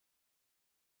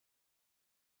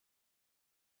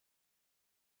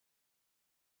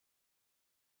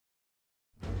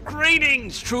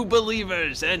Greetings, true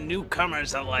believers and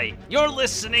newcomers alike. You're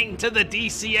listening to the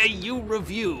DCAU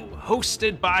Review,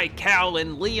 hosted by Cal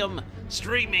and Liam,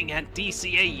 streaming at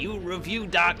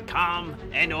DCAUreview.com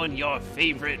and on your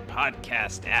favorite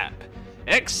podcast app.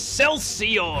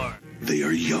 Excelsior! They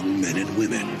are young men and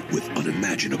women with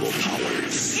unimaginable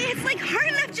powers. It's like hard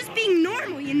enough just being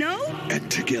normal, you know? And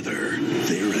together,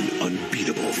 they're an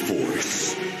unbeatable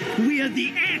force. We are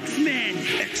the X-Men!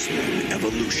 X-Men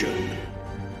Evolution.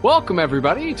 Welcome,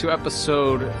 everybody, to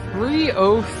episode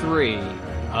 303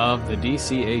 of the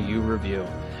DCAU Review.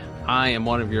 I am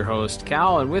one of your hosts,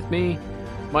 Cal, and with me,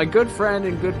 my good friend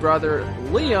and good brother,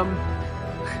 Liam.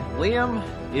 Liam,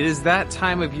 it is that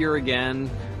time of year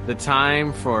again, the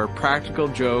time for practical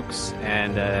jokes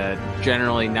and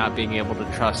generally not being able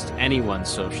to trust anyone's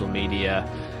social media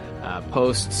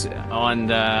posts on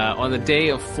the Day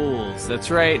of Fools. That's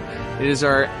right, it is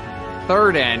our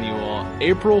third annual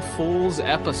April Fool's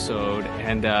episode,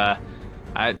 and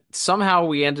somehow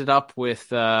we ended up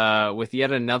with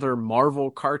yet another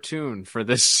Marvel cartoon for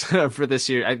this for this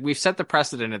year. We've set the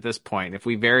precedent at this point. If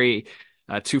we vary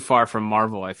too far from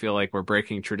Marvel, I feel like we're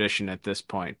breaking tradition at this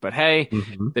point. But hey,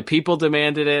 the people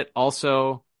demanded it.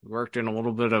 Also, worked in a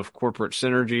little bit of corporate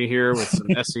synergy here with some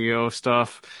SEO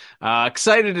stuff.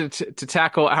 Excited to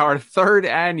tackle our third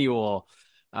annual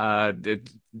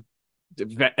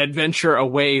adventure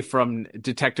away from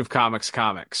Detective Comics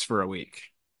for a week.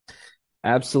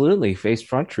 Absolutely. Face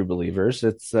front, true believers.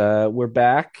 It's we're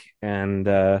back, and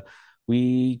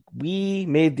we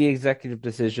made the executive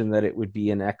decision that it would be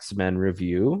an X-Men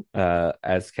review,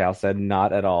 as Cal said,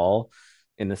 not at all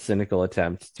in a cynical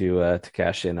attempt to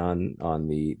cash in on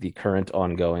the current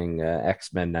ongoing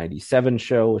X-Men 97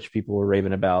 show, which people were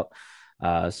raving about.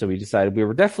 So we decided we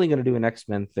were definitely going to do an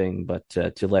X-Men thing, but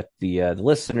to let the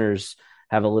listeners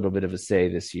have a little bit of a say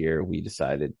this year, we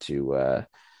decided to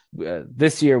put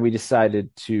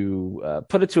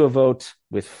it to a vote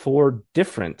with 4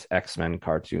 different X-Men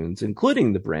cartoons,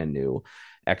 including the brand new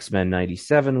X-Men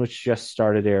 97, which just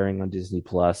started airing on Disney+.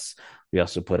 We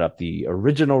also put up the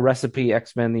original Recipe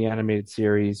X-Men, the animated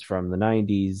series from the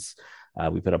 90s.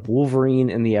 We put up Wolverine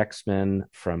and the X-Men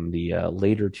from the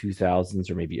later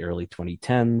 2000s or maybe early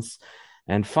 2010s.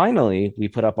 And finally, we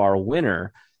put up our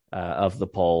winner of the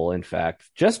poll. In fact,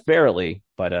 just barely,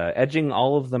 but edging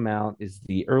all of them out is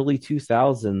the early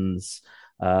 2000s,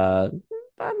 maybe a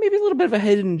little bit of a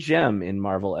hidden gem in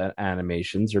Marvel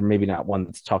animations, or maybe not one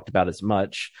that's talked about as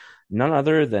much. None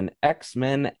other than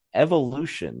X-Men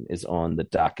Evolution is on the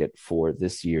docket for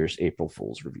this year's April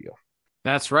Fool's review.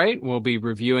 That's right. We'll be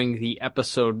reviewing the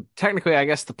episode, technically, I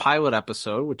guess, the pilot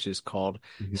episode, which is called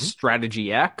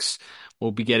Strategy X.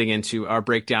 We'll be getting into our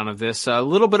breakdown of this. A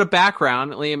little bit of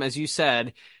background, Liam, as you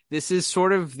said, this is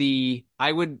sort of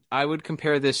I would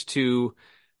compare this to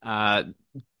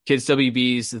Kids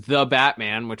WB's The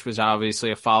Batman, which was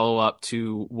obviously a follow-up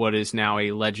to what is now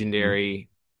a legendary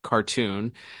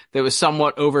cartoon that was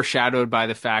somewhat overshadowed by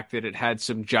the fact that it had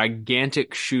some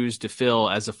gigantic shoes to fill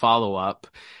as a follow-up,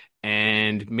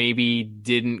 and maybe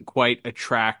didn't quite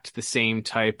attract the same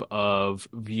type of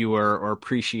viewer or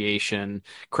appreciation,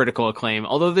 critical acclaim.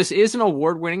 Although this is an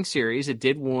award-winning series, it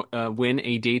did win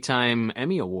a Daytime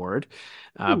Emmy Award.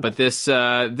 But this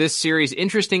series,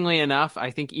 interestingly enough,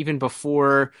 I think even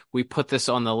before we put this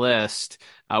on the list,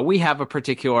 we have a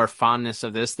particular fondness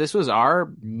of this. This was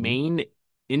our main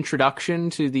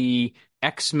introduction to the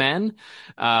X-Men.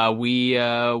 We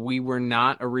were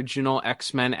not original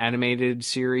X-Men animated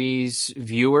series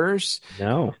viewers.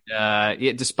 No.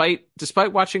 Despite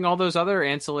watching all those other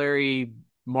ancillary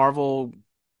Marvel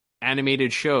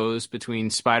animated shows between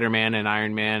Spider-Man and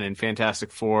Iron Man and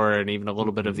Fantastic Four and even a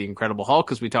little bit of the Incredible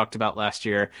Hulk, as we talked about last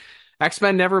year,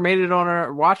 X-Men never made it on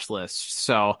our watch list.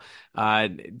 So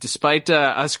despite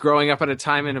us growing up at a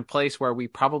time and a place where we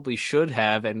probably should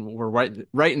have, and we're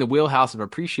right in the wheelhouse of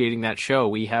appreciating that show,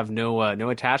 we have no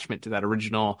attachment to that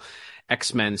original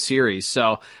X-Men series.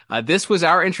 So this was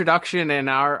our introduction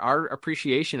and our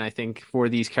appreciation, I think, for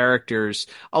these characters,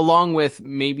 along with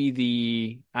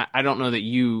maybe I don't know that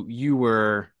you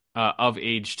were of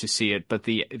age to see it, but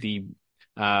the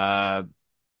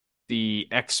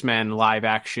X-Men live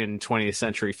action 20th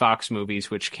Century Fox movies,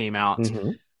 which came out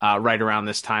right around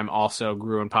this time, also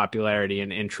grew in popularity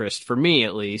and interest, for me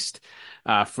at least,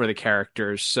 for the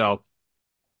characters. So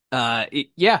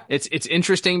it's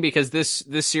interesting because this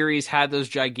series had those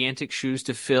gigantic shoes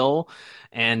to fill.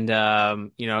 And,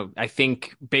 I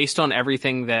think based on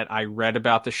everything that I read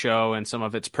about the show and some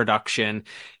of its production,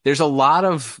 there's a lot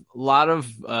of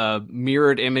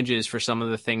mirrored images for some of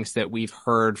the things that we've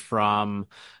heard from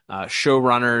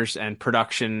showrunners and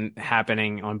production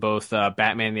happening on both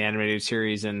Batman the Animated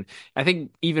Series and I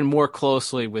think even more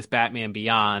closely with Batman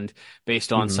Beyond,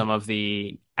 based on Mhm. some of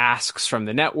the asks from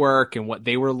the network and what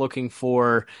they were looking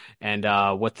for and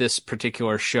what this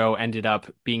particular show ended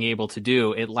up being able to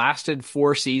do. It lasted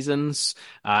 4 seasons.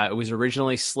 It was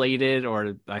originally slated,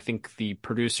 or I think the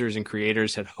producers and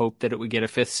creators had hoped that it would get a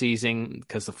fifth season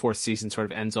because the fourth season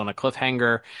sort of ends on a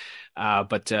cliffhanger.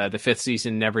 But the fifth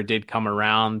season never did come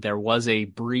around. There was a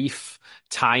brief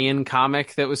tie-in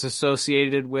comic that was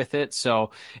associated with it,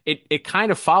 so it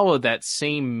kind of followed that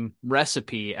same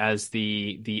recipe as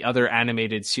the other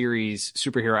animated series,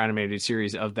 superhero animated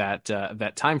series of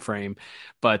that time frame.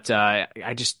 But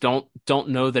I just don't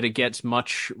know that it gets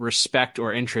much respect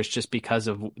or interest just because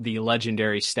of the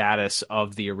legendary status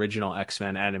of the original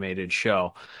X-Men animated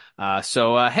show.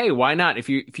 So hey, why not?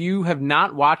 If you have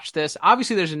not watched this,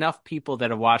 obviously there's enough people that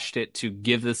have watched it to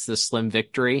give this the slim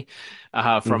victory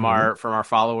from Mhm. our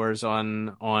followers on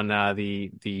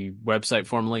the website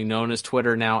formerly known as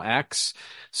Twitter, now X.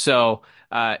 So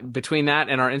between that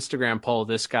and our Instagram poll,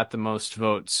 this got the most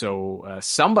votes. So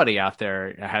somebody out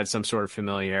there had some sort of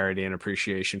familiarity and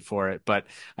appreciation for it. But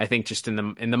I think just in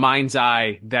the mind's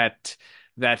eye that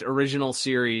original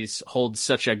series holds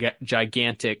such a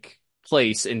gigantic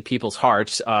place in people's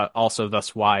hearts. Also,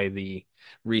 thus why the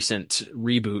recent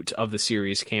reboot of the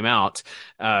series came out.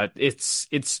 It's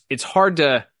hard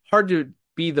to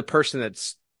be the person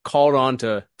that's called on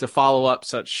to follow up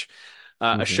such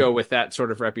a Mhm. show with that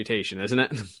sort of reputation, isn't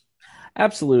it?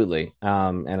 Absolutely.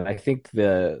 And I think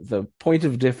the point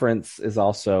of difference is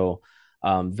also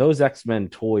those X-Men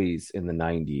toys in the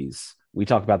 90s. We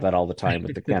talk about that all the time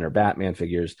with the Kenner Batman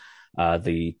figures.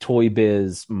 The Toy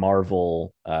Biz,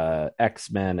 Marvel,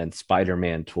 X-Men, and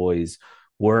Spider-Man toys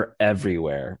were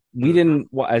everywhere. We Mhm. didn't,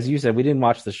 as you said, we didn't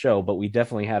watch the show, but we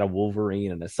definitely had a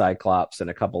Wolverine and a Cyclops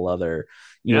and a couple other,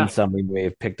 even Yeah. some we may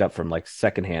have picked up from like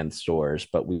secondhand stores.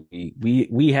 But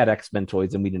we had X-Men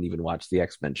toys and we didn't even watch the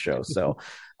X-Men show. So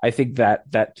I think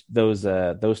that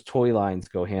those toy lines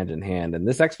go hand in hand. And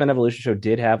this X-Men Evolution show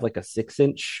did have like a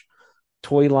 6-inch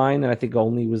toy line, and I think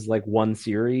only was like one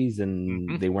series, and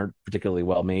Hmm. they weren't particularly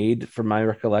well made from my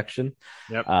recollection.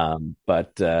 Yep.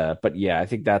 But yeah, I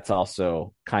think that's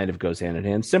also kind of goes hand in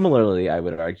hand. Similarly, I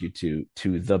would argue to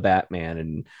the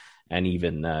Batman and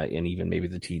even maybe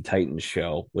the Teen Titans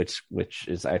show, which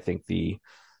is I think the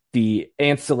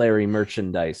ancillary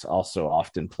merchandise also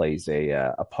often plays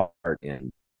a part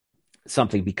in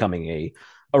something becoming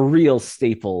a real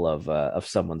staple of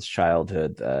someone's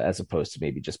childhood, as opposed to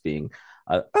maybe just being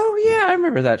oh yeah, I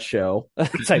remember that show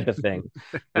type of thing,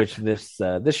 which this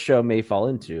show may fall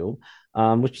into,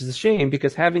 which is a shame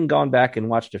because having gone back and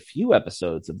watched a few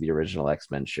episodes of the original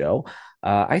X-Men show,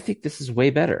 I think this is way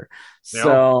better.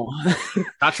 No. So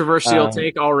Controversial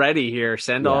take already here.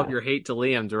 Send all of yeah, your hate to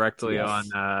Liam directly yes.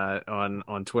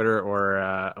 on Twitter or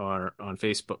on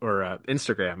Facebook or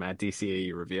Instagram at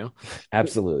DCAU Review.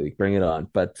 Absolutely, bring it on.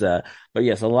 But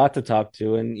yes, a lot to talk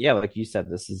to, and yeah, like you said,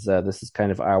 this is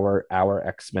kind of our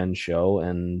X-Men show,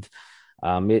 and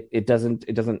it doesn't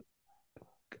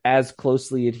as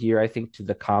closely adhere, I think, to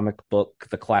the comic book,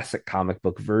 the classic comic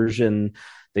book version.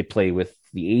 They play with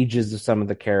the ages of some of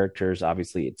the characters.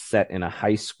 Obviously, it's set in a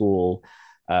high school,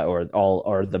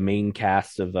 or the main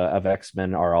cast of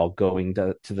X-Men are all going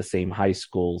to the same high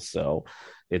school. So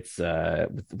it's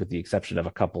with the exception of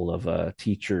a couple of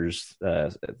teachers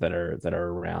that are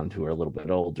around who are a little bit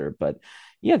older. But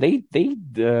yeah, they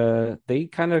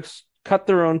kind of cut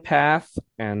their own path,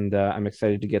 and I'm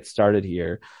excited to get started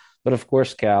here. But of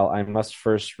course, Cal, I must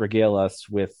first regale us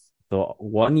with the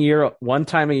one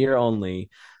time a year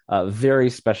only, very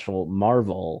special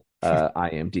Marvel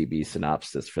IMDb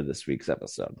synopsis for this week's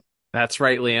episode. That's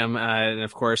right, Liam. And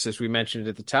of course, as we mentioned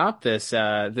at the top, this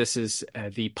is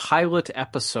the pilot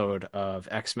episode of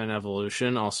X-Men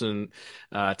Evolution, also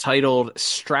titled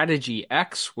Strategy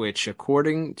X, which,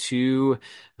 according to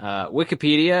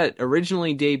Wikipedia,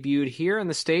 originally debuted here in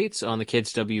the States on the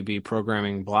Kids WB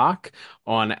programming block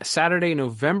on Saturday,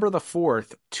 November the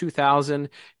 4th, 2000,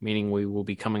 meaning we will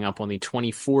be coming up on the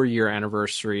 24-year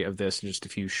anniversary of this in just a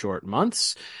few short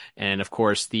months. And of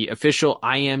course, the official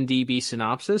IMDb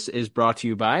synopsis is brought to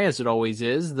you by, as it always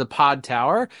is, the Pod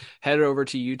Tower. Head over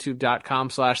to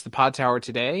youtube.com/the Pod Tower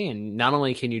today, and not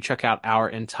only can you check out our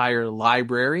entire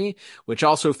library, which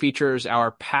also features our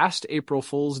past April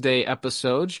Fool's Day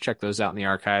episodes. Check those out in the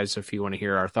archives if you want to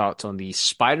hear our thoughts on the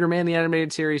Spider-Man the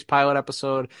Animated Series pilot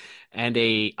episode and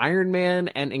a Iron Man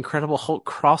and Incredible Hulk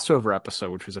crossover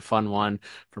episode, which was a fun one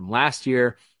from last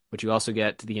year. But you also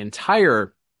get the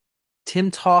entire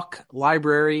Tim Talk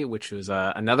Library, which was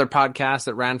another podcast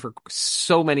that ran for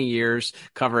so many years,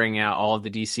 covering all of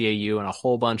the DCAU and a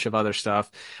whole bunch of other stuff,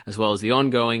 as well as the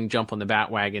ongoing Jump on the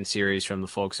Batwagon series from the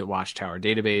folks at Watchtower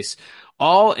Database,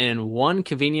 all in one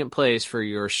convenient place for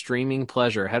your streaming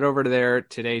pleasure. Head over to there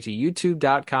today to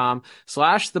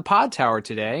youtube.com/thepodtower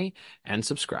today and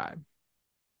subscribe.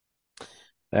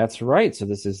 That's right. So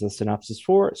this is the synopsis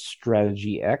for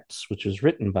Strategy X, which was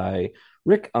written by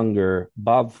Rick Unger,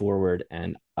 Bob Forward,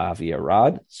 and Avi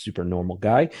Arad, super normal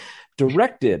guy.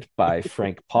 Directed by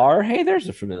Frank Parr. Hey, there's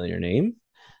a familiar name.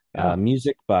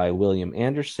 Music by William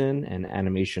Anderson and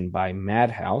animation by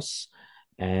Madhouse.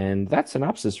 And that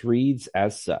synopsis reads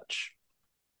as such.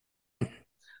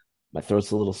 My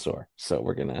throat's a little sore, so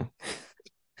we're gonna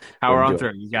power on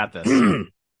through. You got this.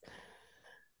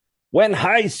 When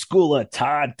high schooler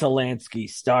Todd Talansky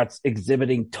starts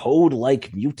exhibiting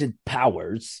toad-like mutant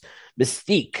powers,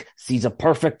 Mystique sees a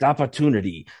perfect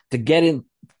opportunity to get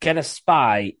a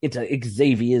spy into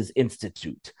Xavier's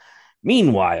Institute.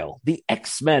 Meanwhile, the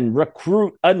X-Men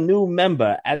recruit a new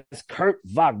member as Kurt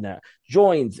Wagner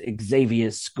joins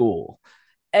Xavier's school.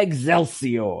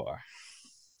 Excelsior!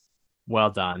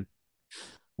 Well done.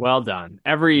 Well done.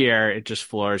 Every year, it just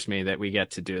floors me that we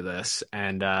get to do this.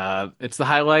 And it's the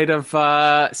highlight of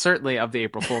certainly of the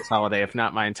April Fool's holiday, if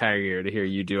not my entire year, to hear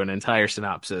you do an entire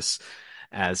synopsis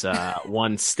as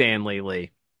one Stanley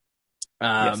Lee.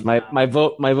 Yes, my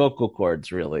vocal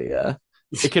cords really,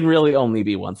 it can really only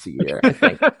be once a year, I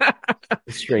think. The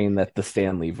strain that the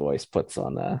Stanley voice puts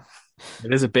on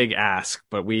It is a big ask,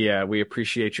 but we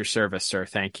appreciate your service, sir.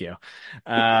 Thank you.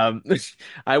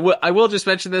 I will just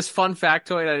mention this fun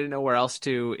factoid. I didn't know where else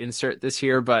to insert this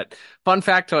here, but fun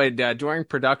factoid, during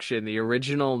production, the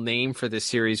original name for this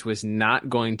series was not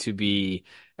going to be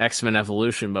X-Men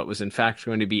Evolution, but was in fact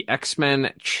going to be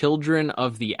X-Men Children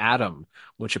of the Atom,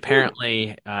 which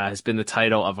apparently has been the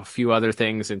title of a few other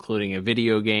things, including a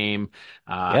video game,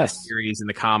 a series in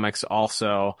the comics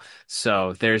also.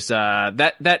 So there's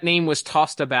that name was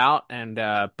tossed about, and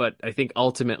but I think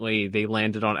ultimately they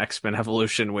landed on X-Men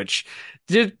Evolution, which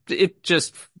it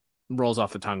just rolls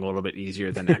off the tongue a little bit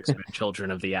easier than X-Men Children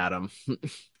of the Atom. A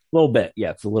little bit,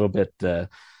 yeah. It's a little bit.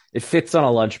 It fits on a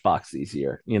lunchbox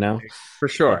easier, you know? For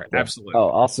sure. Absolutely. Oh,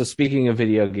 also, speaking of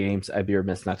video games, I'd be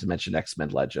remiss not to mention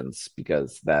X-Men Legends,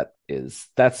 because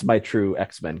that's my true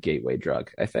X-Men gateway drug,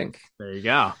 I think. There you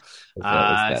go.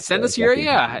 Send us your,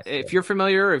 if you're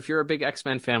familiar, if you're a big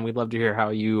X-Men fan, we'd love to hear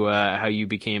how you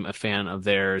became a fan of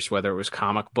theirs, whether it was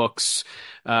comic books,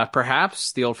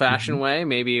 perhaps the old-fashioned way.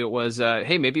 Maybe it was,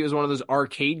 maybe it was one of those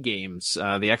arcade games,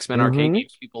 the X-Men arcade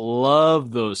games. People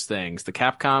love those things. The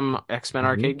Capcom X-Men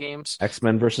arcade games.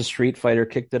 X-Men versus Street Fighter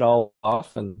kicked it all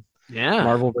off, and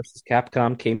Marvel versus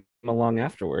Capcom came along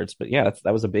afterwards. But yeah,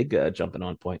 that was a big jumping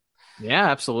on point.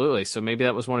 Yeah, absolutely. So maybe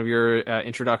that was one of your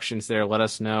introductions there. Let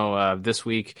us know this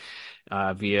week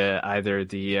via either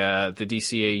the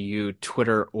DCAU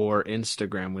Twitter or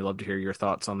Instagram. We love to hear your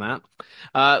thoughts on that.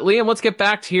 Liam, let's get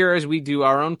back to here as we do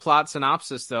our own plot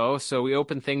synopsis, though. So we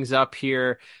open things up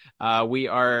here. We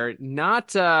are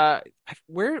not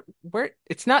where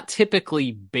it's not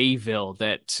typically Bayville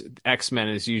that X-Men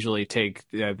is usually take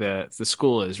the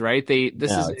school is, right?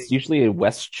 It's usually in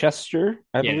Westchester,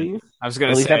 I believe. I was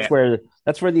going to say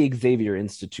that's where the Xavier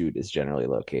Institute is generally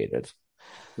located.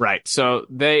 Right. So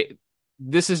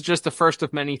this is just the first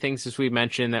of many things, as we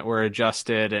mentioned, that were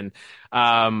adjusted, and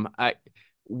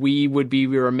we would be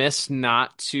remiss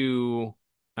not to.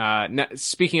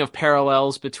 Speaking of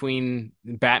parallels between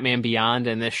Batman Beyond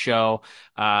and this show,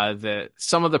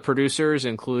 some of the producers,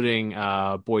 including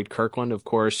Boyd Kirkland, of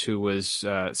course, who was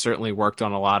certainly worked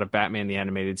on a lot of Batman the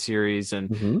Animated Series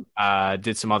and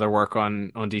did some other work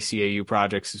on DCAU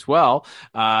projects as well.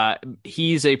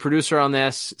 He's a producer on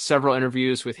this. Several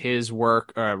interviews with his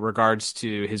work, regards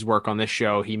to his work on this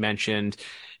show, he mentioned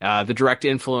the direct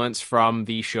influence from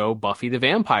the show Buffy the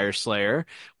Vampire Slayer,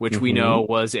 which we know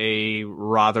was a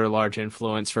rather large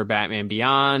influence for Batman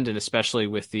Beyond, and especially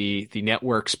with the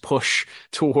network's push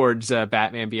towards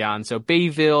Batman Beyond. So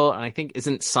Bayville, and I think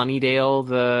isn't Sunnydale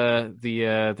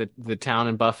the town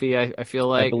in Buffy? I feel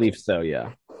like, I believe so.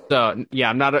 Yeah. So yeah,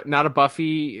 I'm not a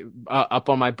Buffy up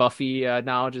on my Buffy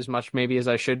knowledge as much maybe as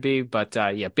I should be, but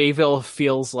yeah, Bayville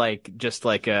feels like just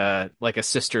like a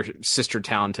sister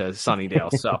town to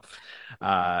Sunnydale. So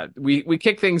we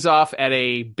kick things off at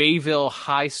a Bayville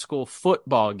high school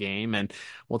football game, and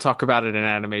we'll talk about it in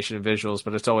animation and visuals.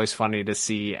 But it's always funny to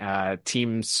see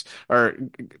teams or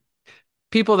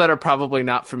people that are probably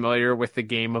not familiar with the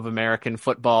game of American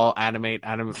football animate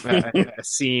a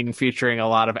scene featuring a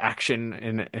lot of action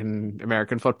in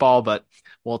American football, but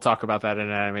we'll talk about that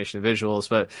in animation and visuals.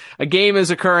 But a game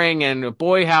is occurring, and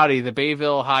boy howdy, the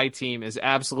Bayville High team is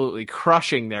absolutely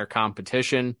crushing their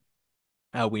competition.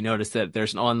 We noticed that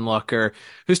there's an onlooker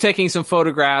who's taking some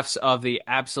photographs of the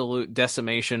absolute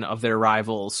decimation of their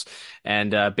rivals,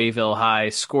 and Bayville High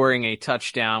scoring a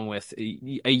touchdown with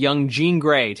a young Gene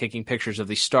Gray taking pictures of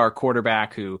the star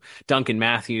quarterback, Duncan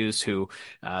Matthews, who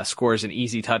scores an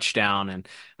easy touchdown. And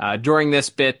during this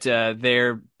bit,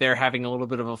 they're having a little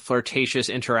bit of a flirtatious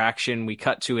interaction. We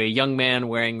cut to a young man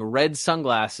wearing red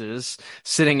sunglasses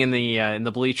sitting in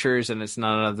the bleachers, and it's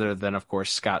none other than, of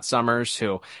course, Scott Summers,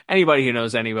 who anybody who knows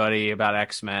anybody about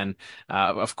X-Men,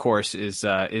 of course,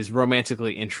 is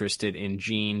romantically interested in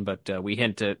Jean, but we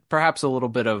hint at perhaps a little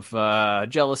bit of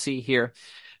jealousy here,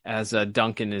 as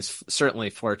Duncan is certainly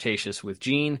flirtatious with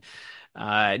Jean.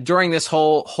 During this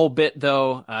whole bit,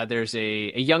 though, there's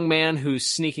a young man who's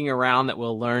sneaking around that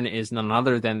we'll learn is none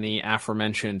other than the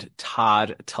aforementioned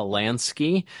Todd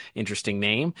Talansky. Interesting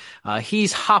name.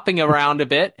 He's hopping around a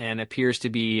bit and appears to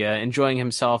be enjoying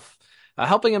himself,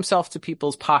 helping himself to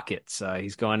people's pockets.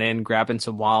 He's going in, grabbing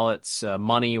some wallets,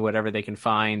 money, whatever they can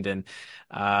find. And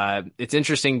it's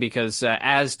interesting because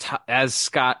as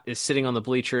Scott is sitting on the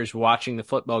bleachers watching the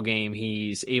football game,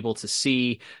 he's able to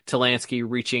see Talansky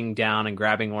reaching down and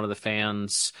grabbing one of the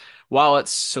fans'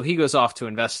 wallets. So he goes off to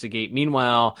investigate.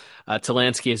 Meanwhile,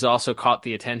 Talansky has also caught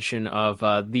the attention of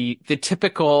the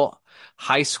typical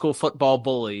high school football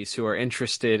bullies who are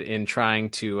interested in trying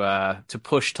to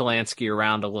push Talansky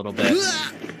around a little bit.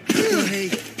 Hey,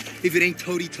 if it ain't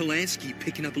Toady Talansky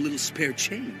picking up a little spare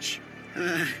change.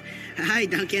 Hi,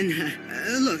 Duncan.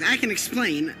 Look, I can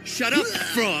explain. Shut up,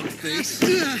 frog face.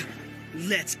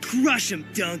 Let's crush him,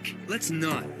 Dunk. Let's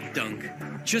not, Dunk.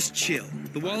 Just chill.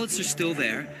 The wallets are still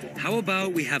there. How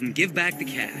about we have him give back the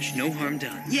cash? No harm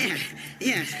done. Yeah.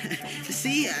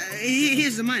 See,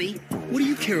 here's the money. What do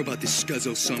you care about this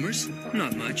scuzzo, Summers?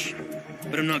 Not much.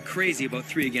 But I'm not crazy about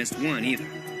 3 against 1 either.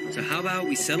 So how about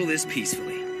we settle this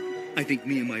peacefully? I think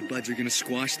me and my buds are gonna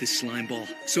squash this slime ball,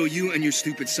 so you and your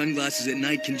stupid sunglasses at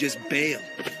night can just bail.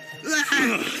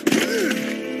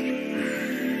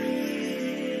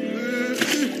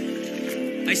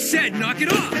 I said knock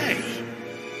it off! Hey!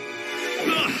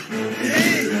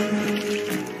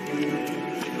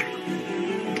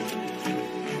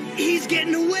 He's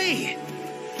getting away.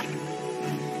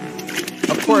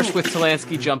 Of course, with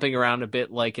Talansky jumping around a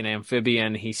bit like an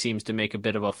amphibian, he seems to make a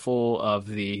bit of a fool of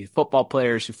the football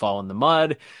players who fall in the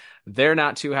mud. They're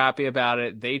not too happy about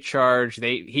it. They charge.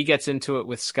 He gets into it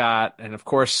with Scott, and of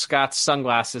course, Scott's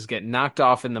sunglasses get knocked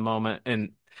off in the moment,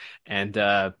 and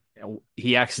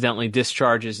he accidentally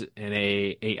discharges in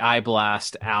a eye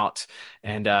blast out,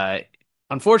 and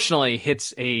unfortunately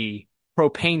hits a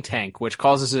propane tank, which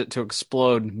causes it to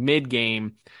explode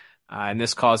mid-game, and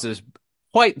this causes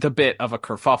quite the bit of a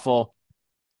kerfuffle.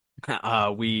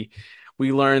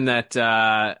 We learn that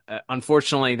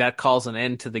unfortunately that calls an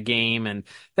end to the game, and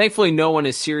thankfully no one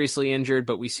is seriously injured,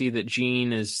 but we see that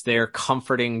Gene is there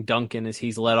comforting Duncan as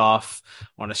he's let off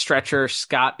on a stretcher.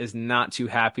 Scott is not too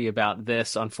happy about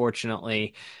this,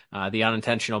 unfortunately. The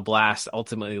unintentional blast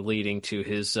ultimately leading to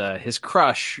his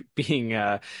crush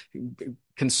being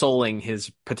consoling his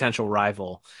potential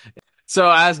rival. So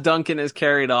as Duncan is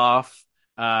carried off,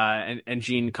 and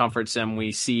Gene comforts him,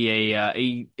 we see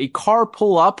a car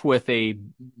pull up with a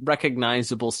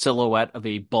recognizable silhouette of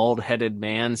a bald-headed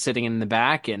man sitting in the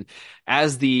back. And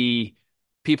as the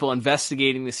people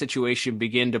investigating the situation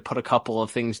begin to put a couple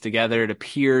of things together, it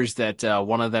appears that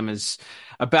one of them is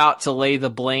about to lay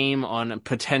the blame on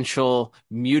potential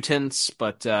mutants,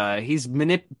 but he's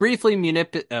briefly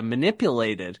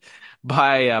manipulated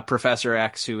by Professor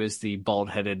X, who is the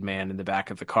bald-headed man in the back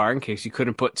of the car, in case you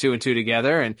couldn't put 2 and 2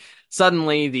 together. And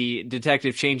suddenly the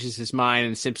detective changes his mind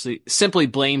and simply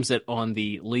blames it on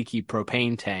the leaky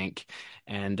propane tank.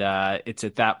 And it's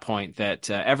at that point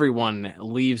that everyone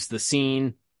leaves the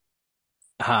scene.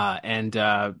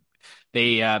 Professor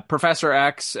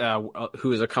X,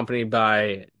 who is accompanied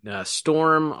by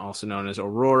Storm, also known as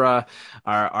Aurora,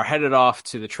 are headed off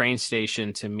to the train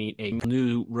station to meet a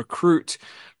new recruit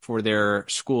for their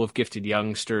School of Gifted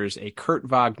Youngsters, a Kurt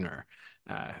Wagner,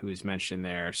 who is mentioned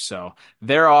there. So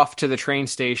they're off to the train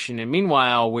station, and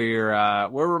meanwhile, we're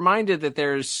reminded that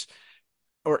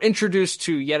introduced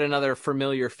to yet another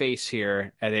familiar face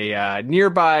here at a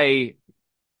nearby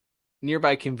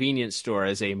convenience store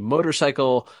as a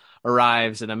motorcycle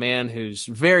arrives and a man who's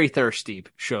very thirsty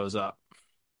shows up.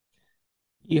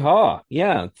 Yeehaw!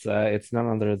 Yeah, it's none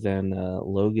other than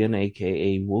Logan,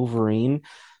 aka Wolverine,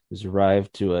 who's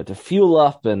arrived to fuel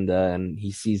up, and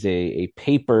he sees a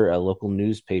paper, a local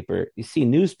newspaper. You see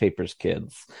newspapers,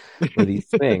 kids, were these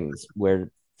things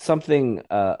where something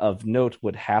of note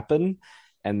would happen,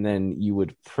 and then you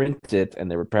would print it,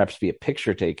 and there would perhaps be a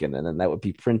picture taken, and then that would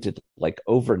be printed like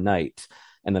overnight,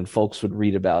 and then folks would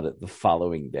read about it the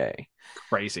following day.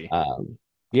 Crazy.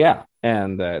 Yeah,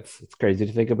 and it's crazy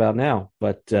to think about now,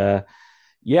 but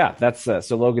yeah, that's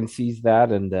so Logan sees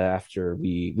that, and after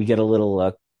we get a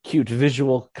little cute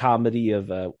visual comedy of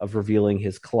revealing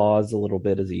his claws a little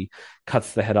bit as he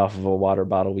cuts the head off of a water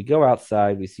bottle. We go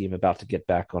outside, we see him about to get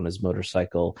back on his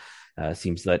motorcycle.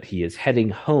 Seems that he is heading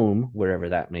home, wherever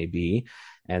that may be,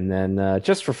 and then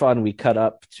just for fun, we cut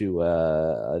up to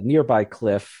a nearby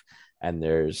cliff. And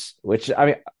there's, which I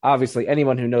mean, obviously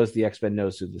anyone who knows the X-Men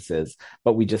knows who this is,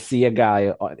 but we just see a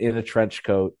guy in a trench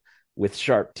coat with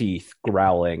sharp teeth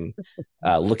growling,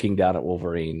 looking down at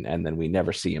Wolverine, and then we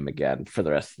never see him again for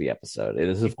the rest of the episode. It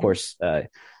is, of course,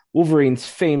 Wolverine's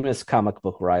famous comic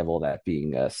book rival, that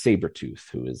being Sabretooth,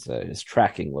 who is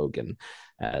tracking Logan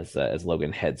as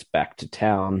Logan heads back to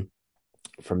town.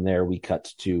 From there, we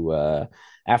cut to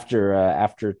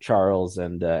after Charles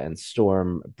and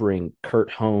Storm bring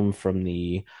Kurt home from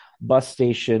the bus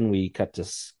station. We cut to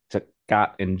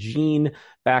Scott and Jean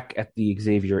back at the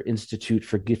Xavier Institute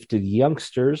for Gifted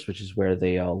Youngsters, which is where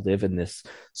they all live in this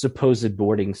supposed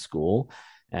boarding school.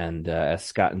 And as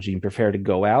Scott and Jean prepare to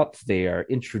go out, they are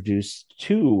introduced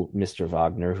to Mr.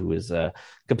 Wagner, who is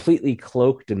completely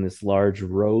cloaked in this large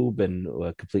robe and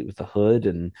complete with a hood.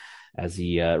 And as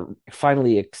he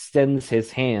finally extends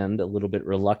his hand a little bit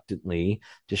reluctantly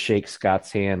to shake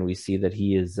Scott's hand, we see that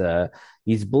he's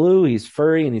blue, he's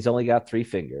furry, and he's only got 3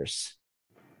 fingers.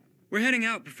 We're heading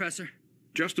out, Professor.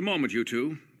 Just a moment, you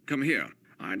two. Come here.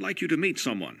 I'd like you to meet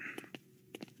someone.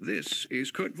 This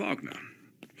is Kurt Wagner.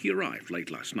 He arrived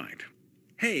late last night.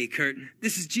 Hey, Kurt.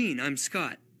 This is Jean. I'm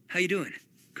Scott. How you doing?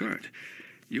 Kurt,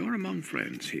 you're among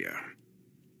friends here.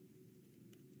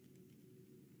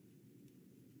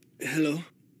 Hello?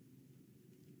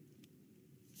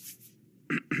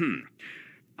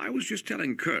 I was just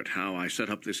telling Kurt how I set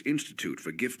up this institute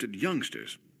for gifted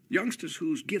youngsters. Youngsters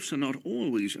whose gifts are not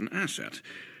always an asset.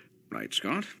 Right,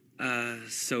 Scott?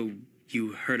 So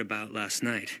you heard about last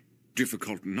night?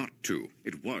 Difficult not to.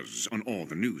 It was on all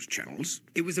the news channels.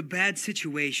 It was a bad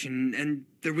situation, and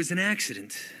there was an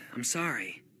accident. I'm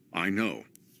sorry. I know.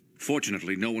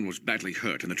 Fortunately, no one was badly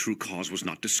hurt and the true cause was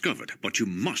not discovered. But you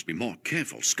must be more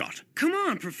careful, Scott. Come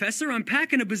on, Professor. I'm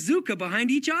packing a bazooka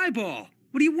behind each eyeball.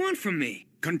 What do you want from me?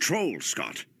 Control,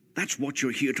 Scott. That's what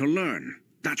you're here to learn.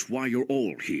 That's why you're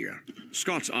all here.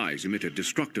 Scott's eyes emit a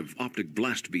destructive optic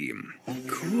blast beam.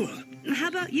 Cool. How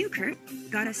about you, Kurt?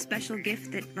 Got a special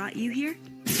gift that brought you here?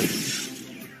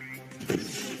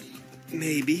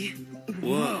 Maybe.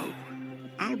 Whoa.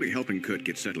 I'll be helping Kurt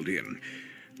get settled in.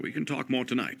 We can talk more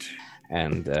tonight.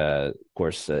 And of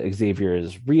course, Xavier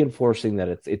is reinforcing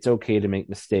that it's okay to make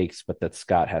mistakes, but that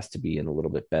Scott has to be in a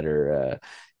little bit better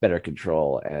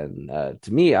control. And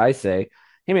to me, I say,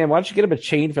 hey man, why don't you get him a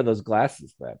chain for those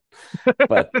glasses then?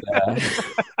 But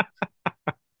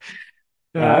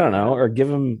I don't know, or give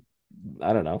him,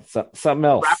 I don't know, something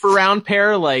else. Wraparound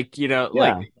pair, like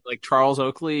Yeah. like Charles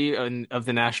Oakley of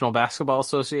the National Basketball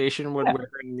Association would wear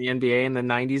in the NBA in the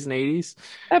 90s and 80s.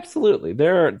 Absolutely,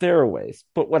 there are ways,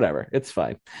 but whatever, it's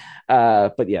fine.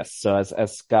 But yes, so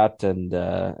as Scott and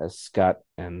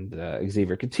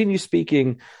Xavier continue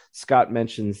speaking, Scott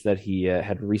mentions that he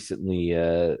had recently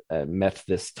met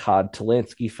this Todd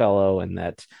Talansky fellow, and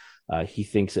that he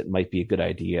thinks it might be a good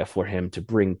idea for him to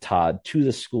bring Todd to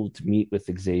the school to meet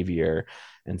with Xavier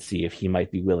and see if he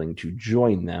might be willing to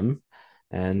join them.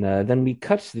 And then we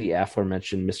cut to the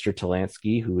aforementioned Mr.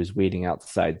 Talansky, who is waiting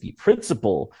outside the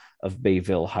principal of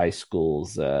Bayville High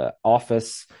School's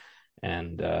office.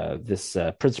 And this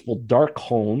Principal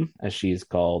Darkholm, as she is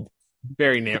called.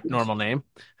 Very normal name.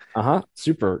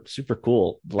 Super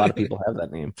cool. A lot of people have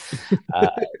that name.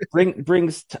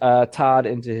 Brings Todd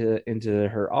into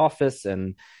her office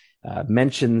and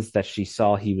mentions that she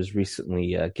saw he was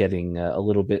recently getting a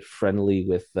little bit friendly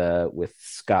with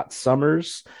Scott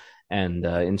Summers, and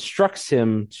instructs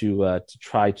him to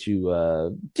try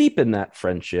to deepen that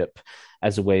friendship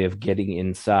as a way of getting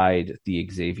inside the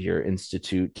Xavier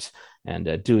Institute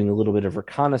and doing a little bit of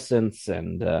reconnaissance.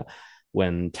 And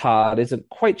when Todd isn't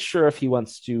quite sure if he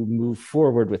wants to move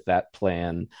forward with that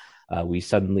plan, we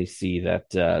suddenly see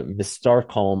that Miss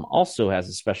Starkholm also has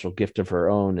a special gift of her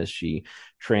own as she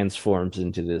transforms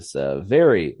into this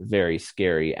very, very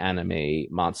scary anime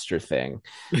monster thing,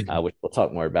 which we'll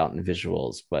talk more about in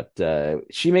visuals. But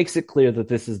she makes it clear that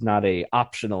this is not a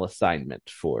optional assignment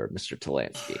for Mr.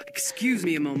 Talansky. Excuse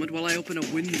me a moment while I open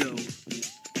a window.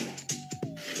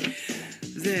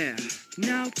 There.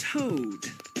 Now, Toad.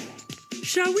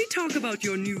 Shall we talk about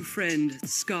your new friend,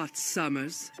 Scott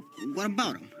Summers? What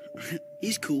about him?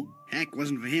 He's cool. Heck,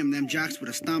 wasn't for him, them jocks would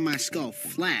have stomped my skull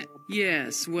flat.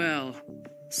 Yes, well,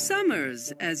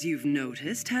 Summers, as you've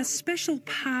noticed, has special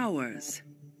powers.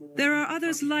 There are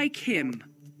others like him.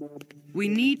 We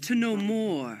need to know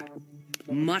more.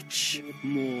 Much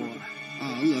more.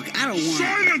 Oh, look, I don't want...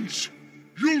 Silence!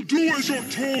 You'll do as you're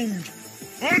told!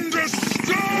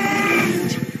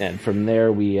 Understand! And from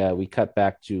there, we cut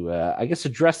back to, I guess,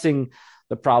 addressing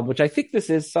the problem, which I think this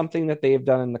is something that they have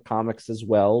done in the comics as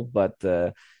well. But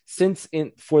since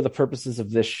for the purposes of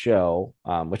this show,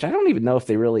 which I don't even know if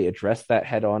they really addressed that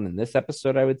head on in this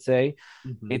episode, I would say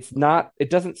it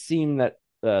doesn't seem that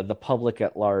the public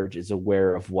at large is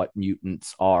aware of what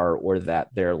mutants are, or that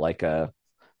they're like a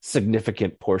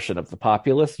significant portion of the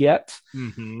populace yet.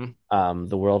 The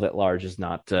world at large is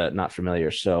not familiar.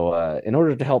 So in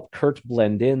order to help Kurt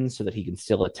blend in so that he can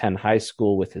still attend high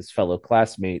school with his fellow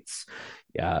classmates,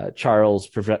 Charles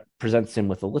presents him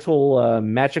with a little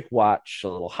magic watch, a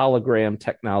little hologram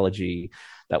technology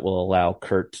that will allow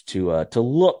Kurt to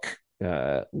look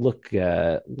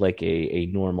like a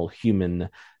normal human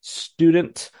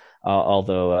student.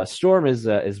 Although Storm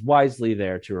is wisely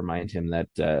there to remind him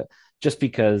that just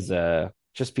because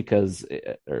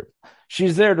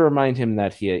she's there to remind him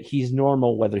that he's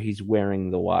normal whether he's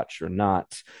wearing the watch or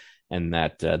not, and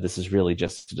that this is really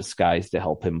just a disguise to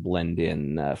help him blend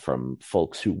in from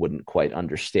folks who wouldn't quite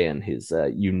understand his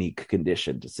unique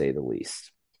condition, to say the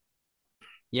least.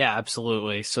 Yeah,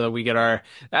 absolutely. So we get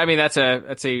that's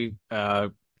a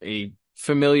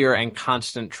familiar and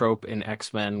constant trope in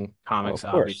X-Men comics,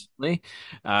 obviously.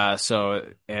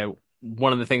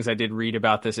 One of the things I did read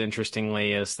about this,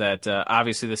 interestingly, is that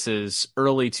obviously this is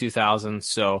early 2000s,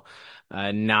 so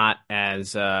not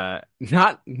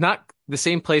the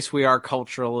same place we are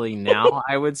culturally now,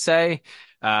 I would say,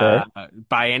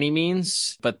 by any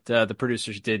means. But the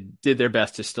producers did their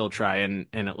best to still try and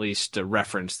at least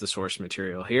reference the source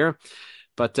material here.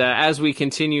 But as we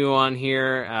continue on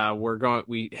here,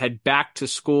 we head back to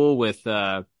school with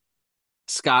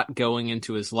Scott going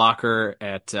into his locker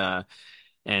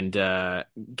and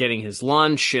getting his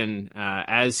lunch, and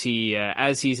as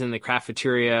he's in the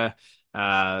cafeteria,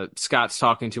 Scott's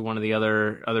talking to one of the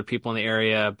other people in the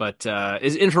area, but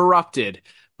is interrupted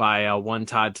by one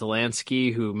Todd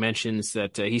Talansky, who mentions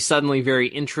that he's suddenly very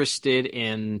interested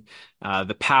in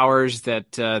the powers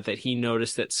that he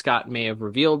noticed that Scott may have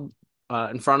revealed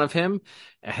in front of him.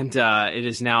 And it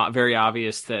is now very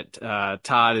obvious that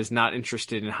Todd is not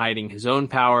interested in hiding his own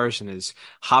powers and is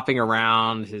hopping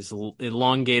around. His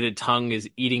elongated tongue is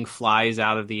eating flies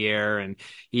out of the air, and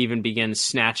he even begins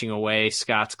snatching away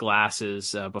Scott's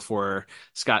glasses before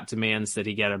Scott demands that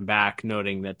he get him back,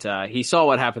 noting that he saw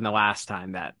what happened the last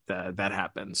time that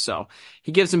happened. So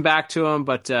he gives him back to him,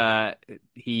 but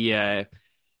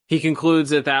he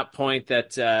concludes at that point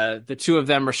that the two of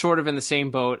them are sort of in the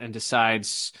same boat, and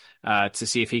decides to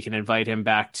see if he can invite him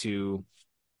back to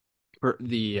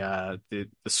the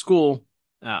school.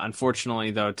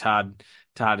 Unfortunately, though, Todd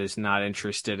is not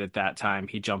interested at that time.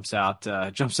 He jumps out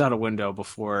a window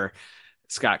before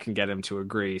Scott can get him to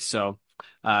agree. So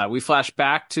we flash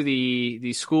back to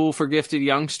the school for gifted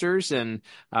youngsters, and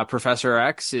Professor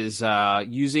X is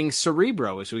using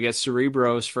Cerebro. So we get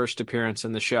Cerebro's first appearance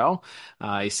in the show.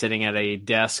 He's sitting at a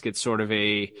desk. It's sort of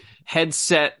a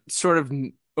headset, sort of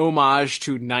homage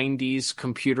to 90s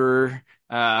computer,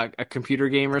 a computer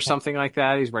game or something like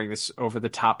that. He's wearing this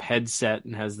over-the-top headset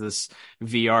and has this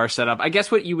VR setup. I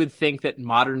guess what you would think that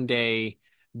modern day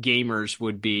gamers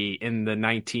would be in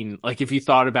the if you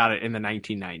thought about it in the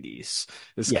 1990s.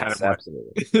 This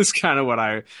is kind of what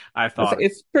I thought.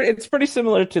 It's pretty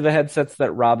similar to the headsets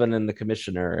that Robin and the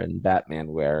Commissioner and Batman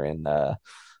wear in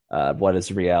What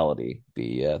Is Reality,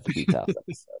 the Beat-Up episode.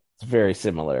 It's very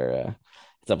similar.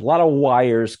 It's a lot of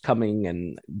wires coming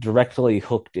and directly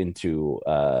hooked into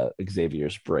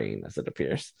Xavier's brain, as it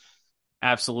appears.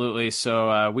 Absolutely.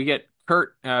 So we get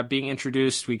Kurt being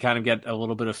introduced. We kind of get a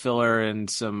little bit of filler and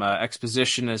some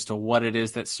exposition as to what it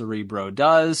is that Cerebro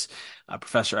does.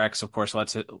 Professor X, of course,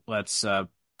 lets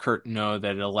Kurt know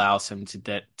that it allows him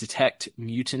to detect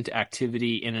mutant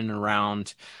activity in and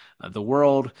around the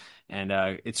world, and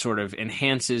it sort of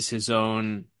enhances his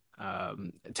own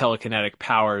telekinetic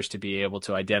powers to be able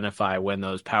to identify when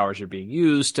those powers are being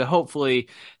used to hopefully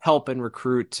help and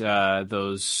recruit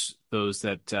those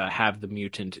that have the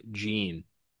mutant gene.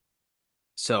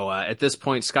 So at this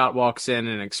point, Scott walks in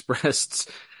and express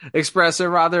a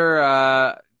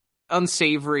rather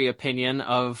unsavory opinion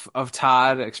of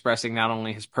Todd, expressing not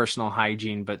only his personal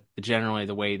hygiene, but generally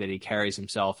the way that he carries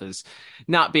himself as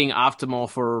not being optimal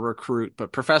for a recruit.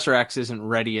 But Professor X isn't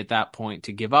ready at that point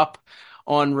to give up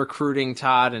on recruiting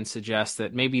Todd and suggests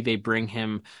that maybe they bring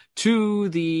him to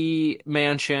the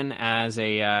mansion as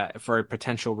for a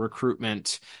potential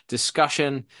recruitment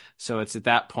discussion. So it's at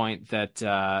that point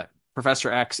that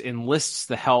Professor X enlists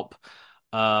the help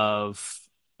of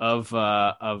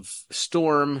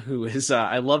Storm, who is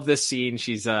I love this scene.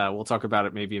 She's we'll talk about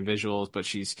it maybe in visuals, but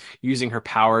she's using her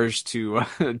powers to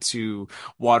to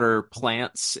water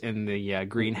plants in the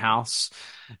greenhouse.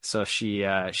 So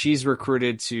she's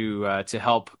recruited to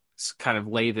help kind of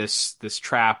lay this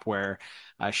trap where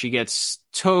she gets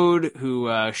Toad,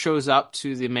 who shows up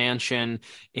to the mansion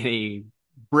in a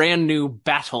brand new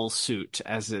battle suit,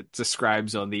 as it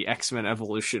describes on the X-Men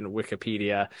Evolution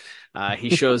Wikipedia. He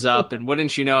shows up, and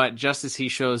wouldn't you know it, just as he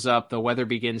shows up, the weather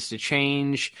begins to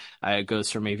change. It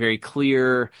goes from a very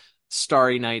clear,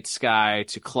 starry night sky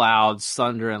to clouds,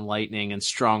 thunder and lightning, and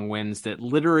strong winds that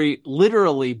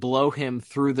literally blow him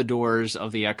through the doors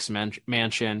of the X-Men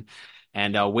mansion.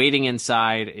 And waiting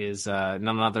inside is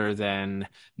none other than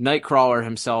Nightcrawler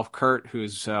himself, Kurt,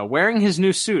 who's wearing his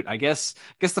new suit. I guess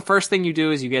the first thing you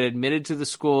do is you get admitted to the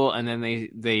school, and then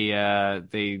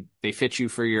they fit you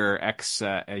for your X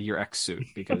suit,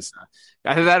 because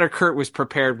either that or Kurt was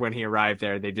prepared when he arrived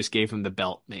there. They just gave him the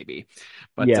belt, maybe.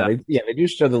 But they do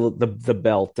show the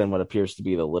belt and what appears to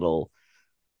be the little.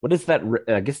 What is that?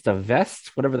 I guess the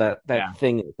vest, whatever that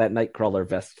thing, that Nightcrawler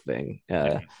vest thing.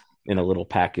 In a little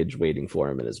package waiting for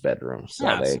him in his bedroom.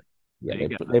 So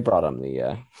they brought him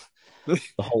the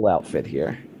whole outfit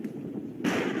here.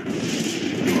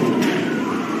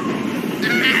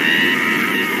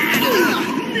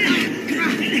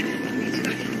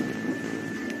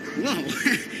 Whoa,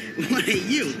 what are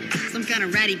you? Some kind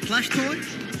of ratty plush toy?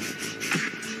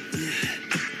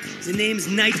 The name's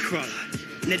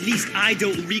Nightcrawler, and at least I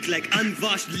don't reek like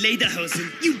unwashed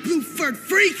lederhosen. You blue-furred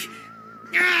freak!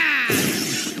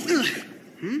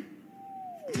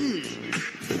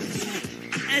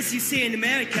 As you say in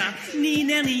America,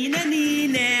 Nina, Nina,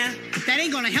 Nina. That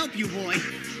ain't gonna help you, boy.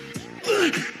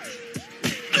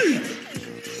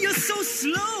 You're so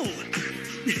slow.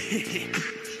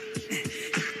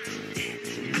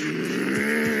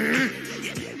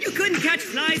 You couldn't catch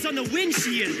flies on the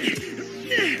windshield.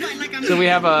 So we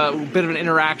have a bit of an an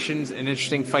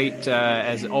interesting fight,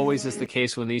 as always is the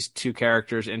case when these two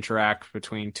characters interact,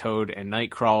 between Toad and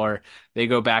Nightcrawler. They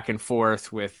go back and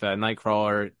forth with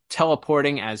Nightcrawler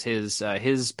teleporting as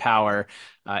his power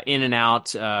in and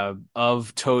out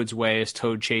of Toad's way as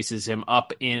Toad chases him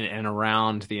up in and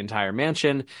around the entire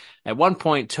mansion. At one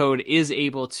point, Toad is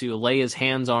able to lay his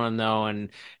hands on him, though, and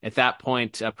at that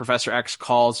point, Professor X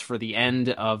calls for the end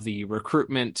of the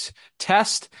recruitment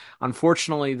test.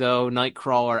 Unfortunately, though,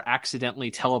 Nightcrawler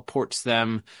accidentally teleports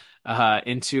them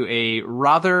into a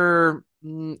rather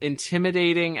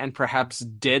intimidating and perhaps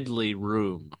deadly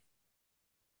room.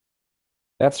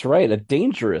 That's right, a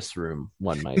dangerous room,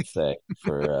 one might say,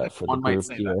 for the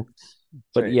group here.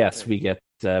 But right, yes, right. we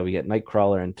get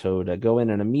Nightcrawler and Toad go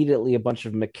in, and immediately a bunch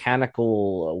of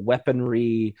mechanical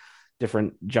weaponry,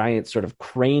 different giant sort of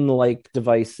crane-like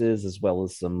devices, as well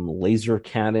as some laser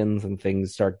cannons and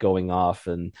things start going off.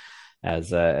 And as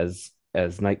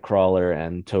Nightcrawler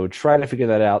and Toad try to figure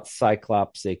that out,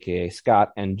 Cyclops, aka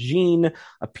Scott, and Jean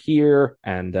appear,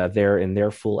 and they're in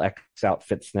their full X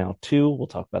outfits now too. We'll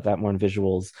talk about that more in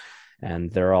visuals.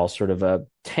 And they're all sort of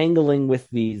tangling with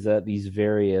these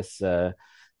various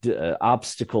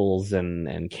obstacles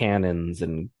and cannons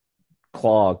and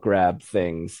claw grab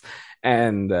things.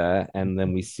 And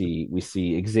then we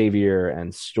see Xavier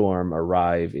and Storm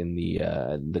arrive in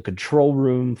the control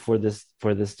room for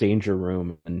this danger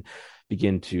room, and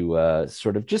begin to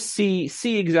sort of just see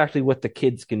exactly what the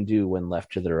kids can do when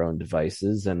left to their own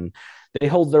devices. And they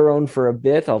hold their own for a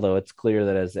bit, although it's clear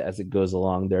that as it goes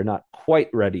along, they're not quite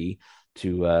ready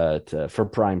for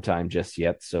prime time just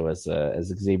yet. So as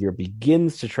Xavier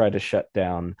begins to try to shut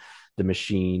down the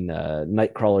machine,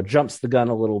 Nightcrawler jumps the gun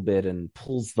a little bit and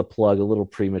pulls the plug a little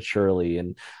prematurely.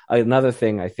 And another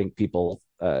thing I think people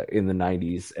in the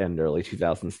 90s and early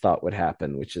 2000s thought would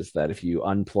happen, which is that if you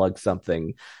unplug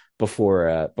something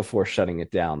before shutting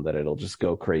it down, that it'll just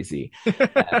go crazy.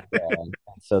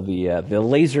 So the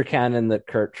laser cannon that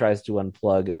Kurt tries to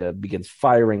unplug begins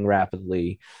firing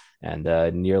rapidly, and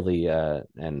nearly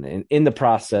and in the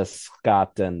process,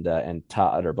 Scott and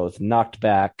Todd are both knocked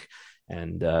back,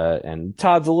 and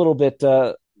Todd's a little bit.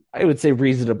 I would say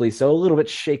reasonably so, a little bit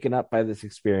shaken up by this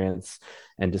experience,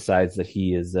 and decides that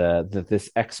he is that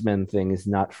this X-Men thing is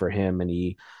not for him, and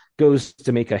he goes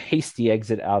to make a hasty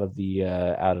exit out of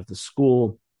the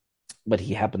school, but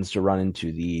he happens to run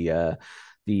into the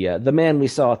man we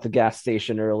saw at the gas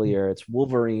station earlier. It's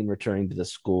Wolverine returning to the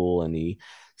school, and he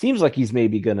seems like he's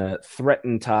maybe gonna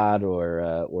threaten Todd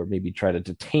or maybe try to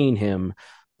detain him,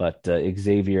 but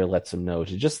Xavier lets him know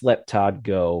to just let Todd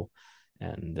go,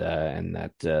 and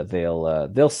that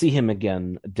they'll see him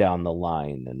again down the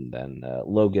line. And then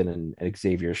Logan and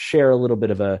Xavier share a little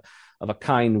bit of a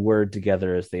kind word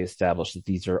together as they establish that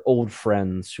these are old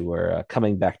friends who are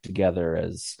coming back together,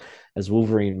 as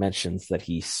Wolverine mentions that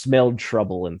he smelled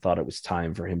trouble and thought it was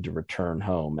time for him to return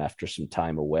home after some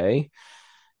time away.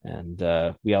 And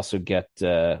we also get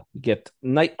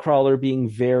Nightcrawler being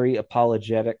very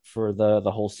apologetic for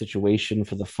the whole situation,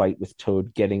 for the fight with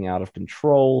Toad getting out of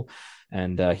control.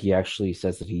 And he actually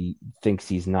says that he thinks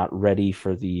he's not ready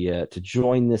for to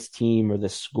join this team or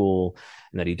this school,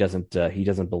 and that he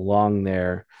doesn't belong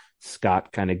there.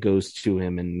 Scott kind of goes to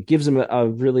him and gives him a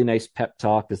really nice pep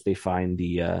talk as they find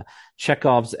the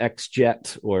Chekhov's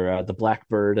X-Jet, or the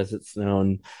Blackbird as it's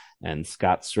known. And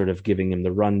Scott's sort of giving him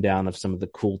the rundown of some of the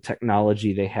cool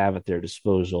technology they have at their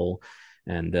disposal,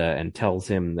 and tells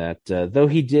him that though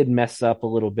he did mess up a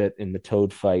little bit in the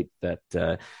Toad fight, that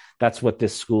that's what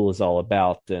this school is all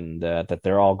about, and that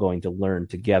they're all going to learn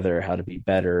together how to be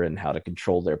better and how to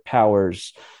control their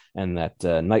powers, and that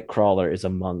Nightcrawler is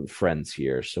among friends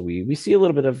here. So we see a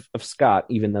little bit of Scott,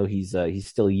 even though he's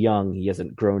still young. He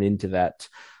hasn't grown into that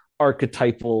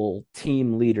archetypal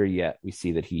team leader yet. We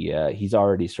see that he's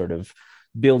already sort of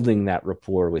building that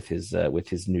rapport with his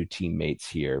new teammates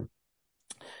here.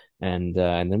 And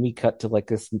then we cut to like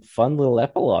this fun little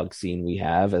epilogue scene we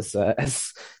have as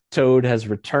Toad has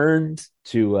returned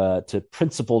to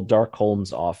Principal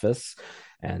Darkholm's office,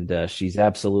 and she's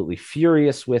absolutely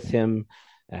furious with him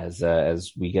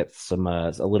as we get a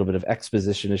little bit of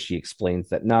exposition as she explains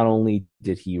that not only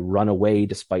did he run away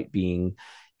despite being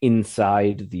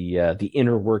inside the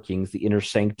inner workings, the inner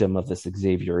sanctum of this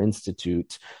Xavier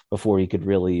Institute before he could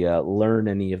really learn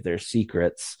any of their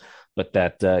secrets, but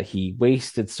that he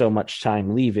wasted so much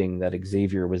time leaving that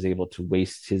Xavier was able to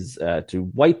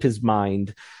wipe his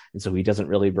mind, and so he doesn't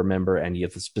really remember any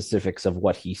of the specifics of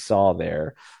what he saw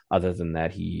there, other than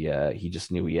that he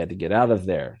just knew he had to get out of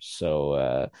there.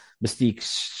 So Mystique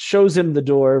shows him the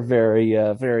door very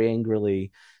very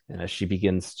angrily, and as she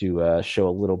begins to show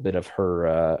a little bit of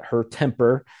her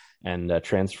temper, and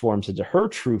transforms into her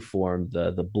true form,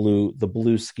 the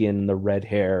blue skin, the red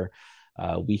hair,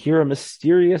 we hear a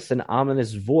mysterious and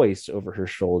ominous voice over her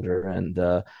shoulder, and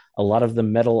a lot of the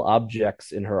metal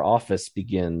objects in her office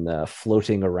begin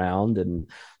floating around and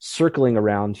circling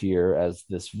around here as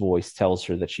this voice tells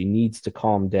her that she needs to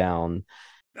calm down.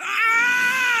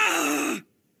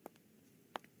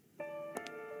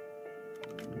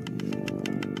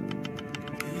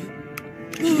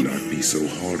 Do not be so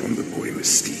hard on the boy,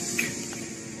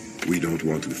 Mystique. We don't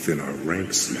want to thin our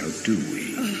ranks now, do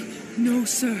we? No,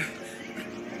 sir.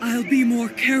 I'll be more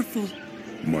careful.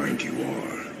 Mind you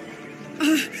are.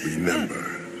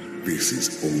 Remember, this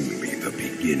is only the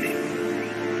beginning.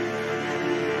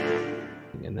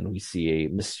 And then we see a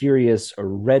mysterious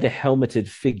red-helmeted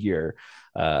figure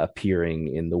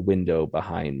appearing in the window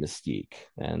behind Mystique.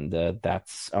 And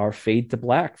that's our fade to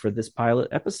black for this pilot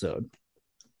episode.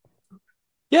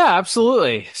 Yeah,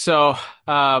 absolutely. So,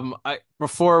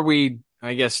 before we,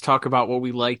 I guess, talk about what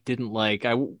we liked, didn't like,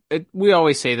 we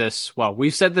always say this. Well,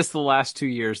 we've said this the last 2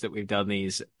 years that we've done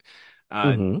these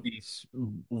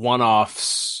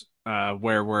one-offs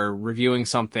where we're reviewing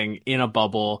something in a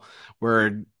bubble,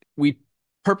 where we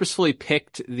purposefully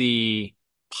picked the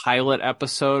pilot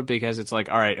episode because it's like,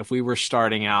 all right, if we were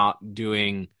starting out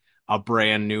doing a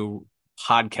brand new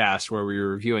podcast where we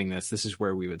were reviewing this is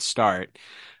where we would start.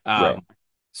 Right.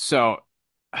 So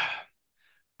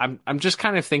I'm just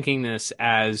kind of thinking this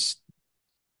as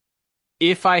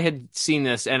if I had seen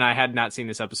this, and I had not seen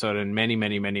this episode in many,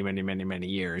 many, many, many, many, many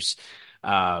years.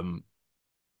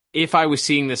 If I was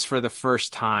seeing this for the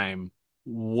first time,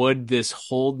 would this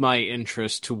hold my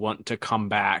interest to want to come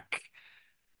back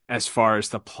as far as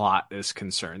the plot is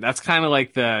concerned? That's kind of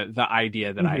like the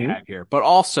idea that I had here. But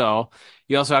also,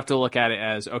 you also have to look at it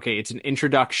as, okay, it's an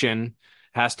introduction.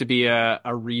 Has to be a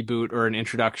reboot or an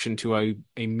introduction to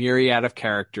a myriad of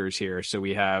characters here. So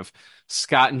we have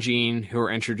Scott and Jean, who are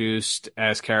introduced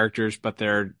as characters, but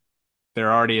they're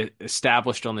they're already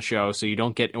established on the show, so you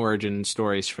don't get origin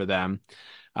stories for them.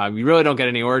 You really don't get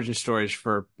any origin stories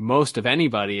for most of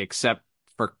anybody except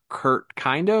for Kurt,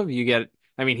 kind of. You get,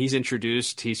 I mean, he's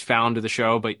introduced, he's found to the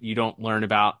show, but you don't learn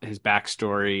about his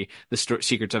backstory, the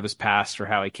secrets of his past, or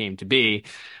how he came to be,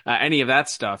 any of that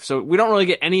stuff. So we don't really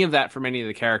get any of that from any of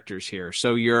the characters here.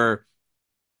 So you're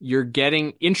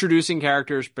getting introducing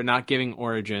characters but not giving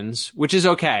origins, which is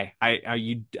okay.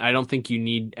 I don't think you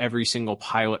need every single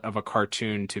pilot of a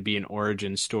cartoon to be an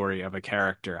origin story of a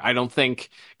character. I don't think,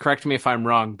 correct me if I'm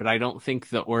wrong, but I don't think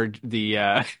the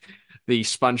SpongeBob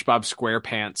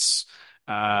SquarePants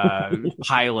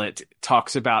pilot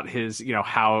talks about his,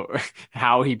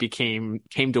 how he came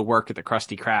to work at the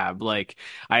Krusty Krab. Like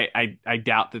I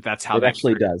doubt that's how it that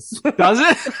actually does. Does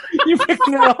it? You picked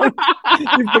the wrong.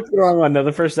 You picked the wrong one. No,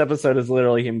 the first episode is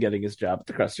literally him getting his job at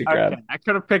the Krusty Krab. Okay. I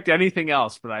could have picked anything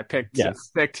else, but I picked him.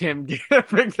 Picked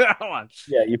that one.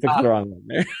 Yeah, you picked the wrong one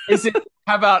there. Is it?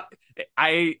 How about?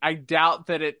 I doubt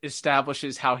that it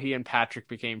establishes how he and Patrick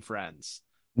became friends.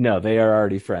 No, they are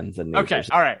already friends and neighbors. Okay,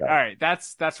 all right.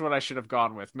 That's what I should have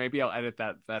gone with. Maybe I'll edit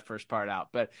that first part out.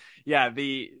 But yeah,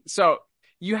 so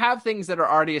you have things that are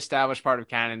already established part of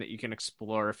canon that you can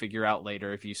explore or figure out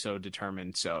later if you so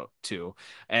determine so too.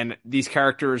 And these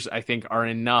characters, I think, are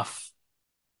enough.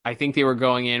 I think they were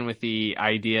going in with the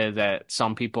idea that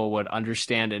some people would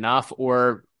understand enough,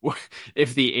 or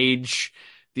if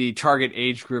the target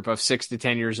age group of 6 to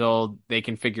 10 years old, they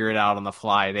can figure it out on the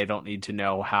fly. They don't need to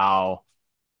know how,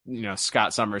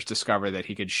 Scott Summers discovered that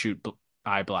he could shoot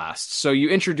eye blasts. So you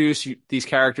introduce these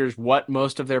characters, what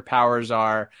most of their powers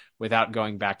are, without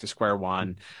going back to square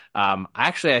one.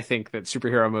 Actually, I think that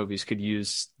superhero movies could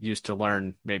use to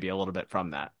learn maybe a little bit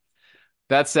from that.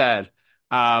 That said,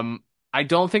 I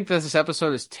don't think that this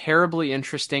episode is terribly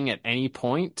interesting at any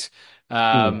point.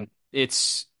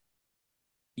 It's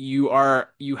you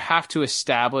have to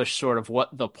establish sort of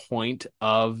what the point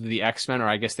of the X-Men, or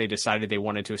I guess they decided they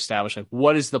wanted to establish, like,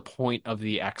 what is the point of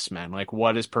the X-Men? Like,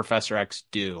 what does Professor X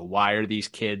do? Why are these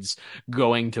kids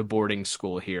going to boarding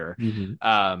school here?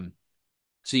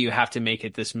 So you have to make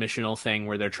it this missional thing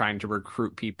where they're trying to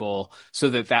recruit people so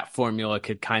that formula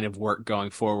could kind of work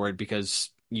going forward, because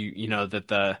you know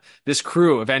that this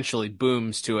crew eventually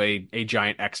booms to a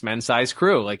giant X-Men size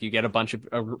crew. Like, you get a bunch of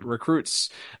recruits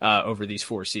over these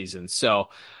 4 seasons. So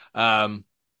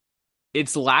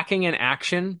it's lacking in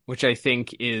action, which I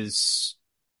think is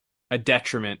a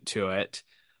detriment to it.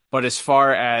 But as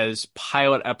far as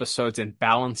pilot episodes and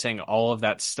balancing all of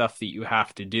that stuff that you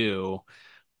have to do,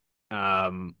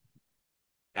 I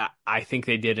think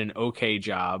they did an okay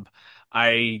job.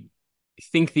 I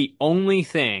think the only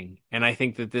thing, and I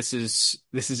think that this is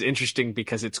interesting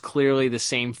because it's clearly the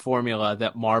same formula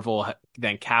that Marvel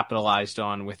then capitalized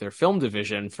on with their film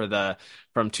division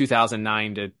from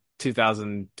 2009 to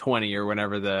 2020, or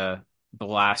whenever the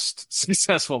last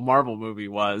successful Marvel movie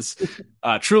was,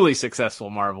 truly successful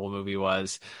Marvel movie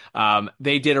was.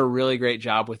 They did a really great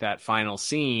job with that final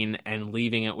scene and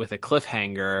leaving it with a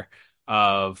cliffhanger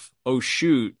of, oh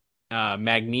shoot,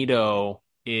 Magneto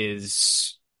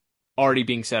is already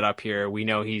being set up here. We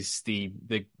know he's the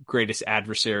greatest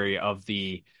adversary of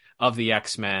the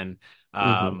X-Men.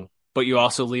 But you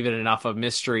also leave it enough of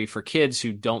mystery for kids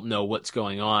who don't know what's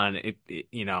going on.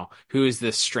 Who is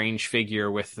this strange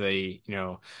figure with the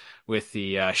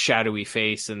shadowy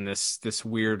face and this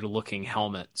weird looking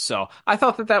helmet? So I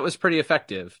thought that was pretty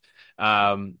effective.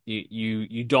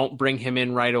 You don't bring him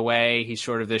in right away. He's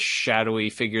sort of this shadowy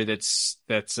figure that's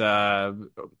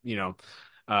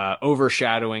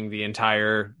overshadowing the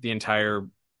entire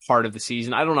part of the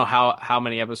season. I don't know how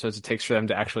many episodes it takes for them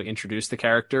to actually introduce the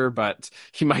character, but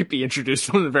he might be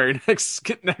introduced on the very next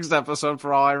episode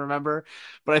for all I remember.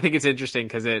 But I think it's interesting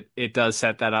because it does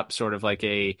set that up sort of like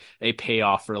a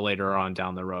payoff for later on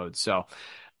down the road. So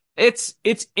it's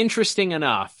interesting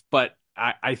enough, but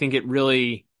I think it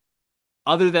really,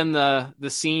 other than the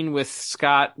scene with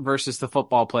Scott versus the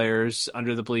football players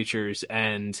under the bleachers,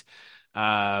 and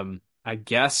I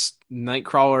guess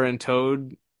Nightcrawler and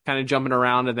Toad kind of jumping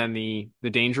around, and then the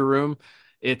danger room,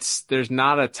 there's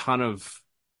not a ton of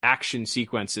action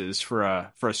sequences for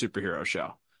a superhero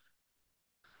show.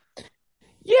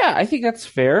 Yeah, I think that's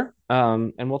fair.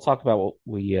 And we'll talk about what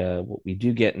we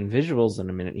do get in visuals in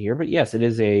a minute here. But yes,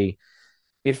 it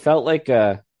felt like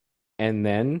a and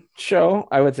then show.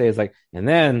 I would say it's like, and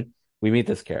then we meet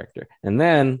this character, and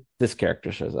then this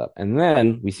character shows up, and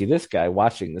then we see this guy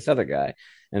watching this other guy,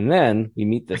 and then we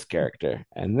meet this character,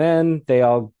 and then they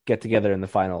all get together in the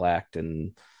final act,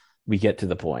 and we get to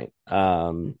the point.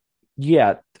 The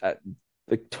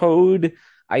Toad,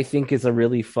 I think is a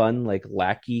really fun, like,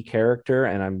 lackey character.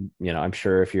 And I'm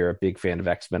sure if you're a big fan of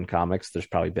X-Men comics, there's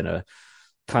probably been a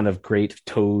ton of great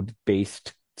Toad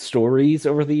based stories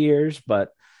over the years. But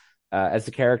as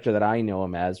the character that I know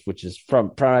him as, which is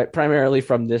from primarily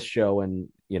from this show and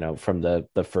from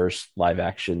the first live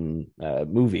action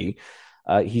movie,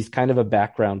 he's kind of a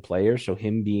background player. So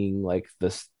him being like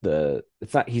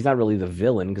he's not really the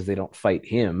villain because they don't fight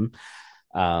him.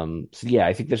 So yeah,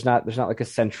 I think there's not like a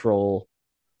central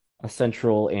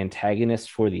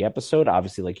antagonist for the episode.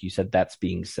 Obviously, like you said, that's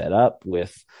being set up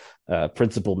with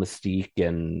Principal Mystique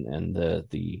and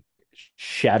the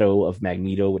shadow of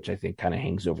Magneto, which I think kind of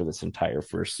hangs over this entire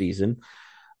first season.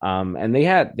 And they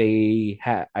had,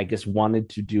 I guess, wanted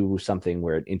to do something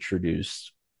where it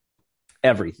introduced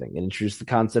everything. It introduced the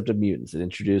concept of mutants. It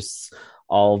introduced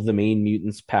all of the main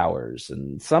mutants' powers,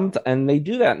 and they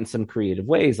do that in some creative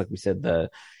ways. Like we said, the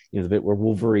bit where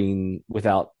Wolverine,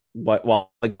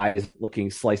 while the guy is looking,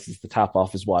 slices the top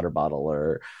off his water bottle,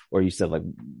 or you said like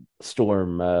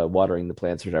Storm watering the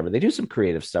plants or whatever. They do some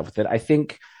creative stuff with it. I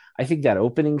think that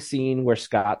opening scene where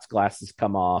Scott's glasses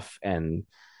come off and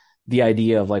the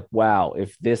idea of like, wow,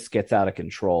 if this gets out of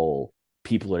control,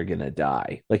 people are gonna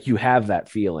die. Like, you have that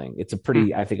feeling. It's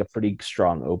I think a pretty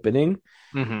strong opening.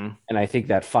 Mm-hmm. And I think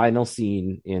that final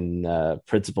scene in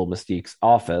Principal Mystique's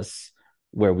office,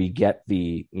 where we get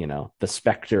the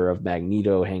specter of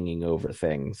Magneto hanging over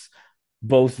things,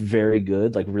 both very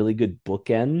good, like really good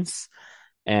bookends.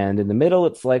 And in the middle,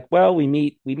 it's like, well, we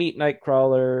meet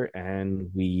Nightcrawler,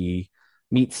 and we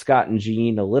meet Scott and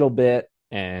Jean a little bit,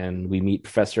 and we meet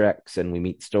Professor X, and we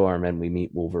meet Storm, and we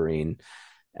meet Wolverine.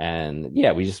 And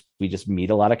yeah, we just meet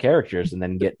a lot of characters and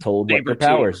then get told what their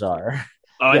powers are.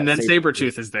 Oh, and then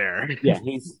Sabretooth is there. Yeah,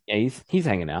 he's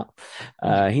hanging out.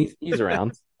 He's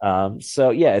around.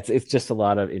 So yeah, it's just a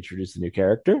lot of introduce a new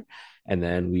character, and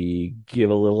then we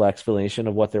give a little explanation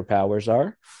of what their powers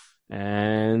are,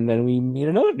 and then we meet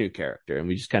another new character, and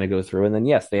we just kind of go through. And then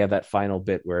yes, they have that final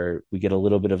bit where we get a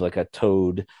little bit of like a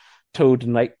Toad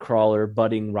Nightcrawler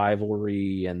budding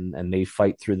rivalry, and they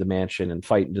fight through the mansion and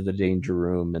fight into the danger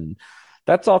room, and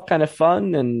that's all kind of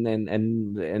fun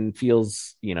and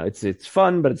feels, it's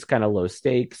fun, but it's kind of low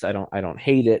stakes. I don't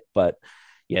hate it, but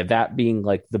yeah, that being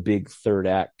like the big third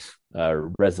act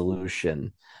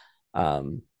resolution.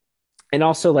 And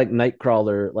also like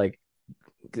Nightcrawler like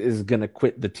is gonna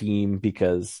quit the team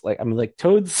because like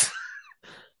Toad's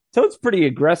pretty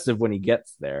aggressive when he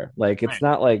gets there. Like, it's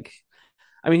not like,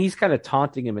 he's kind of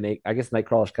taunting him, and I guess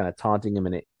Nightcrawler's kind of taunting him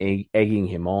and egging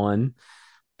him on.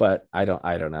 But I don't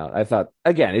know. I thought,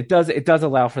 again, it does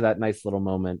allow for that nice little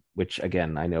moment, which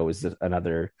again I know is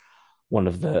another one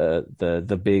of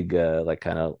the big like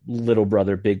kind of little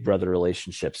brother big brother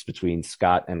relationships between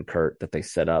Scott and Kurt that they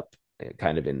set up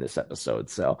kind of in this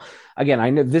episode. So again, I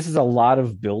know this is a lot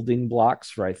of building blocks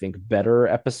for, I think, better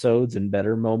episodes and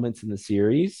better moments in the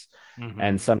series. Mm-hmm.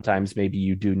 And sometimes maybe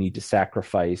you do need to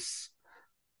sacrifice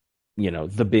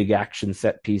the big action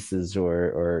set pieces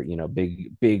or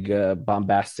big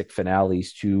bombastic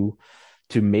finales to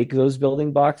make those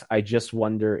building blocks. I just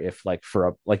wonder if, like,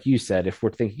 like you said, if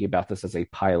we're thinking about this as a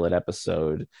pilot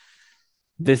episode,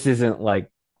 this isn't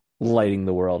like lighting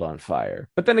the world on fire.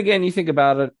 But then again, you think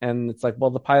about it and it's like,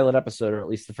 well, the pilot episode, or at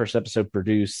least the first episode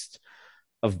produced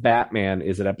of Batman,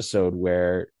 is an episode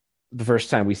where the first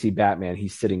time we see Batman,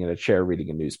 he's sitting in a chair reading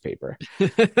a newspaper.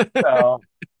 So,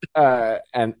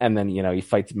 and then he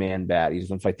fights Man-Bat. He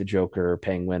doesn't fight the Joker or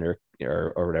Penguin or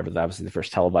whatever. Obviously, the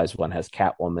first televised one has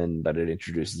Catwoman, but it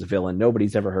introduces a villain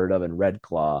nobody's ever heard of in Red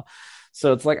Claw.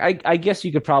 So it's like, I guess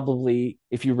you could probably,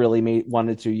 if you really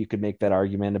wanted to, you could make that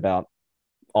argument about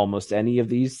almost any of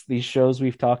these shows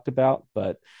we've talked about.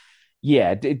 But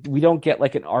yeah, we don't get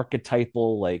like an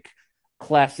archetypal like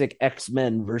classic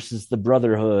X-Men versus the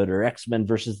Brotherhood or X-Men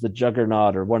versus the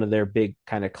Juggernaut or one of their big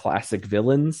kind of classic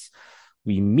villains.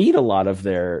 We meet a lot of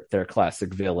their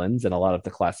classic villains and a lot of the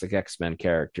classic X-Men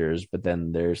characters, but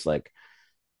then there's like,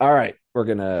 all right, we're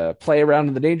gonna play around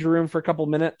in the danger room for a couple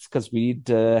minutes because we need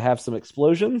to have some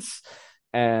explosions,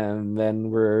 and then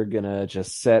we're gonna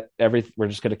just we're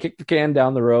just gonna kick the can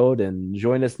down the road, and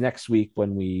join us next week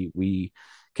when we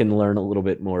can learn a little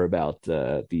bit more about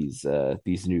these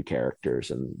new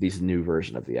characters and these new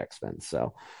version of the X-Men.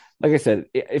 So, like I said,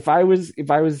 if I was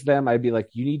them, I'd be like,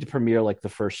 you need to premiere like the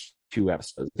first 2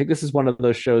 episodes. I think this is one of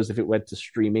those shows, if it went to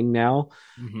streaming now,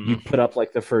 you'd put up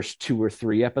like the first 2 or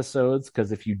 3 episodes,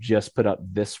 because if you just put up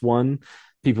this one,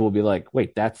 people will be like,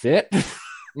 wait, that's it?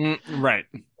 Right.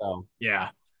 So yeah.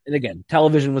 And again,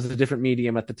 television was a different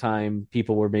medium at the time.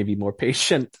 People were maybe more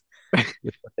patient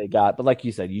with what they got. But like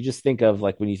you said, you just think of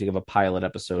like when you think of a pilot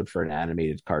episode for an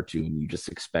animated cartoon, you just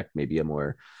expect maybe a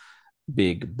more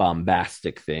big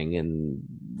bombastic thing.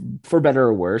 And for better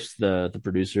or worse, the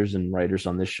producers and writers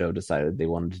on this show decided they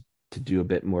wanted to do a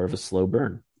bit more of a slow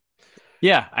burn.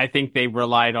 Yeah, I think they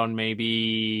relied on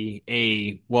maybe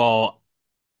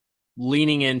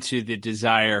leaning into the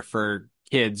desire for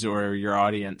kids or your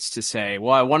audience to say,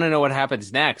 well, I want to know what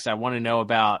happens next. I want to know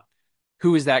about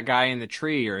who is that guy in the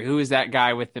tree, or who is that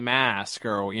guy with the mask,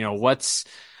 or,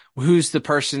 who's the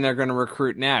person they're going to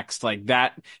recruit next. Like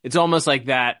that, it's almost like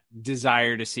that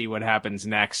desire to see what happens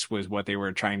next was what they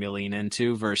were trying to lean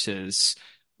into versus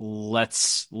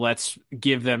let's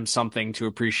give them something to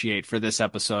appreciate for this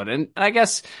episode. And I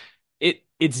guess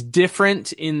it's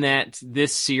different in that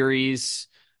this series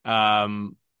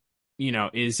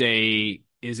is a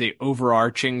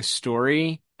overarching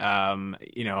story.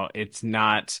 It's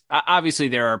not obviously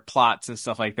there are plots and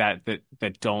stuff like that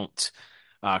don't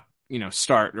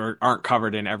start or aren't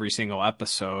covered in every single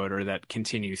episode or that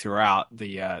continue throughout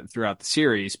the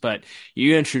series, but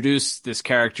you introduce this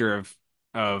character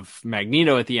of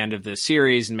Magneto at the end of this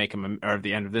series and make him or at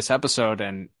the end of this episode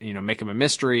and make him a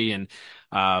mystery. And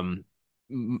my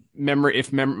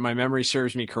memory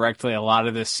serves me correctly, a lot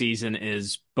of this season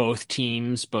is both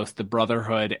teams, both the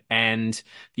Brotherhood and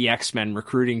the X-Men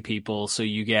recruiting people. So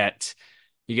you get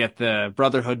the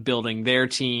Brotherhood building their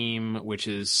team, which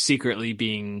is secretly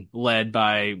being led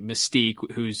by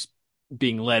Mystique, who's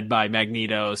being led by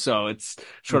Magneto. So it's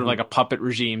sort of like a puppet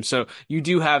regime. So you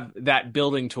do have that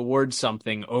building towards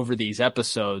something over these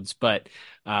episodes, but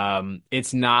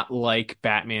it's not like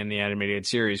Batman the Animated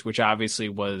Series, which obviously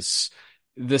was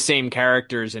the same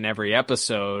characters in every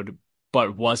episode,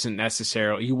 but wasn't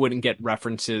necessarily, you wouldn't get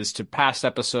references to past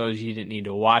episodes. You didn't need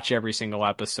to watch every single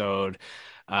episode.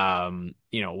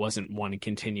 It wasn't one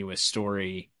continuous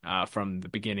story from the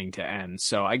beginning to end.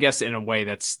 So I guess in a way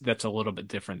that's a little bit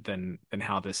different than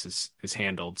how this is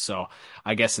handled. So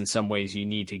I guess in some ways you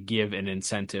need to give an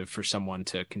incentive for someone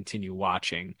to continue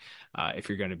watching if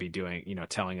you're going to be doing,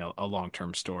 telling a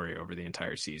long-term story over the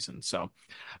entire season. So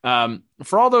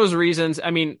for all those reasons,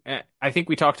 I mean, I think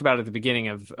we talked about at the beginning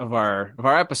of our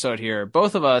episode here,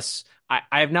 both of us,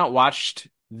 I have not watched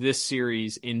this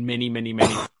series in many, many,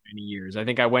 many, many years. I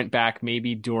think I went back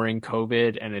maybe during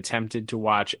COVID and attempted to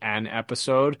watch an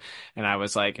episode, and I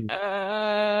was like,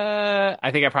 I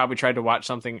think I probably tried to watch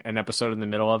an episode in the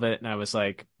middle of it, and I was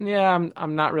like, yeah,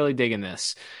 I'm not really digging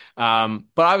this. But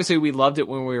obviously we loved it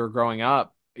when we were growing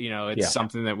up. It's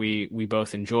something that we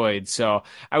both enjoyed. So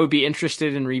I would be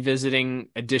interested in revisiting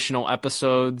additional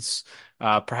episodes,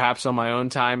 perhaps on my own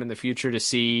time in the future to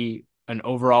see an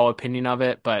overall opinion of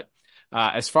it. But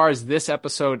as far as this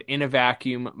episode in a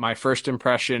vacuum, my first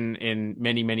impression in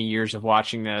many, many years of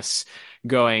watching this,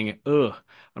 going, ugh,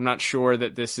 I'm not sure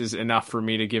that this is enough for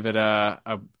me to give it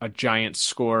a giant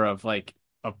score of like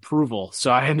approval.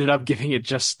 So I ended up giving it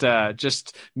just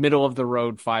middle of the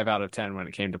road 5 out of 10 when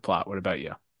it came to plot. What about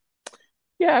you?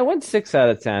 Yeah, I went 6 out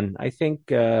of 10. I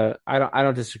think I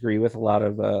don't disagree with a lot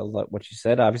of what you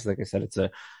said. Obviously, like I said,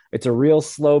 it's a real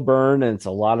slow burn and it's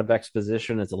a lot of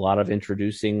exposition. It's a lot of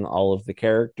introducing all of the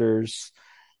characters.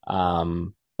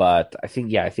 But I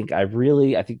think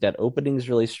that opening is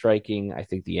really striking. I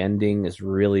think the ending is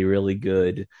really, really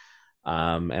good.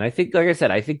 And I think, like I said,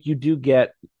 I think you do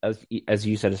get, as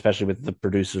you said, especially with the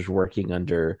producers working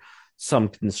under some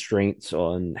constraints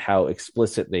on how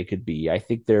explicit they could be. I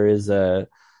think there is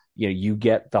you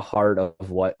get the heart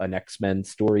of what an X-Men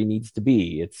story needs to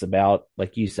be. It's about,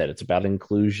 like you said, it's about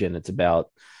inclusion. It's about,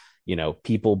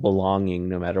 people belonging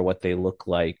no matter what they look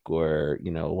like or,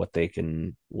 what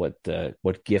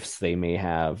gifts they may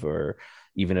have, or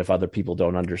even if other people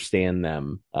don't understand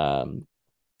them.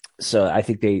 So I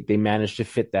think they managed to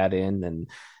fit that in,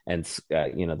 and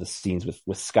the scenes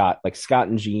with Scott, like Scott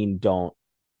and Jean don't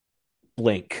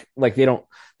blink, like they don't.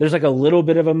 There's like a little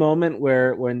bit of a moment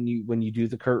where when you do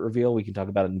the Kurt reveal, we can talk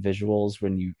about it in visuals,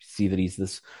 when you see that he's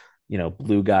this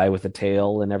blue guy with a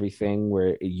tail and everything,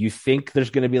 where you think there's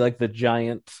going to be like the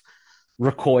giant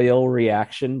recoil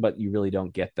reaction, but you really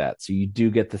don't get that. So you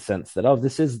do get the sense that, oh,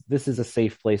 this is a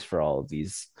safe place for all of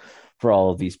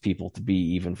these people to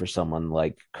be, even for someone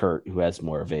like Kurt, who has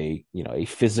more of a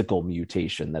physical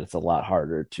mutation that it's a lot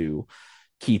harder to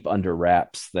keep under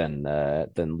wraps than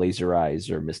laser eyes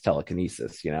or Miss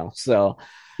Telekinesis, So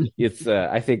it's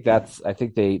I think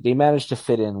they managed to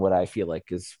fit in what I feel like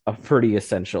is a pretty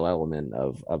essential element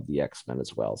of the X-Men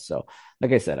as well. So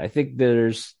like I said, I think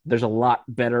there's a lot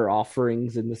better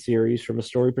offerings in the series from a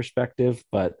story perspective,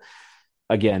 but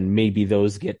again, maybe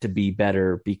those get to be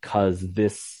better because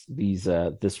this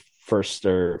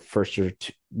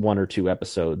one or two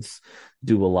episodes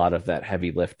do a lot of that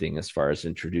heavy lifting as far as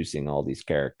introducing all these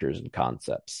characters and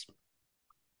concepts.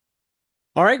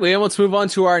 All right, Liam, let's move on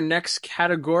to our next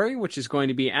category, which is going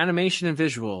to be animation and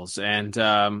visuals. And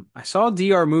I saw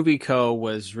DR Movie Co.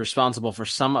 was responsible for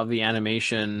some of the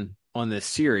animation on this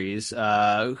series.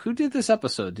 Who did this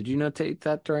episode? Did you notate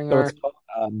that during So our... it's called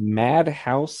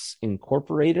Madhouse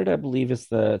Incorporated, I believe, is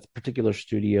the particular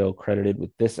studio credited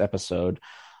with this episode.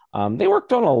 They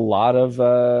worked on a lot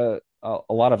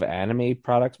of anime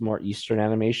products, more Eastern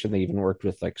animation. They even worked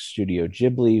with like Studio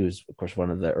Ghibli, who's of course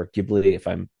or Ghibli, if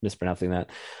I'm mispronouncing that,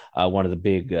 one of the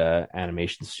big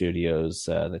animation studios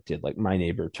that did like My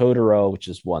Neighbor Totoro, which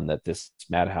is one that this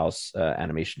Madhouse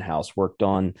animation house worked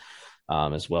on,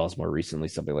 as well as more recently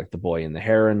something like The Boy and the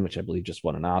Heron, which I believe just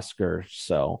won an Oscar.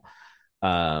 So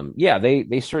yeah,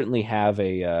 they certainly have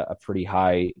a pretty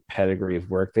high pedigree of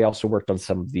work. They also worked on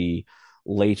some of the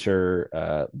later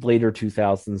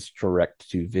 2000s direct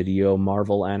to video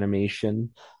Marvel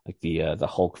animation, like the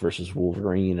Hulk versus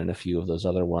Wolverine and a few of those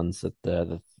other ones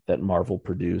that Marvel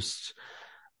produced.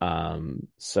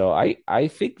 So I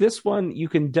think this one you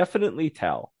can definitely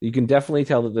tell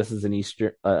that this is a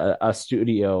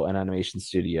studio, an animation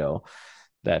studio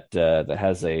that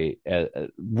has a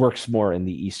works more in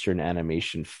the Eastern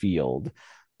animation field.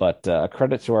 But a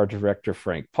credit to our director,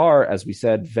 Frank Parr, as we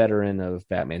said, veteran of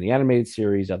Batman the Animated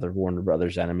Series, other Warner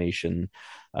Brothers animation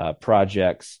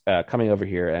projects, coming over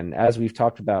here. And as we've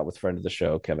talked about with friend of the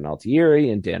show, Kevin Altieri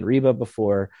and Dan Reba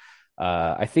before,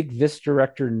 I think this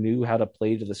director knew how to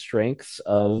play to the strengths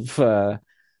of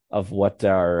what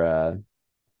our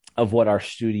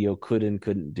studio could and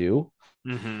couldn't do.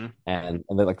 Mm-hmm. And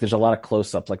like there's a lot of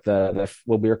close-ups, like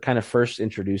when we were kind of first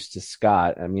introduced to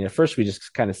Scott. I mean, at first we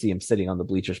just kind of see him sitting on the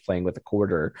bleachers playing with a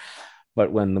quarter,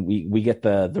 but when we get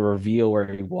the reveal where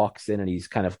he walks in and he's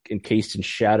kind of encased in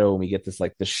shadow, and we get this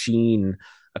like the sheen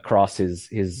across his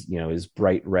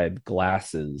bright red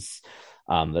glasses.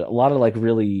 A lot of like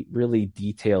really really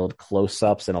detailed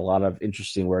close-ups and a lot of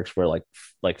interesting works where like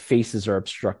faces are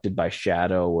obstructed by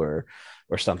shadow or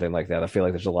something like that. I feel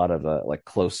like there's a lot of like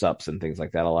close-ups and things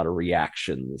like that, a lot of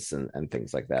reactions and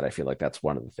things like that. I feel like that's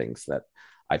one of the things that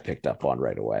I picked up on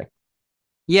right away.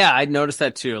 Yeah, I noticed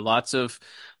that too. Lots of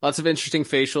interesting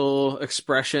facial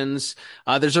expressions.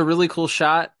 There's a really cool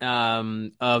shot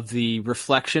of the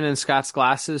reflection in Scott's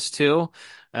glasses too,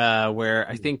 where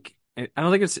I don't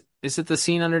think is it the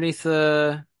scene underneath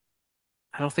the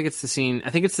I don't think it's the scene. I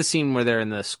think it's the scene where they're in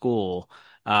the school,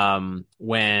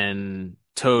 when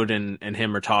Toad and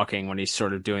him are talking, when he's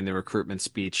sort of doing the recruitment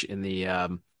speech in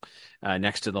the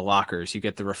next to the lockers. You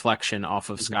get the reflection off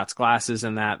of Scott's glasses,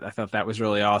 and that I thought that was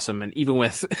really awesome. And even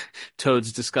with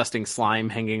Toad's disgusting slime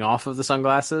hanging off of the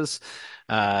sunglasses,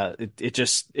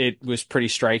 it was pretty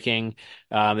striking.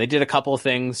 They did a couple of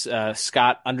things.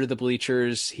 Scott under the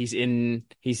bleachers, he's in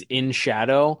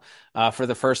shadow for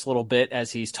the first little bit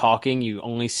as he's talking. You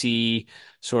only see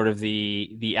sort of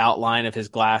the outline of his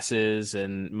glasses,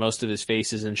 and most of his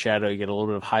face is in shadow. You get a little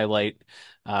bit of highlight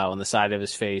on the side of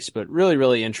his face, but really,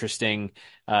 really interesting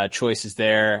choices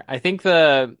there. I think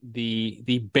the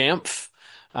Bamf,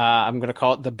 I'm going to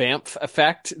call it the Bamf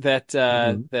effect that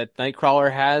that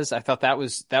Nightcrawler has. I thought that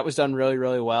was done really,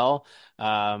 really well.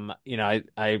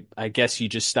 I guess you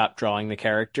just stop drawing the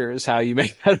characters, how you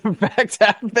make that effect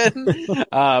happen.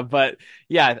 But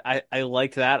yeah, I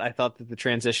liked that. I thought that the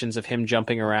transitions of him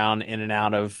jumping around in and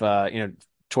out of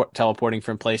teleporting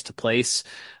from place to place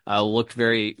looked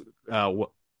very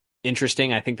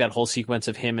interesting. I think that whole sequence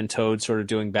of him and Toad sort of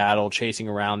doing battle, chasing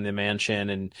around the mansion,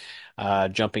 and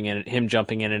jumping in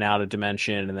and out of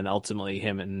dimension, and then ultimately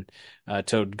him and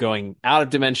Toad going out of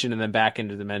dimension and then back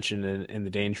into dimension in the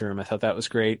danger room. I thought that was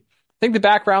great. I think the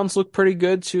backgrounds look pretty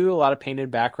good too. A lot of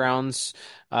painted backgrounds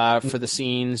for the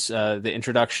scenes. The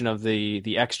introduction of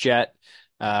the X-Jet,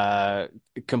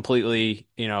 completely,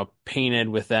 painted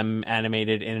with them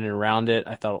animated in and around it.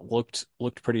 I thought it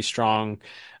looked pretty strong.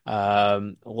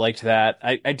 Liked that.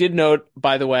 I did note,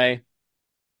 by the way,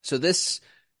 so this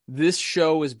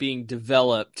show was being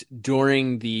developed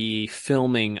during the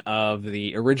filming of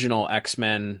the original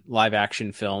X-Men live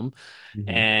action film. Mm-hmm.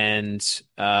 And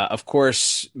of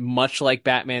course, much like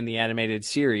Batman the Animated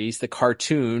Series, the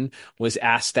cartoon was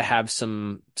asked to have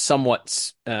some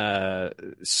somewhat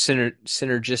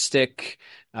synergistic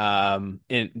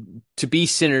to be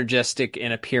synergistic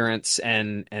in appearance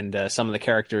and some of the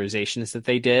characterizations that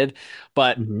they did.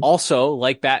 But also,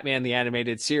 like Batman the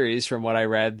Animated Series, from what I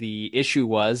read, the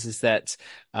issue is that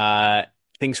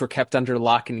things were kept under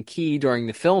lock and key during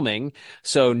the filming,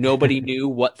 so nobody knew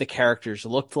what the characters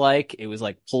looked like. It was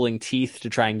like pulling teeth to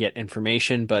try and get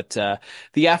information. But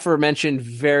the aforementioned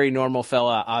very normal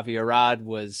fella Avi Arad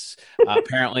was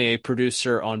apparently a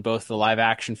producer on both the live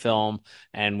action film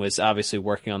and was obviously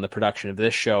working on the production of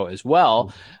this show as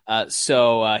well.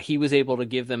 So he was able to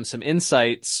give them some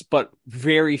insights, but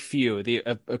very few.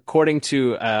 According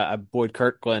to Boyd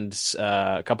Kirkland's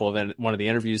one of the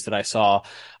interviews that I saw,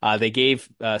 they gave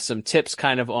some tips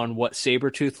kind of on what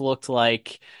Sabretooth looked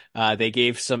like. They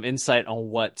gave some insight on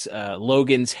what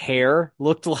Logan's hair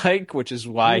looked like, which is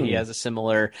why he has a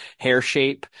similar hair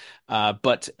shape.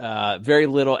 But very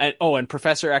little. And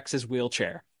Professor X's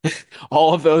wheelchair.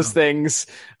 All of those things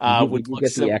would look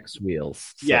get the X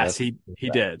wheels. So yes, he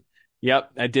did.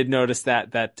 Yep, I did notice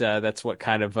that. That's what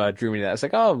kind of drew me to that. I was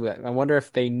like, oh, I wonder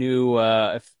if they knew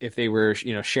if they were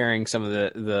sharing some of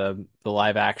the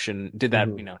live action, did that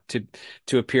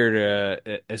to appear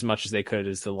to as much as they could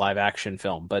as the live action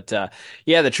film. But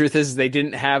yeah, the truth is they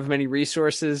didn't have many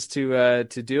resources to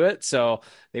do it, so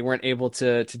they weren't able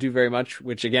to do very much.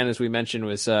 Which again, as we mentioned,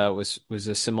 was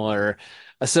a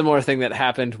similar thing that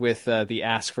happened with the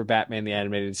Ask for Batman the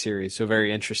Animated Series. So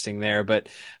very interesting there. But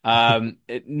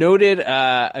it noted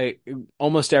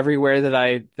almost everywhere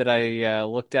that I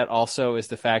looked at also is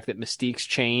the fact that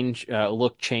Mystique's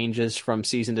look changes from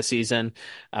season to season.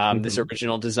 This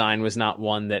original design was not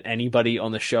one that anybody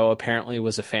on the show apparently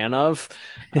was a fan of.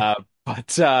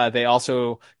 But they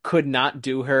also could not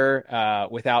do her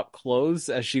without clothes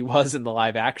as she was in the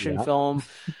live action film.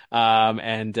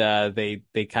 And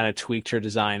they kind of tweaked her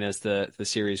design as the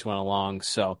series went along.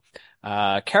 So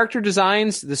character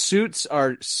designs, the suits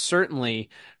are certainly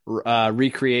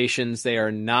recreations. They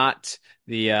are not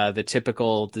the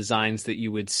typical designs that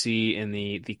you would see in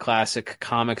the classic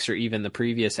comics or even the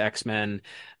previous X-Men,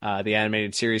 the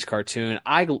animated series cartoon.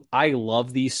 I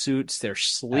love these suits. They're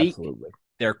sleek. Absolutely.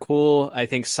 They're cool. I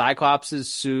think Cyclops'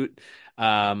 suit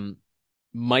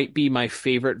might be my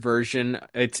favorite version.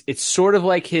 It's sort of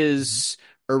like his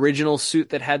original suit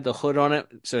that had the hood on it.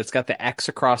 So it's got the X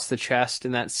across the chest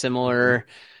in that similar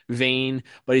vein,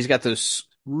 but he's got those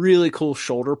really cool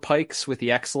shoulder pikes with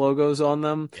the X logos on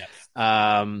them.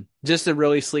 Yes. Just a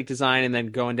really sleek design, and then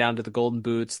going down to the golden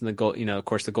boots and the gold, of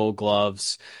course, the gold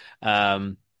gloves.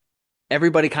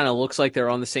 Everybody kind of looks like they're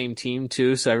on the same team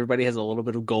too, so everybody has a little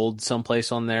bit of gold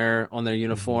someplace on their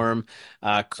uniform.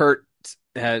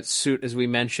 Kurt's suit, as we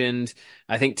mentioned,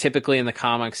 I think typically in the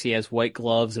comics he has white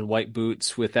gloves and white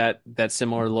boots with that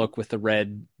similar look with the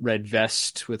red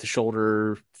vest with the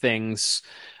shoulder things.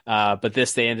 But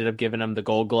they ended up giving him the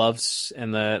gold gloves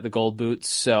and the gold boots.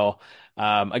 So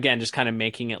again, just kind of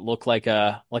making it look like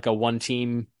a one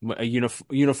team,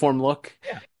 uniform look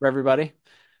for everybody.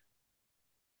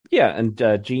 Yeah, and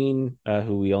Jean,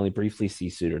 who we only briefly see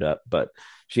suited up, but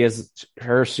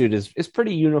her suit is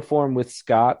pretty uniform with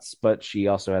Scott's, but she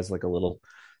also has like a little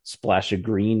splash of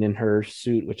green in her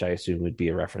suit, which I assume would be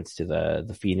a reference to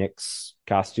the Phoenix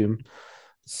costume.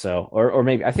 So, or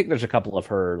maybe I think there's a couple of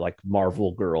her like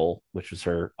Marvel Girl, which was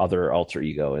her other alter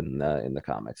ego in the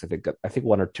comics. I think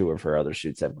one or two of her other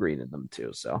suits have green in them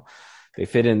too. So they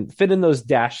fit in those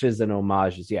dashes and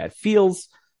homages. Yeah, it feels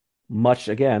much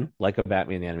again like a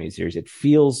Batman the Animated Series. It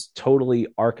feels totally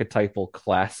archetypal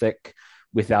classic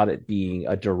without it being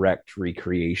a direct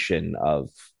recreation of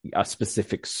a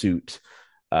specific suit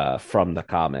from the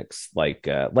comics, like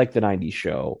the '90s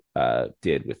show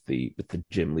did with the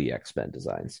Jim Lee X-Men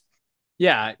designs.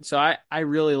 Yeah, so I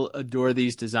really adore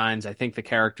these designs. I think the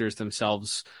characters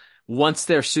themselves, once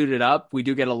they're suited up, we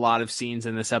do get a lot of scenes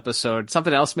in this episode.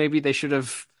 Something else maybe they should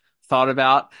have thought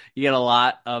about. You get a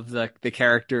lot of the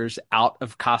characters out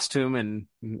of costume, and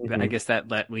I guess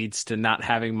that leads to not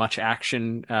having much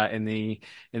action in the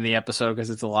episode because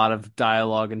it's a lot of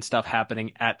dialogue and stuff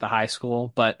happening at the high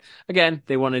school. But again,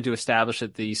 they wanted to establish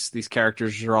that these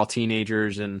characters are all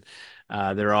teenagers and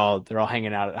they're all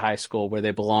hanging out at high school where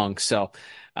they belong. So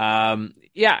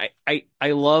yeah,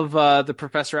 I love the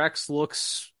Professor X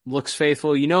looks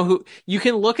faithful. You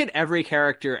can look at every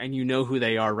character and you know who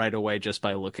they are right away just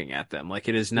by looking at them. Like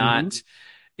it is not,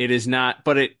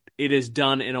 but it is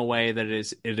done in a way that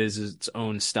it is its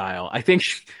own style. I think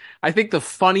the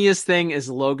funniest thing is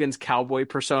Logan's cowboy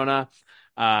persona.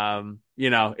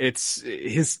 It's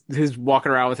his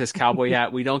walking around with his cowboy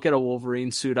hat. We don't get a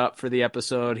Wolverine suit up for the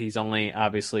episode. He's only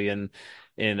obviously in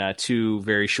two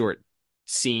very short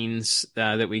scenes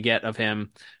that we get of him.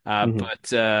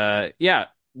 But yeah.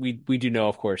 We do know,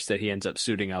 of course, that he ends up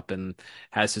suiting up and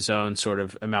has his own sort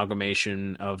of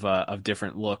amalgamation of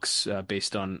different looks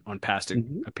based on past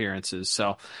appearances.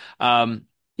 So,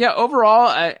 yeah,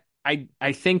 overall,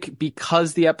 I think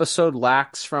because the episode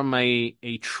lacks from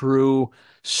a true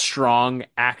strong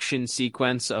action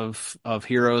sequence of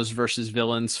heroes versus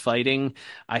villains fighting,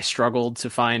 I struggled to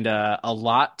find a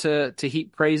lot to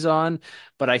heap praise on.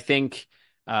 But I think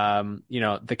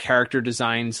the character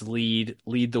designs lead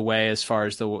the way as far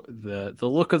as the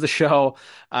look of the show.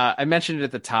 I mentioned it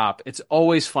at the top. It's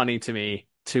always funny to me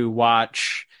to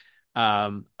watch.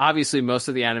 Obviously, most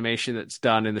of the animation that's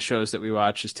done in the shows that we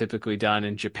watch is typically done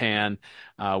in Japan,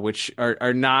 which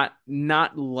are not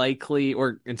likely,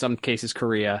 or in some cases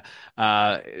Korea,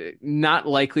 not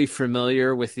likely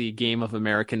familiar with the game of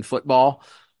American football.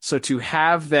 So to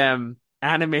have them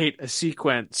animate a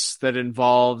sequence that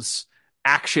involves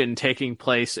action taking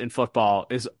place in football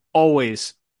is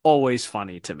always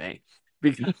funny to me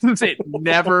because it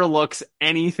never looks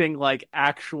anything like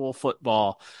actual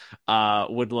football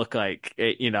would look like,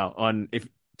 on if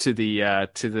to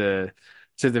the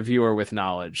viewer with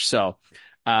knowledge. So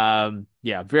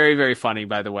yeah, very, very funny,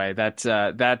 by the way.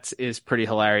 That is pretty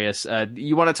hilarious.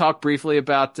 You want to talk briefly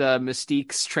about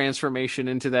Mystique's transformation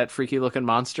into that freaky looking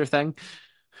monster thing?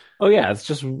 Oh yeah,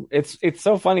 it's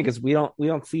so funny because we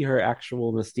don't see her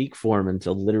actual Mystique form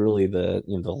until literally the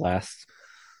last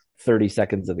 30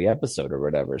 seconds of the episode or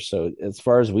whatever. So as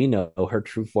far as we know, her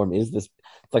true form is this,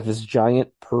 like this giant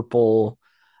purple.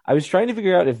 I was trying to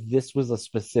figure out if this was a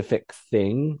specific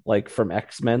thing, like from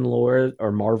X-Men lore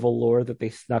or Marvel lore that they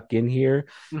snuck in here.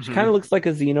 She kind of looks like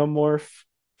a xenomorph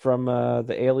from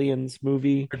the Aliens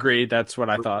movie. Agreed. That's what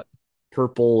I thought.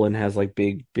 Purple and has like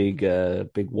big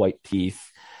white teeth.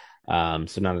 So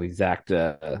not an exact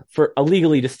for a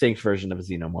legally distinct version of a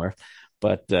xenomorph.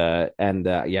 But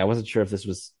yeah, I wasn't sure if this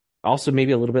was also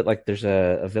maybe a little bit like there's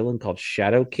a villain called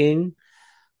Shadow King,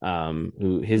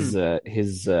 who his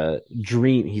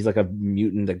dream, he's like a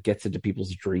mutant that gets into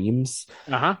people's dreams.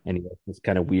 And he has this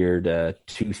kind of weird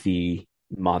toothy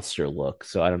monster look.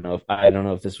 So I don't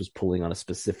know if this was pulling on a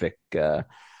specific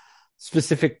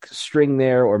string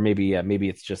there, or maybe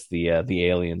it's just the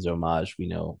Aliens homage. We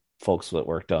know folks that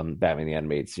worked on Batman the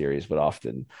Animated Series would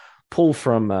often pull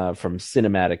from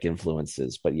cinematic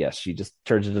influences. But yes, she just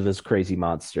turns into this crazy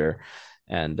monster,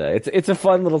 and it's a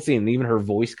fun little scene. Even her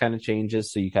voice kind of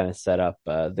changes, so you kind of set up.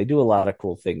 They do a lot of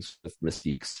cool things with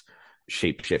Mystique's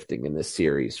shape shifting in this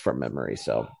series from memory.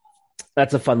 So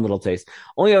that's a fun little taste.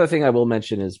 Only other thing I will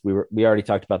mention is we already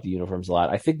talked about the uniforms a lot.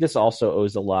 I think this also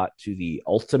owes a lot to the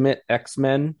Ultimate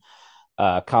X-Men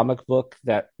comic book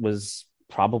that was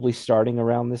probably starting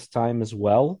around this time as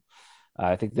well.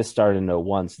 I think this started in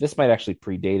 '01, so this might actually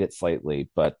predate it slightly.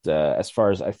 But as far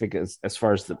as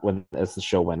the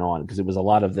show went on, because it was a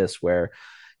lot of this where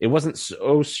it wasn't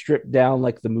so stripped down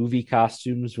like the movie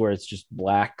costumes, where it's just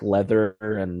black leather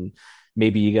and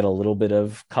maybe you get a little bit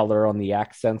of color on the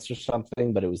accents or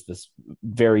something, but it was this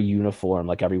very uniform,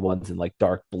 like everyone's in like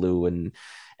dark blue and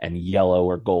yellow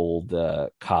or gold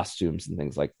costumes and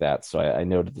things like that. So I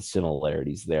noted the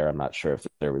similarities there. I'm not sure if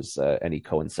there was any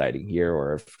coinciding here,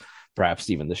 or if perhaps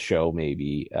even the show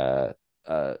maybe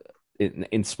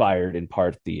inspired in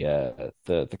part the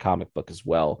comic book as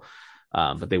well.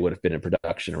 But they would have been in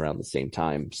production around the same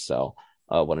time. So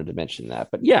wanted to mention that.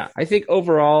 But yeah, I think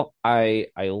overall, I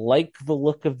like the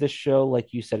look of this show.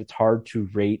 Like you said, it's hard to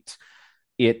rate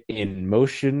it in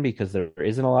motion because there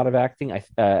isn't a lot of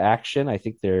action. I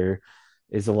think there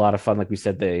is a lot of fun. Like we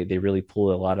said, they really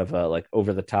pull a lot of like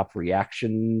over the top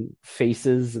reaction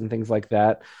faces and things like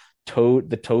that.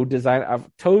 The Toad design,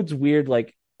 Toad's weird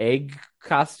like egg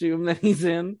costume that he's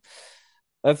in.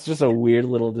 That's just a weird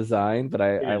little design, but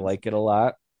I like it a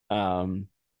lot.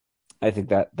 I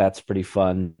think that's pretty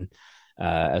fun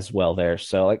as well there.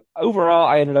 So like overall,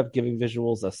 I ended up giving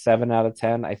visuals a 7 out of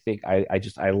 10. I think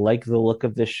I like the look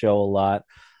of this show a lot.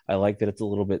 I like that it's a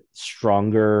little bit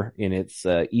stronger in its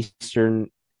Eastern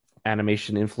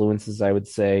animation influences, I would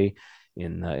say,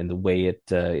 in the way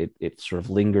it sort of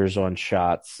lingers on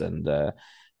shots and that.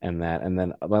 And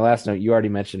then my last note, you already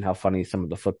mentioned how funny some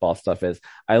of the football stuff is.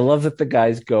 I love that the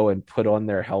guys go and put on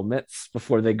their helmets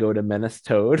before they go to menace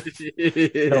Toad.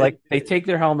 They take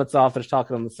their helmets off. They're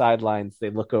talking on the sidelines. They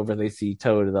look over, they see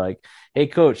Toad. They're like, "Hey,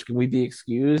 coach, can we be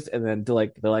excused?" And then they're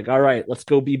like, "All right, let's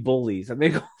go be bullies." And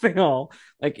they all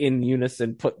like in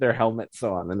unison put their helmets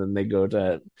on, and then they go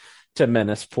to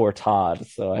menace poor Todd.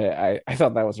 So I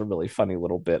thought that was a really funny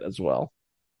little bit as well.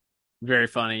 Very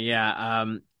funny, yeah.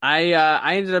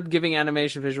 I ended up giving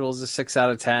animation visuals a 6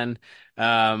 out of 10.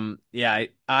 Yeah,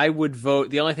 I would vote.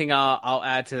 The only thing I'll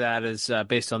add to that is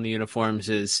based on the uniforms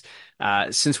is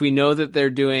since we know that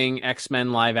they're doing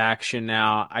X-Men live action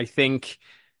now, I think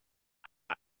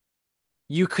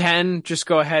You can just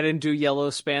go ahead and do yellow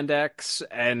spandex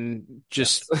and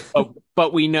just, Yes.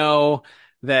 but we know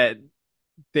that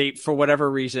they, for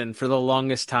whatever reason, for the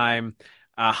longest time,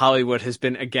 Hollywood has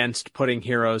been against putting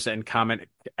heroes in comic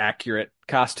accurate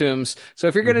costumes. So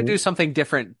if you're going to do something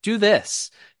different, do this.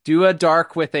 Do a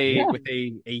dark with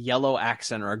a yellow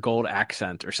accent or a gold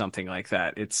accent or something like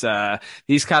that. It's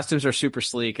these costumes are super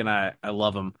sleek and I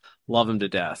love them. Love them to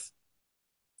death.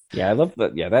 Yeah, I love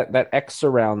that. Yeah, that X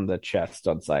around the chest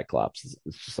on Cyclops is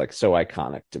just like so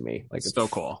iconic to me. Like it's So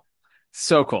cool.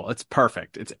 So cool. It's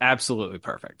perfect. It's absolutely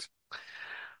perfect.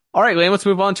 All right, Liam, let's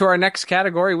move on to our next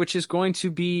category, which is going to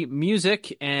be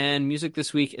music. And music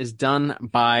this week is done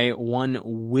by one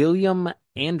William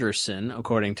Anderson,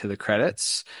 according to the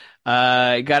credits.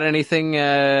 Got anything,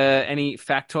 any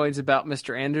factoids about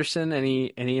Mr. Anderson?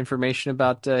 Any information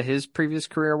about his previous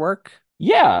career work?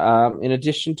 Yeah, in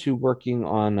addition to working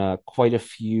on quite a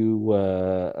few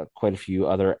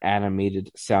other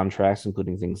animated soundtracks,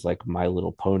 including things like My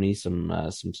Little Pony,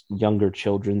 some younger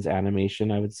children's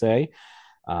animation, I would say,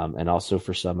 and also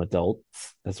for some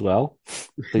adults as well.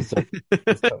 Please don't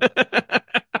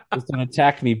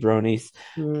attack me, bronies.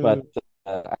 But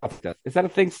I don't think is that a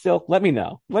thing still? Let me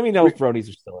know. Let me know if bronies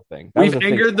are still a thing. That We've was a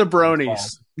thing angered the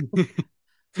bronies.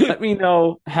 Let me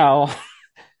know how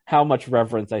much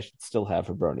reverence I should still have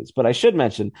for bronies. But I should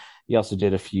mention he also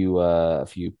did a few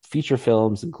feature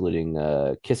films, including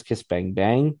Kiss Kiss Bang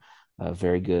Bang, a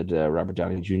very good Robert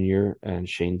Downey Jr. and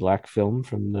Shane Black film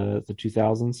from the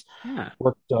 2000s. Yeah.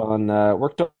 Worked on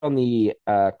the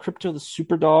Crypto the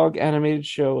Superdog animated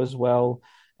show as well,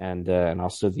 and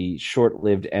also the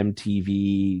short-lived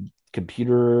MTV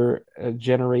computer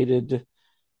generated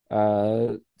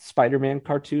Spider-Man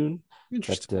cartoon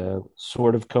that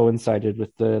sort of coincided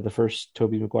with the first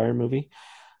Tobey Maguire movie.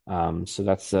 So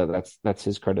that's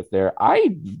his credit there.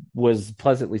 I was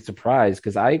pleasantly surprised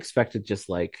because I expected just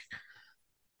like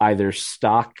either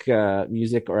stock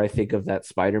music or I think of that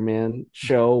Spider-Man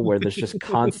show where there's just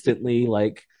constantly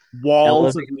like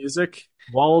walls of music,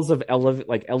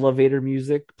 elevator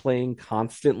music playing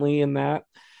constantly in that.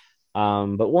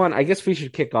 But one, I guess we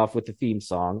should kick off with the theme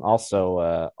song,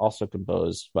 also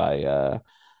composed by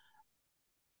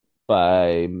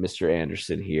Mr.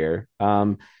 Anderson here.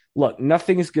 Look,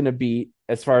 nothing is going to beat,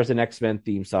 as far as an X-Men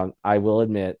theme song, I will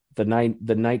admit, the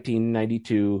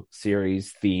 1992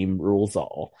 series theme rules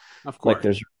all. Of course. Like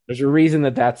there's a reason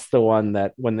that's the one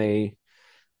that when they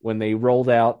rolled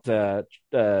out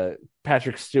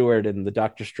Patrick Stewart in the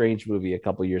Doctor Strange movie a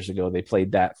couple years ago, they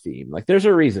played that theme. Like there's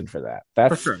a reason for that.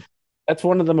 That's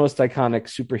one of the most iconic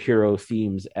superhero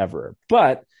themes ever.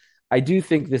 But I do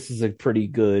think this is a pretty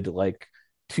good like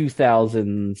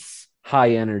 2000s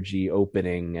high energy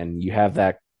opening, and you have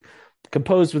that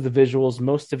composed with the visuals.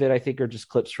 Most of it I think are just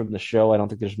clips from the show. I don't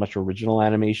think there's much original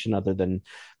animation other than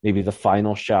maybe the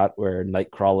final shot where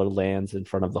Nightcrawler lands in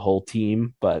front of the whole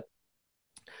team. But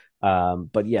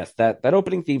yes, that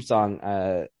opening theme song,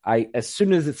 I as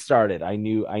soon as it started, I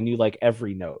knew like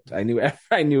every note. I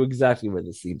knew exactly where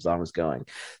the theme song was going.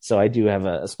 So I do have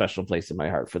a special place in my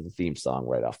heart for the theme song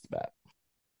right off the bat.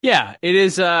 Yeah, it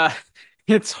is.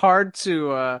 It's hard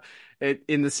to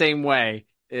in the same way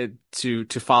to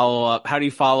follow up. How do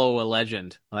you follow a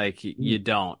legend? Like you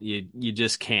don't. You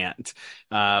just can't.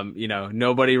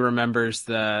 Nobody remembers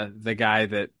the guy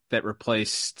that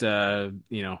replaced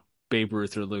Babe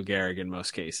Ruth or Lou Gehrig in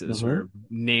most cases, or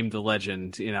named the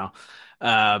legend.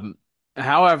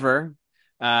 However,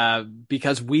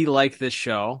 because we like this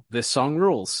show, this song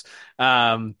rules.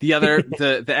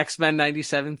 The X-Men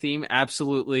 97 theme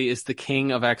absolutely is the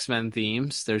king of X-Men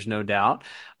themes. There's no doubt.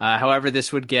 However,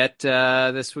 this would get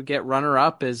runner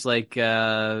up as like,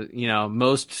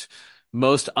 most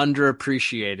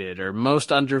underappreciated or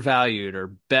most undervalued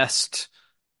or bestest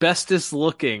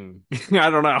looking. I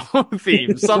don't know,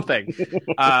 theme, something.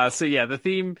 So yeah, the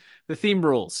theme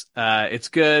rules. It's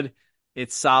good.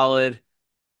 It's solid.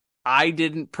 I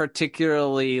didn't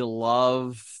particularly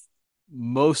love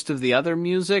most of the other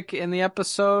music in the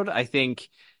episode. I think,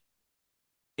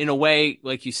 in a way,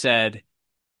 like you said,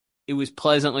 it was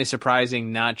pleasantly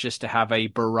surprising not just to have a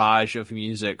barrage of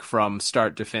music from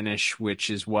start to finish,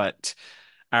 which is what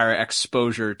our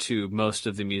exposure to most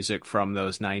of the music from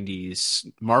those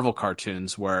 90s Marvel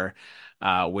cartoons were,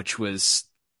 which was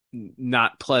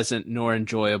not pleasant nor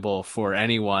enjoyable for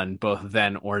anyone, both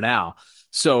then or now.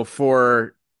 So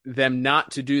for them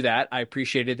not to do that, I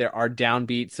appreciated. There are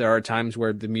downbeats. There are times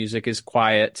where the music is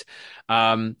quiet.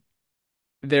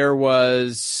 There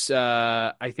was,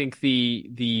 I think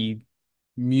the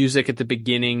music at the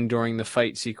beginning during the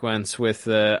fight sequence with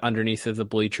the underneath of the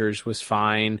bleachers was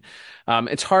fine.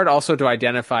 It's hard also to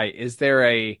identify, is there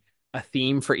a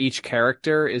theme for each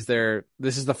character?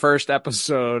 This is the first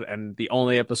episode and the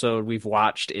only episode we've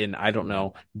watched in, I don't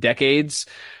know, decades.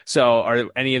 So are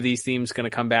any of these themes going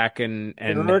to come back There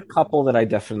are a couple that I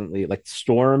definitely like.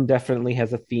 Storm definitely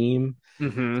has a theme.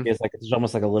 Mhm. It's like there's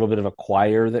almost like a little bit of a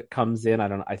choir that comes in.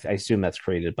 I assume that's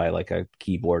created by like a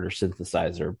keyboard or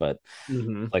synthesizer, but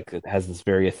Mhm. like it has this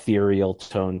very ethereal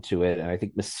tone to it. And I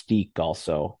think Mystique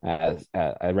also has,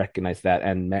 I recognize that,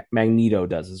 and Magneto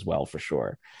does as well for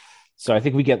sure. So I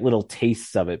think we get little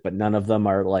tastes of it, but none of them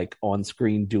are like on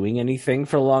screen doing anything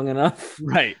for long enough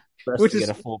Right. for us Which to is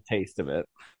get a full taste of it.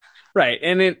 right.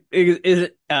 And it is,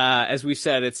 as we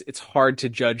said, it's hard to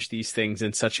judge these things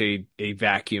in such a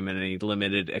vacuum and a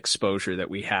limited exposure that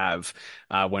we have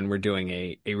when we're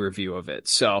doing a review of it.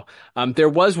 So there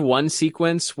was one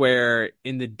sequence where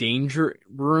in the danger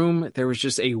room, there was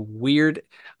just a weird,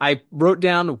 I wrote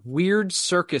down weird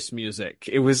circus music.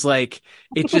 It was like,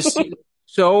 it just seemed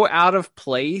so out of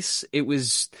place. It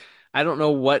was, I don't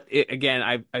know what it,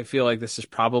 again, I feel like this is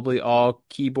probably all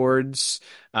keyboards.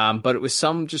 But it was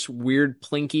some just weird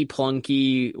plinky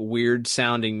plunky, weird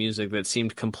sounding music that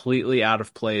seemed completely out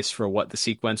of place for what the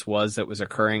sequence was that was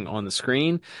occurring on the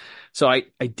screen. So I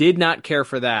did not care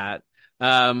for that.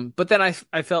 But then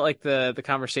I felt like the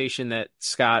conversation that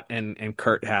Scott and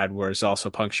Kurt had was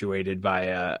also punctuated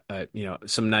by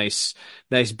some nice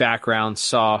background,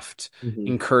 soft Mhm.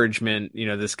 encouragement.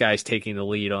 This guy's taking the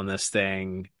lead on this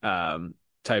thing.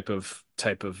 Type of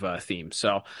theme.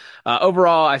 So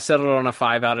overall, I settled on a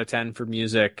 5 out of 10 for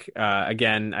music.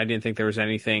 Again, I didn't think there was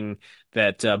anything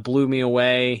that blew me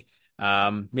away.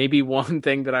 Maybe one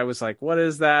thing that I was like, "What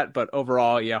is that?" But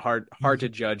overall, yeah, hard to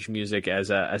judge music as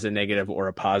a negative or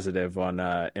a positive on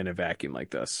in a vacuum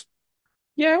like this.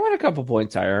 Yeah, I went a couple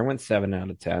points higher. I went 7 out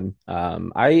of 10.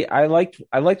 I liked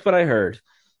what I heard.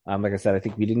 Like I said, I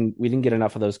think we didn't get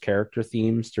enough of those character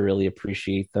themes to really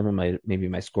appreciate them, and maybe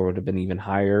my score would have been even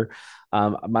higher.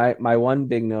 My one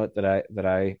big note that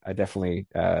I definitely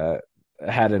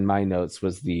had in my notes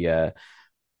was the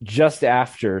just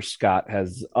after Scott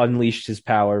has unleashed his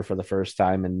power for the first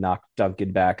time and knocked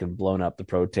Duncan back and blown up the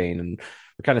protein, and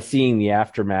we're kind of seeing the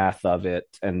aftermath of it.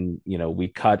 And we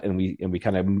cut and we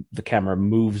kind of, the camera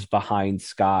moves behind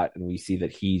Scott and we see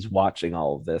that he's watching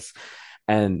all of this.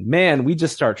 And man, we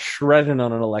just start shredding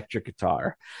on an electric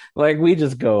guitar. Like we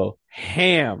just go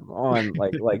ham on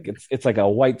like it's like a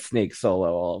White Snake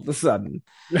solo all of a sudden.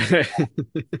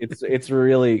 It's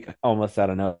really almost out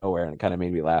of nowhere, and it kind of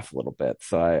made me laugh a little bit.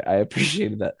 So I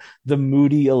appreciated that the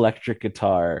moody electric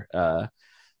guitar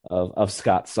of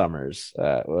Scott Summers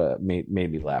made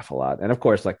me laugh a lot. And of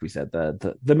course, like we said,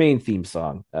 the main theme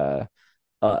song,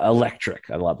 electric.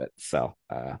 I love it. So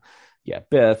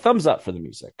yeah, thumbs up for the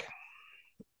music.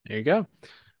 There you go.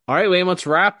 All right, Liam, let's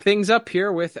wrap things up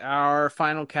here with our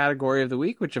final category of the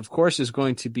week, which of course is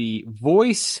going to be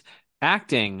voice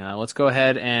acting. Let's go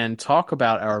ahead and talk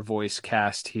about our voice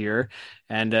cast here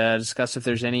and discuss if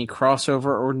there's any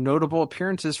crossover or notable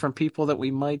appearances from people that we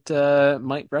might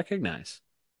recognize.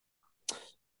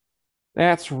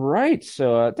 That's right.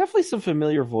 So definitely some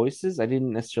familiar voices. I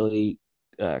didn't necessarily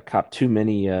cop too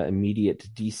many immediate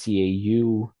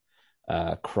DCAU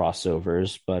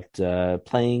crossovers, but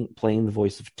playing the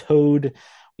voice of Toad,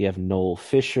 we have Noel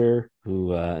Fisher,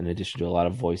 who, in addition to a lot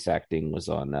of voice acting, was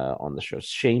on the show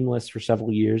Shameless for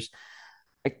several years.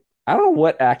 I don't know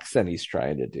what accent he's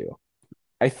trying to do.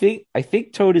 I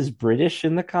think Toad is British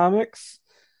in the comics,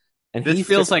 and This he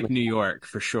feels like New York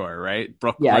for sure, right?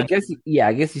 Brooklyn. I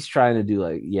guess he's trying to do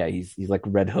like, yeah, he's like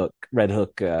Red Hook,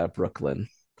 Brooklyn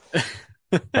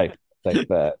type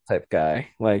guy.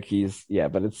 Like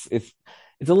but it's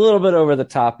a little bit over the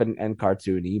top and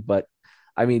cartoony, but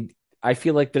I mean, I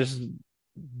feel like there's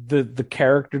the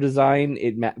character design,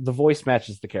 the voice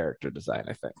matches the character design,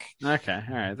 I think. Okay,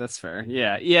 all right, that's fair.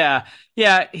 Yeah.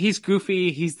 He's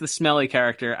goofy. He's the smelly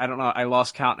character. I don't know. I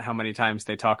lost count how many times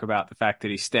they talk about the fact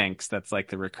that he stinks. That's like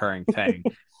the recurring thing.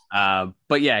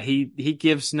 But yeah, he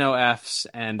gives no Fs,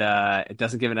 and it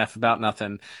doesn't give an F about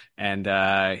nothing.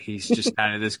 And he's just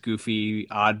kind of this goofy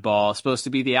oddball, supposed to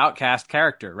be the outcast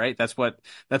character, right? That's what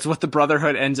the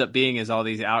Brotherhood ends up being, is all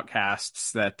these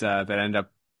outcasts that end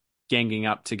up ganging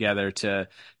up together to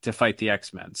fight the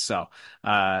X-Men. So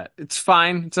it's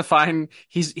fine. It's a fine.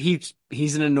 He's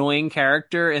an annoying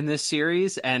character in this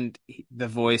series, and the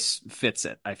voice fits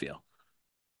it, I feel.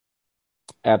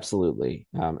 Absolutely.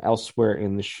 Elsewhere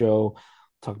in the show,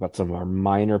 talk about some of our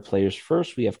minor players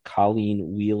first. We have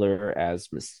Colleen Wheeler as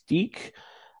Mystique.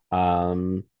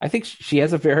 I think she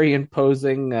has a very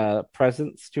imposing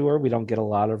presence to her. We don't get a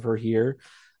lot of her here.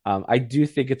 I do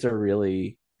think it's a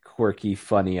really quirky,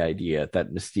 funny idea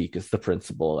that Mystique is the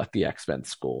principal at the X-Men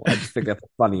school. I just think that's a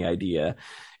funny idea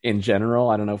in general.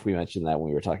 I don't know if we mentioned that when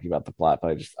we were talking about the plot,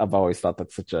 but I've always thought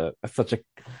that's such a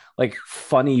like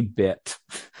funny bit.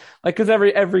 Like, because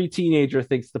every teenager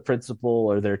thinks the principal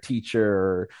or their teacher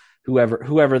or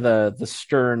whoever the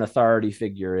stern authority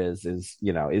figure is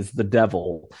the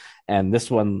devil, and this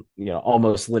one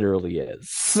almost literally is.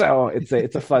 So it's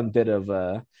a fun bit of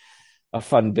a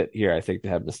fun bit here, I think, to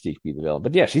have Mystique be the villain.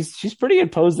 But yeah, she's pretty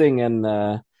imposing and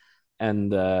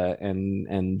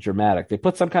dramatic. They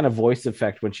put some kind of voice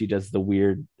effect when she does the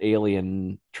weird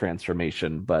alien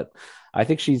transformation, but I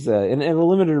think she's in a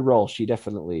limited role. She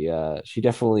definitely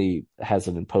has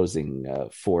an imposing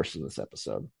force in this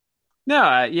episode.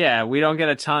 No, yeah, we don't get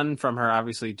a ton from her,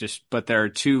 obviously, but there are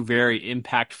two very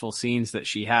impactful scenes that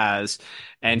she has,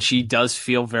 and she does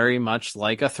feel very much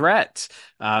like a threat.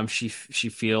 She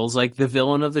feels like the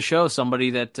villain of the show,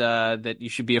 somebody that you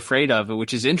should be afraid of,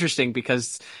 which is interesting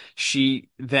because she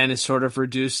then is sort of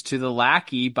reduced to the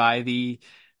lackey by the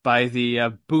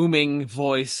booming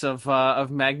voice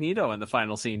of Magneto in the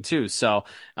final scene too. So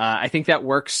I think that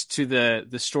works to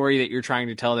the story that you're trying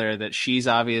to tell there, that she's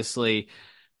obviously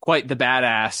quite the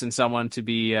badass and someone to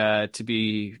be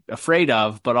afraid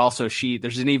of, but also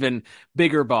there's an even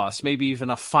bigger boss, maybe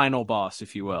even a final boss,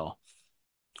 if you will.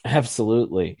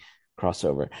 Absolutely,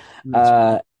 crossover.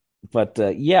 Yeah,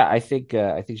 I think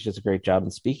she does a great job.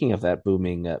 And speaking of that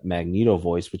booming Magneto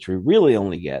voice, which we really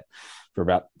only get for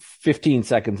about 15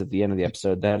 seconds at the end of the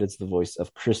episode, that is the voice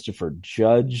of Christopher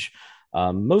Judge.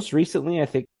 Most recently, I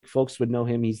think folks would know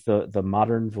him. He's the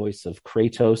modern voice of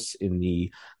Kratos in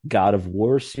the God of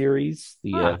War series,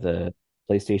 the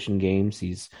PlayStation games.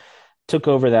 He's took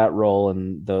over that role,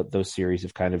 and those series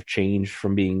have kind of changed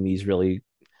from being these really.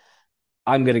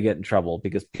 I'm going to get in trouble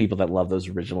because people that love those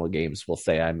original games will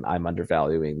say I'm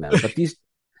undervaluing them, but these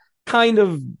kind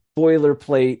of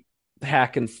boilerplate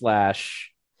hack and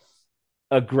slash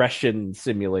aggression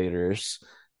simulators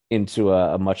into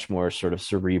a much more sort of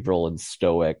cerebral and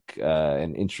stoic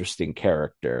and interesting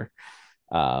character.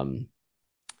 And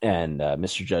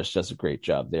Mr. Judge does a great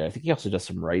job there. I think he also does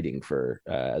some writing for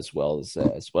as well as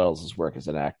his work as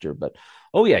an actor. But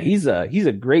oh yeah, he's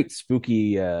a great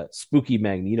spooky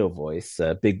Magneto voice,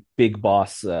 big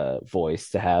boss voice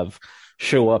to have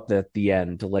show up at the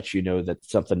end to let you know that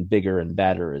something bigger and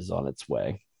badder is on its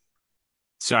way.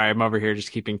 Sorry, I'm over here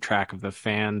just keeping track of the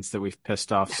fans that we've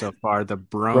pissed off so far. The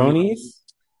Bronies,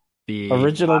 the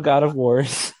original God of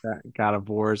Wars. God of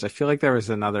Wars. I feel like there was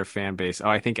another fan base. Oh,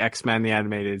 I think X-Men, the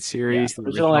animated series. Yeah,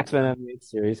 original X-Men animated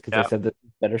series, because I said this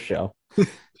is a better show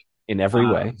in every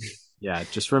way. Yeah,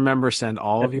 just remember, send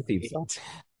all of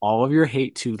your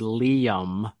hate to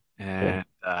Liam, and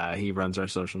he runs our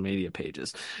social media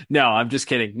pages. No, I'm just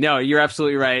kidding. No, you're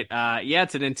absolutely right. Yeah,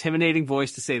 it's an intimidating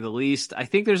voice to say the least. I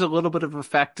think there's a little bit of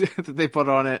effect that they put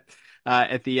on it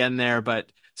at the end there,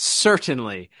 but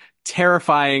certainly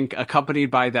terrifying,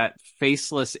 accompanied by that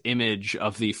faceless image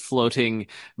of the floating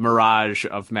mirage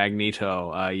of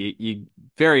Magneto. You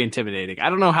very intimidating. I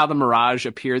don't know how the mirage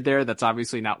appeared there. That's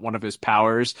obviously not one of his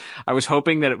powers. I was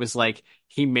hoping that it was like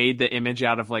he made the image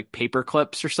out of like paper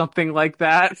clips or something like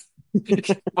that.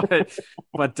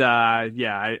 but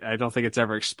yeah, I don't think it's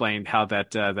ever explained how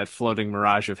that floating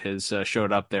mirage of his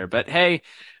showed up there. But hey,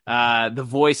 the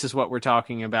voice is what we're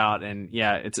talking about, and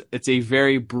yeah, it's a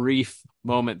very brief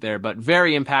moment there, but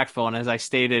very impactful. And as I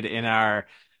stated in our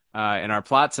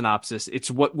plot synopsis, it's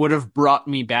what would have brought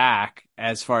me back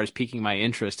as far as piquing my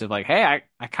interest of like, hey,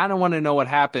 I kind of want to know what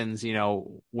happens,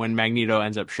 when Magneto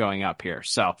ends up showing up here.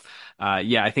 So,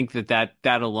 yeah, I think that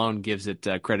alone gives it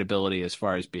credibility as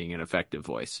far as being an effective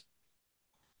voice.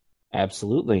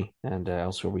 Absolutely. And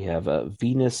elsewhere we have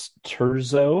Venus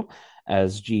Terzo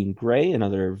as Jean Grey,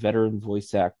 another veteran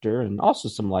voice actor, and also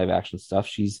some live action stuff.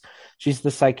 She's the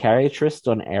psychiatrist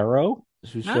on Arrow,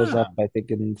 who shows up, I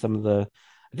think, in some of the.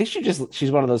 I think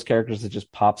she's one of those characters that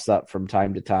just pops up from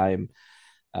time to time.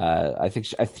 I think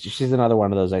she's another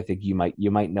one of those. I think you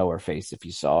might know her face if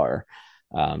you saw her,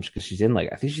 because she's in I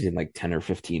think she's in 10 or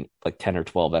 15, 10 or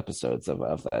 12 episodes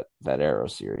of that Arrow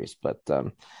series. But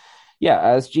yeah,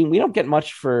 as Jean, we don't get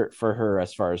much for her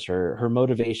as far as her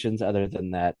motivations, other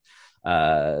than that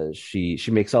she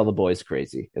makes all the boys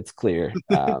crazy. It's clear,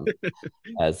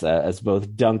 as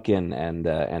both Duncan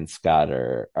and Scott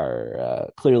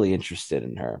are clearly interested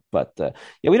in her. But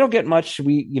yeah, we don't get much.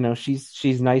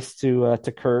 She's nice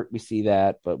to Kurt. We see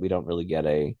that, but we don't really get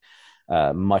it's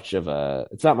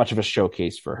not much of a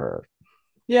showcase for her.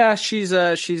 Yeah,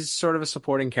 she's sort of a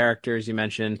supporting character, as you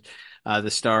mentioned. The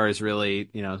star is really,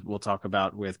 we'll talk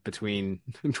about with between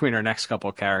between our next couple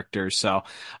characters. So,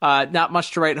 not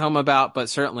much to write home about, but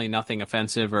certainly nothing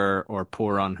offensive or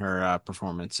poor on her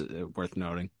performance worth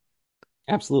noting.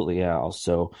 Absolutely, yeah.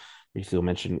 Also, briefly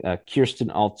mention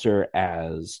Kirsten Alter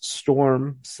as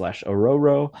Storm slash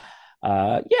Ororo.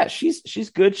 Yeah, she's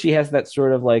good. She has that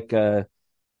sort of like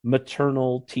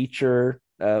maternal teacher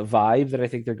vibe that I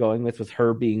think they're going with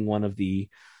her being one of the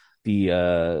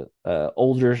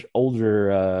older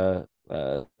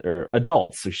or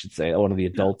adults, I should say, one of the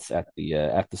adults at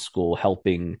the school,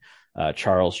 helping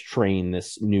Charles train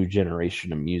this new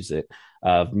generation of music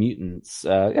of mutants.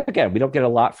 Again, we don't get a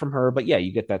lot from her, but yeah,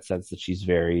 you get that sense that she's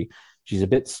a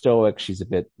bit stoic. She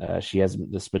has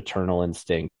this maternal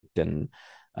instinct and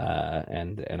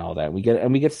all that. We get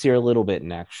to see her a little bit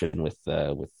in action with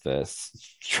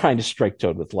trying to strike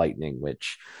Toad with lightning,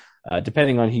 which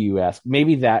depending on who you ask,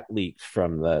 maybe that leaked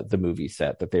from the movie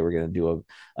set that they were going to do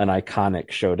an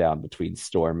iconic showdown between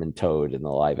Storm and Toad in the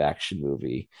live action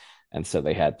movie, and so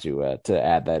they had to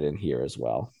add that in here as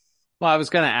well. Well, I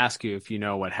was going to ask you if you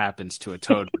know what happens to a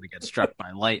toad when it gets struck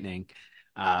by lightning,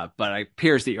 but it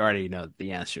appears that you already know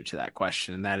the answer to that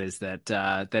question, and that is that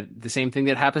the same thing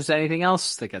that happens to anything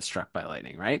else that gets struck by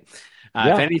lightning, right?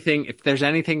 Yeah. If there's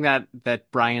anything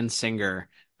that Bryan Singer,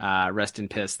 rest in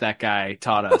piss, that guy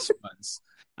taught us was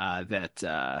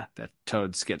that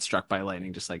toads get struck by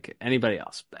lightning just like anybody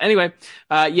else. But anyway,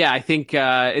 yeah, I think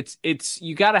it's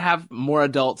you got to have more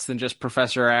adults than just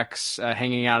Professor X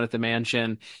hanging out at the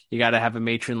mansion. You got to have a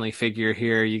matronly figure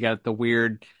here. You got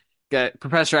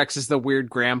Professor X is the weird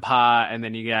grandpa, and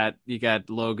then you got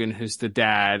Logan, who's the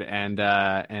dad,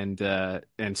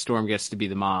 and Storm gets to be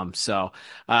the mom. So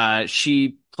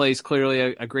she plays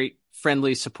clearly a great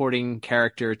friendly supporting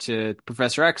character to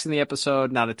Professor X in the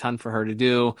episode. Not a ton for her to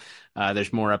do.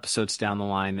 There's more episodes down the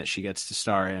line that she gets to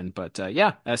star in, but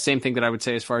yeah, same thing that I would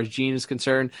say as far as Jean is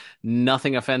concerned.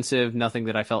 Nothing offensive, nothing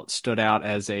that I felt stood out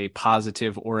as a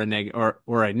positive or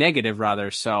a negative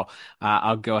rather. So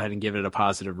I'll go ahead and give it a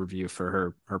positive review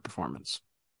for her performance.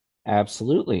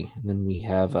 Absolutely. And then we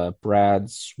have Brad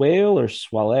Swale or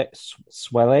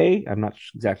Swale. I'm not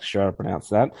exactly sure how to pronounce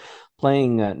that.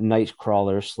 Playing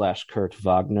Nightcrawler slash Kurt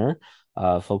Wagner.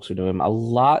 Folks who know him. A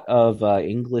lot of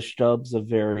English dubs of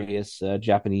various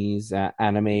Japanese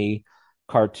anime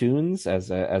cartoons,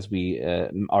 as we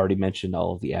already mentioned,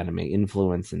 all of the anime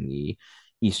influence in the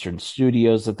Eastern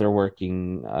studios that they're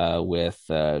working with,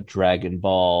 Dragon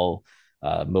Ball,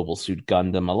 Mobile Suit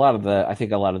Gundam, I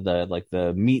think a lot of the like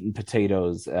the meat and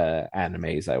potatoes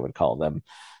animes, I would call them.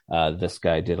 This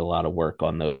guy did a lot of work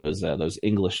on those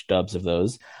English dubs of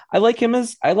those. I like him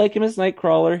as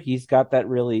Nightcrawler. He's got that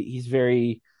really.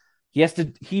 He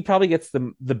probably gets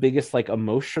the biggest like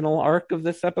emotional arc of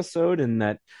this episode, in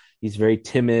that he's very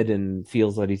timid and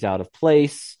feels that he's out of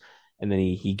place. And then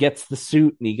he gets the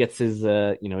suit and he gets his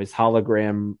his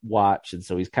hologram watch, and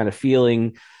so he's kind of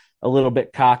feeling a little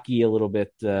bit cocky, a little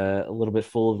bit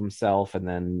full of himself. And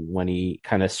then when he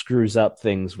kind of screws up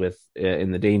things with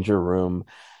in the danger room,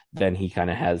 then he kind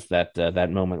of has that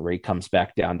moment where he comes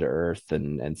back down to earth,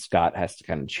 and Scott has to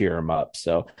kind of cheer him up.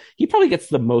 So he probably gets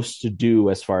the most to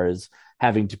do as far as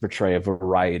having to portray a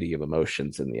variety of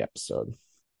emotions in the episode.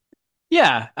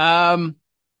 Yeah,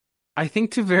 I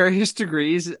think to various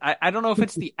degrees. I don't know if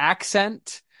it's the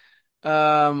accent,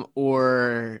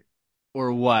 or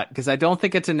what, because I don't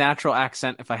think it's a natural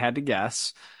accent if I had to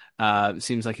guess. It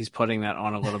seems like he's putting that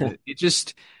on a little bit.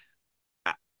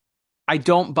 I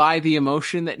don't buy the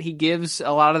emotion that he gives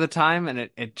a lot of the time, and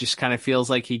it just kind of feels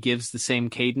like he gives the same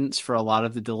cadence for a lot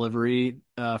of the delivery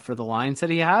for the lines that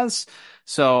he has.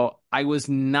 So I was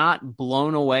not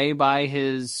blown away by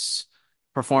his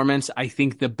performance. I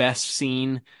think the best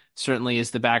scene certainly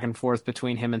is the back and forth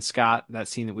between him and Scott, that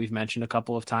scene that we've mentioned a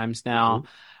couple of times now.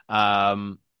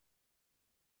 Mm-hmm.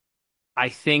 I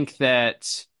think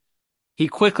that he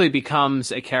quickly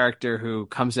becomes a character who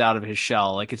comes out of his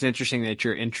shell. Like, it's interesting that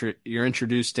you're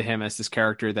introduced to him as this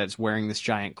character that's wearing this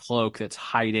giant cloak, that's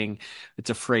hiding, that's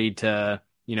afraid to,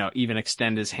 even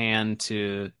extend his hand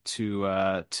to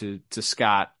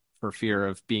Scott for fear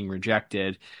of being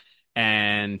rejected.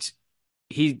 And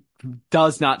he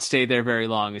does not stay there very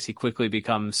long, as he quickly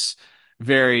becomes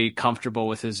very comfortable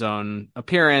with his own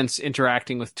appearance,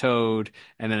 interacting with Toad,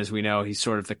 and then, as we know, he's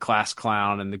sort of the class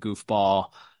clown and the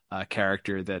goofball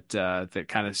character that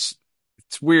kind of, it's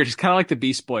weird. He's kind of like the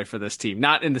Beast Boy for this team,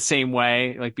 not in the same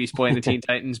way like Beast Boy and the Teen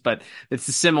Titans, but it's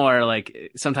a similar,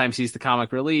 like, sometimes he's the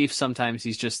comic relief, sometimes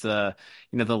he's just the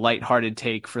lighthearted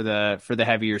take for the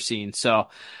heavier scene. So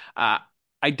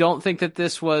I don't think that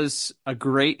this was a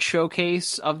great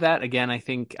showcase of that. Again, I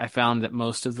think I found that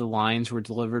most of the lines were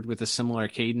delivered with a similar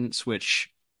cadence,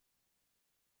 which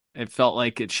it felt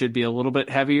like it should be a little bit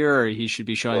heavier, or he should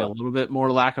be showing a little bit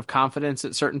more lack of confidence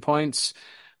at certain points.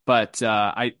 But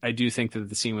I do think that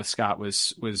the scene with Scott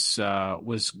was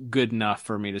good enough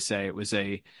for me to say it was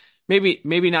a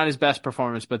maybe not his best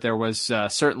performance, but there was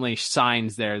certainly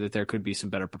signs there that there could be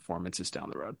some better performances down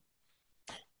the road.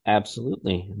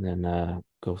 Absolutely. And then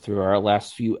go through our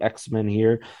last few X-Men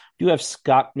here. We do have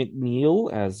Scott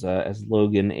McNeil as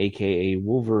Logan, aka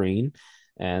Wolverine.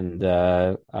 And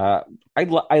I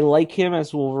like him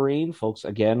as Wolverine. Folks,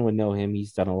 again, would know him.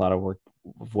 He's done a lot of work,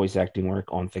 voice acting work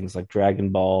on things like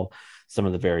Dragon Ball, some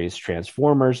of the various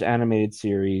Transformers animated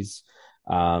series.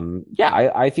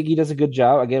 I think he does a good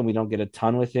job. Again, we don't get a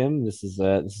ton with him. This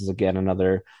is again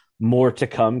another more to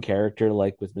come character,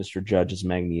 like with Mr. Judge's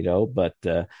Magneto, but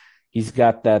he's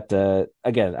got that.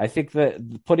 Again, I think that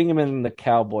putting him in the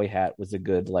cowboy hat was a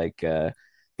good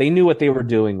they knew what they were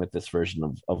doing with this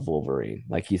version of Wolverine.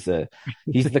 Like he's the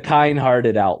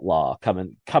kind-hearted outlaw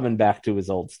coming back to his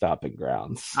old stomping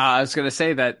grounds. I was going to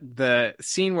say that the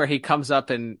scene where he comes up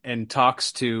and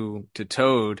talks to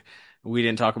Toad, we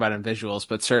didn't talk about in visuals,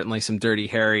 but certainly some Dirty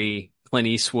Harry, Clint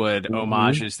Eastwood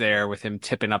homages there with him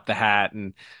tipping up the hat.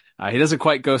 And he doesn't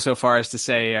quite go so far as to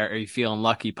say, "Are you feeling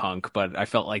lucky, punk?" But I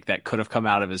felt like that could have come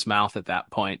out of his mouth at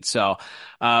that point. So,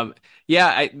 one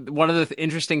of the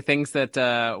interesting things that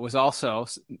was also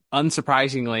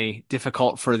unsurprisingly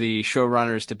difficult for the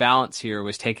showrunners to balance here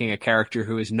was taking a character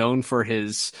who is known for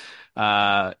his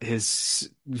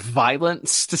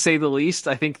violence, to say the least.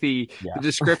 I think the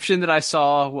description that I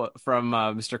saw from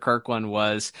Mr. Kirkland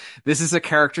was, this is a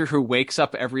character who wakes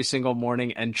up every single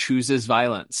morning and chooses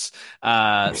violence.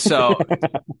 So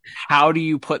how do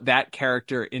you put that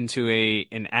character into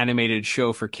an animated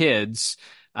show for kids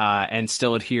and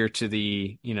still adhere to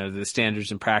the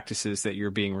standards and practices that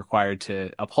you're being required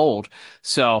to uphold?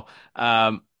 So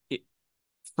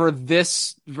for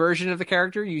this version of the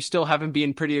character, you still have him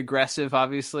being pretty aggressive,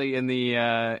 obviously, in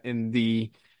the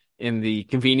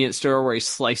convenience store where he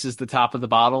slices the top of the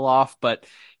bottle off, but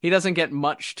he doesn't get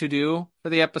much to do for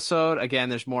the episode. Again,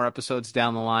 there's more episodes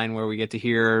down the line where we get to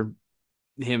hear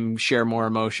him share more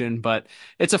emotion, but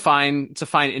it's a fine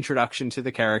introduction to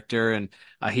the character, and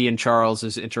he and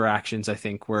Charles's interactions, I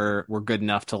think, were good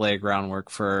enough to lay groundwork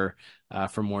for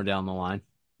more down the line.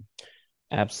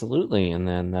 Absolutely. And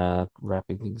then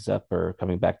wrapping things up, or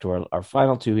coming back to our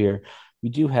final two here, we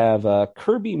do have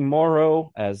Kirby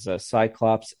Morrow as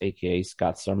Cyclops, aka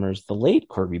Scott Summers. The late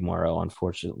Kirby Morrow,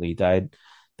 unfortunately, died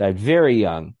very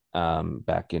young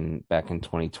back in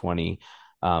 2020.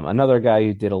 Another guy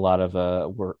who did a lot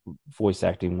of voice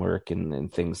acting work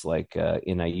and things like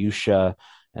in Ayusha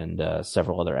and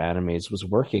several other animes, was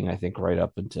working, I think, right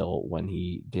up until when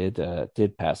he did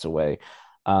pass away.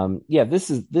 This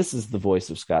is the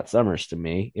voice of Scott Summers to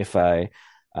me. If I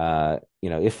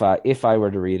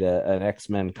were to read an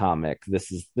X-Men comic,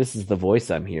 this is the voice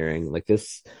I'm hearing. Like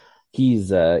this,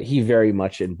 he very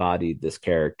much embodied this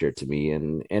character to me,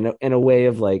 and in a way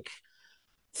of like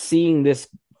seeing this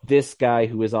guy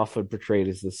who is often portrayed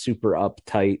as the super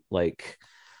uptight, like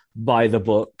by the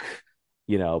book,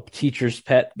 teacher's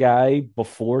pet guy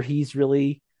before he's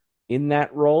really in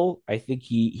that role. I think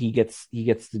he gets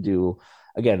to do.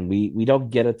 Again, we don't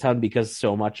get a ton because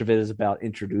so much of it is about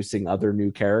introducing other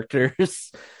new characters,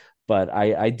 but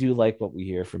I do like what we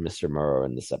hear from Mr. Morrow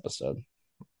in this episode.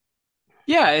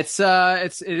 Yeah, it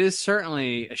is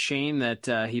certainly a shame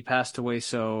that he passed away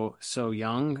so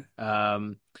young.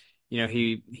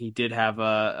 He did have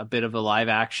a bit of a live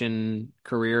action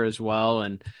career as well,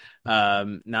 and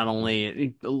not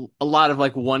only a lot of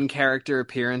like one character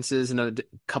appearances and a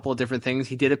couple of different things.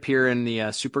 He did appear in the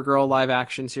Supergirl live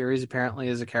action series, apparently,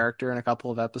 as a character in a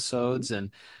couple of episodes, and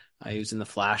he was in the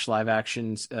Flash live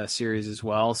action series as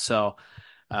well. So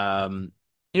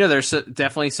there's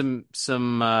definitely some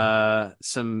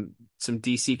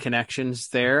DC connections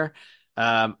there.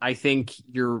 I think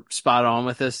you're spot on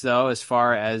with this, though, as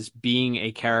far as being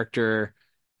a character.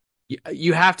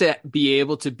 You have to be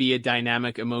able to be a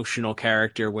dynamic, emotional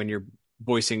character when you're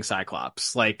voicing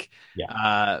Cyclops.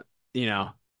 The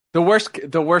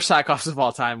worst Cyclops of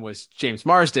all time was James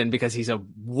Marsden, because he's a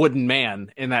wooden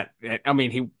man in that. I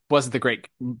mean, he wasn't the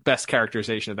best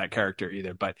characterization of that character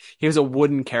either, but he was a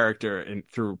wooden character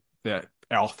through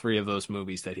all three of those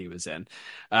movies that he was in.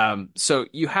 So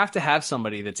you have to have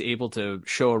somebody that's able to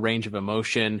show a range of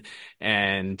emotion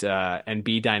and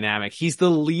be dynamic. He's the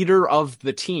leader of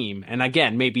the team. And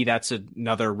again, maybe that's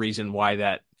another reason why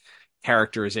that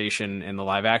characterization in the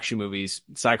live action movies,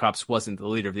 Cyclops wasn't the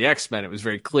leader of the X-Men. It was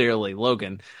very clearly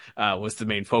Logan was the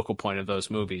main focal point of those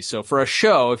movies. So for a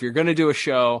show, if you're going to do a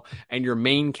show and your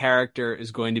main character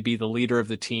is going to be the leader of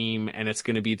the team and it's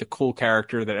going to be the cool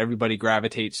character that everybody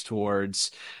gravitates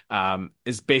towards,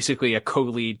 is basically a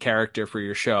co-lead character for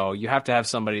your show, you have to have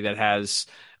somebody that has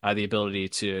the ability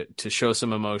to show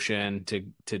some emotion, to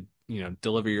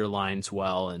deliver your lines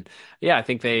well. And yeah, I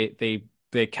think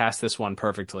they cast this one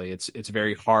perfectly. It's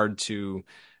very hard to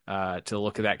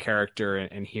look at that character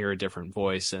and hear a different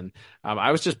voice. And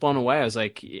I was just blown away. I was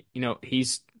like, he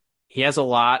has a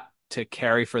lot to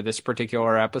carry for this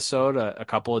particular episode, a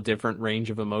couple of different range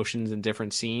of emotions in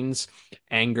different scenes: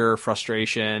 anger,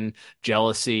 frustration,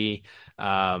 jealousy,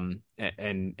 and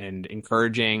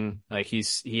encouraging. Like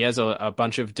he has a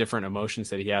bunch of different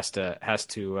emotions that he has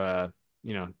to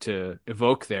to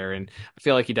evoke there, and I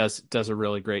feel like he does a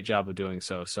really great job of doing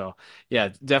so. So yeah,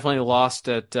 definitely lost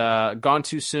at gone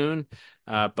too soon,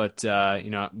 but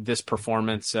this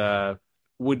performance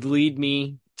would lead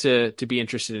me to be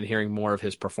interested in hearing more of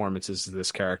his performances of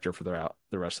this character for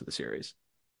the rest of the series.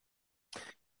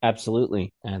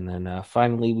 Absolutely. And then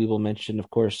finally, we will mention,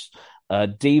 of course,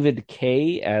 David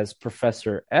Kaye as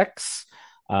Professor X.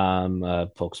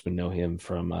 Folks would know him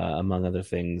from, among other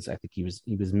things, I think he was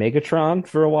Megatron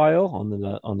for a while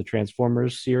on the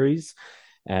Transformers series,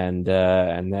 and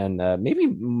then maybe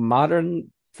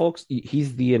modern folks,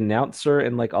 he's the announcer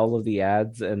in like all of the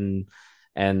ads and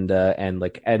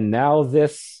now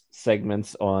this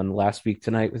segments on Last Week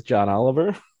Tonight with John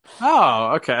Oliver.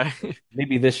 Oh, okay.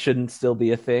 Maybe this shouldn't still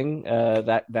be a thing.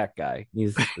 That guy.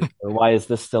 Why is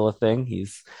this still a thing?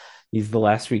 He's the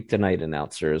Last Week Tonight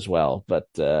announcer as well. But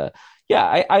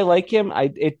yeah, I like him.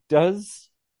 It does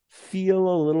feel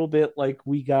a little bit like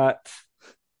we got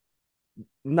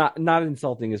not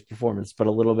insulting his performance, but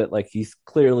a little bit like he's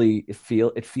clearly it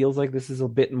feels like this is a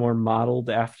bit more modeled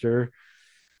after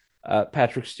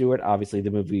Patrick Stewart. Obviously,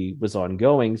 the movie was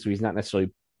ongoing, so he's not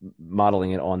necessarily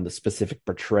modeling it on the specific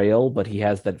portrayal, but he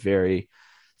has that very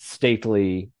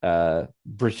stately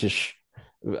British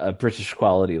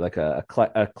quality, like a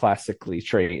classically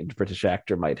trained British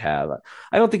actor might have.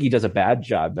 I don't think he does a bad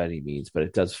job by any means, but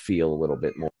it does feel a little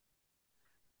bit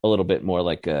more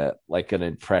like an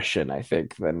impression, I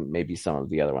think, than maybe some of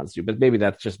the other ones do. But maybe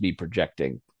that's just me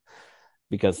projecting,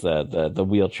 because the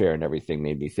wheelchair and everything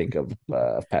made me think of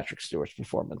Patrick Stewart's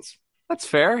performance. That's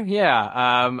fair.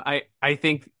 Yeah. I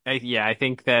think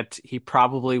that he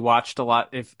probably watched a lot.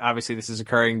 If obviously this is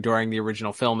occurring during the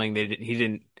original filming,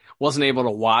 he wasn't able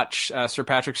to watch Sir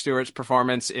Patrick Stewart's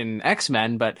performance in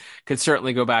X-Men, but could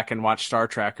certainly go back and watch Star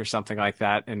Trek or something like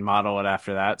that and model it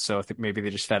after that. So I think maybe they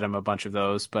just fed him a bunch of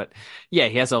those. But yeah,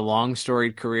 he has a long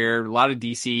storied career, a lot of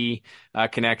DC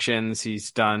connections.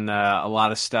 He's done a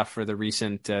lot of stuff for the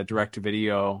recent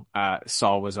direct-to-video.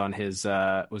 Saul was on his.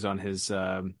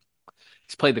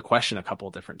 He's played The Question a couple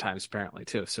of different times apparently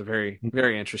too. So very,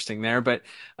 very interesting there. But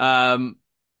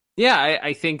yeah,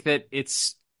 I think that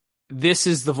this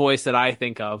is the voice that I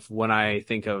think of when I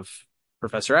think of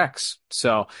Professor X.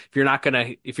 So if you're not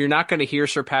gonna hear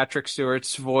Sir Patrick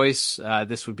Stewart's voice,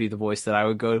 this would be the voice that I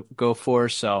would go for.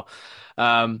 So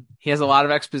he has a lot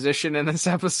of exposition in this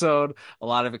episode, a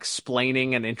lot of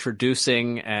explaining and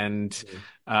introducing and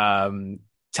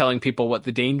telling people what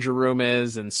the Danger Room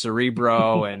is and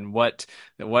Cerebro and what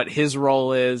his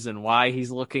role is and why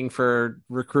he's looking for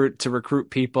recruit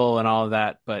people and all of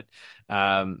that. But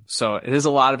so it is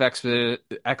a lot of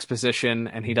exposition,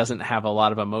 and he doesn't have a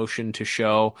lot of emotion to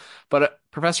show. But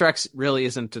Professor X really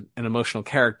isn't an emotional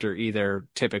character either.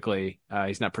 Typically,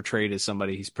 he's not portrayed as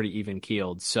somebody. He's pretty even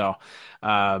keeled. So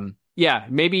yeah,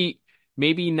 maybe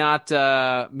not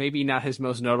his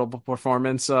most notable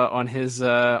performance on his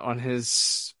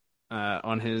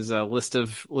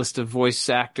list of voice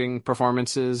acting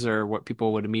performances, or what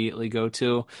people would immediately go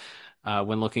to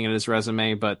when looking at his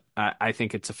resume. But I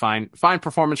think it's a fine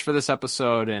performance for this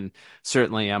episode, and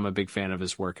certainly I'm a big fan of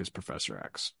his work as Professor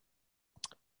X.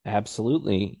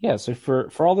 Absolutely. Yeah, so for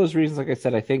all those reasons, like I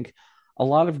said, I think a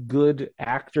lot of good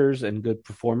actors and good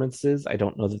performances. I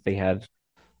don't know that they had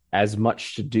as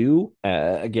much to do,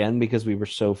 again, because we were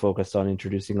so focused on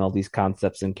introducing all these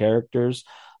concepts and characters.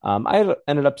 I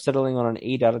ended up settling on an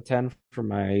 8 out of 10 for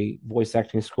my voice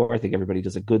acting score. I think everybody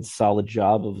does a good, solid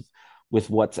job with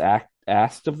what's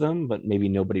asked of them, but maybe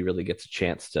nobody really gets a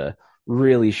chance to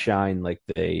really shine like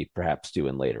they perhaps do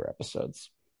in later episodes.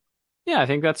 Yeah, I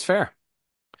think that's fair.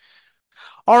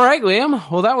 All right, Liam.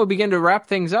 Well, that will begin to wrap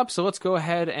things up. So let's go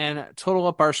ahead and total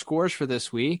up our scores for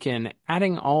this week. And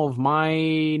adding all of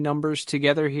my numbers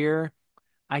together here,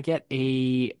 I get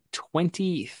a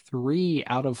 23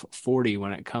 out of 40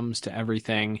 when it comes to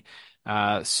everything.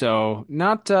 So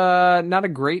not a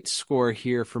great score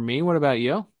here for me. What about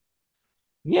you?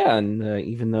 Yeah, and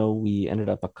even though we ended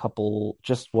up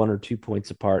just 1 or 2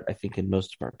 points apart, I think in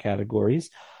most of our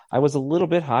categories, I was a little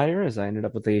bit higher as I ended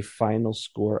up with a final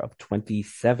score of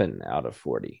 27 out of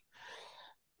 40.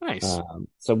 Nice.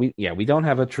 So we don't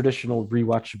have a traditional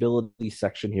rewatchability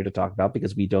section here to talk about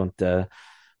because we don't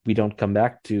come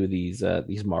back to these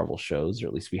Marvel shows, or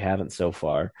at least we haven't so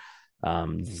far.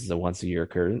 This is a once a year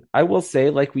occurrence. I will say,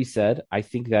 like we said, I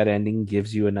think that ending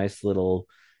gives you a nice little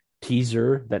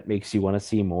teaser that makes you want to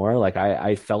see more. Like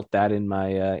I felt that in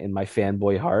my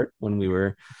fanboy heart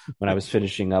when I was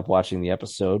finishing up watching the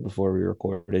episode before we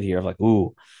recorded here. Of like,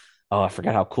 ooh, oh, I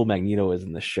forgot how cool Magneto is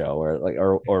in this show, or like,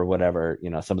 or whatever.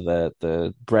 Some of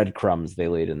the breadcrumbs they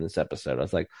laid in this episode. I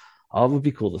was like, oh, it would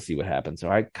be cool to see what happens. So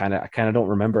I kind of don't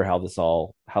remember how this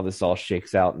all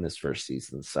shakes out in this first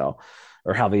season. So,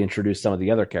 or how they introduce some of the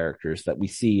other characters that we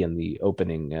see in the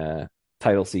opening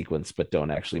title sequence, but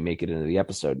don't actually make it into the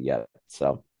episode yet.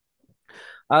 So,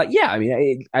 yeah, I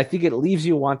mean, I think it leaves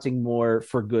you wanting more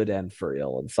for good and for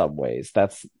ill in some ways.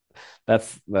 That's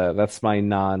my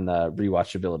non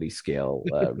rewatchability scale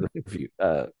review,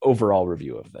 overall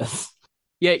review of this.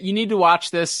 Yeah, you need to watch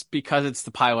this because it's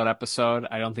the pilot episode.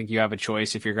 I don't think you have a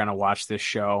choice if you're going to watch this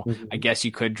show. Mm-hmm. I guess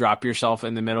you could drop yourself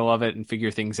in the middle of it and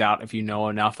figure things out if you know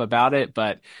enough about it.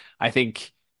 But I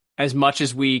think as much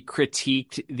as we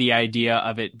critiqued the idea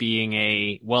of it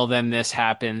being well, then this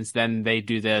happens, then they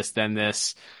do this, then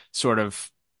this sort of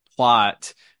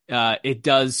plot, it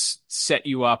does set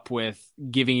you up with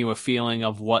giving you a feeling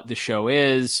of what the show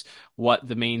is, what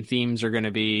the main themes are going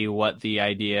to be, what the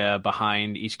idea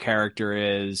behind each character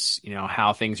is,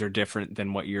 how things are different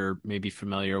than what you're maybe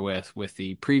familiar with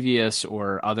the previous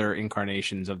or other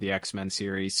incarnations of the X-Men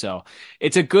series. So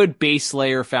it's a good base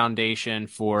layer foundation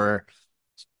for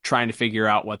trying to figure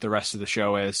out what the rest of the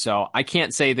show is. So I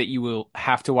can't say that you will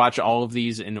have to watch all of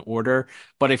these in order,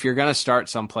 but if you're going to start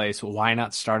someplace, well, why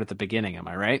not start at the beginning? Am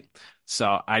I right?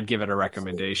 So I'd give it a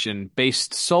recommendation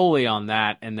based solely on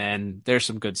that. And then there's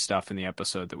some good stuff in the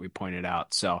episode that we pointed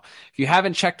out. So if you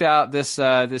haven't checked out this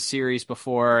series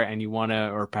before and you want to,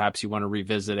 or perhaps you want to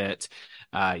revisit it,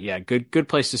 yeah, good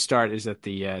place to start is at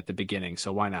the beginning.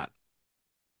 So why not?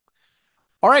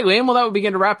 All right, Liam. Well, that would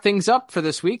begin to wrap things up for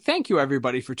this week. Thank you,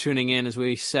 everybody, for tuning in. As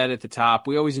we said at the top,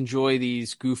 we always enjoy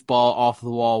these goofball,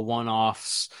 off-the-wall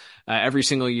one-offs every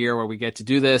single year where we get to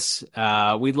do this.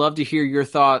 We'd love to hear your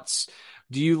thoughts.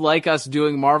 Do you like us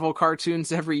doing Marvel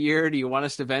cartoons every year? Do you want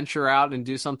us to venture out and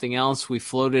do something else? We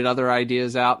floated other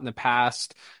ideas out in the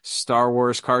past. Star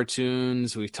Wars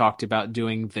cartoons. We've talked about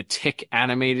doing the Tick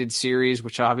animated series,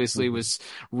 which obviously was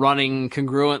running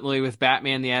congruently with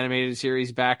Batman the animated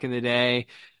series back in the day.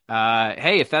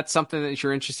 Hey, if that's something that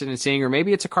you're interested in seeing, or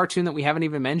maybe it's a cartoon that we haven't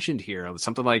even mentioned here,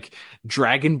 something like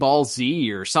Dragon Ball Z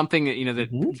or something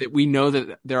that, that we know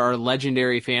that there are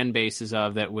legendary fan bases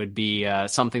of, that would be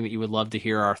something that you would love to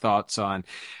hear our thoughts on.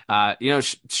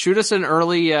 Shoot us an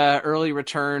early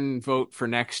return vote for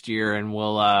next year, and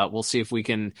we'll see if we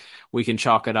can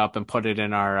chalk it up and put it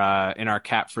in our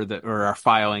cap or our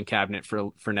filing cabinet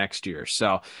for next year.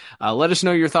 So let us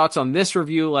know your thoughts on this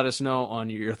review. Let us know on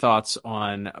your thoughts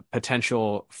on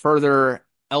potential further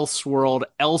else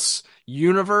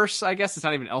universe. I guess it's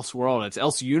not even else world, it's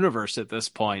else universe at this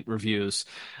point, reviews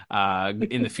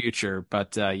in the future.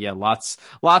 But yeah, lots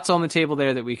on the table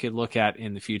there that we could look at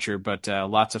in the future, but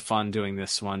lots of fun doing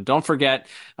this one. Don't forget,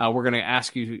 we're going to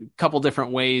ask you a couple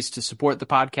different ways to support the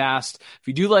podcast. If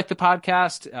you do like the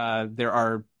podcast, there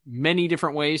are many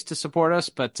different ways to support us,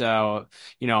 but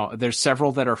there's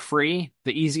several that are free.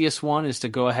 The easiest one is to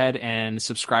go ahead and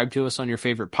subscribe to us on your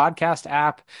favorite podcast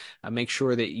app. Make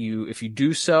sure that if you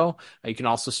do so, you can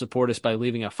also support us by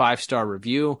leaving a 5-star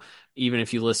review, even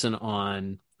if you listen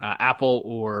on Apple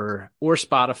or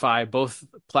Spotify. Both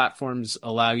platforms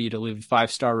allow you to leave a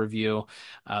 5-star review.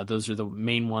 Those are the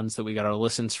main ones that we got our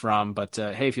listens from. But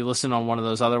hey, if you listen on one of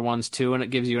those other ones too, and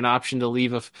it gives you an option to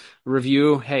leave a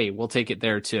review, hey, we'll take it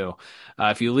there too.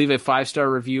 If you leave a 5-star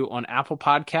review on Apple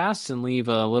Podcasts and leave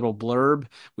a little blurb,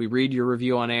 we read your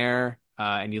review on air.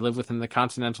 And you live within the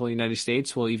continental United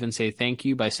States, we'll even say thank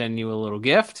you by sending you a little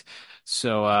gift.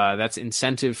 So that's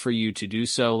incentive for you to do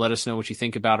so. Let us know what you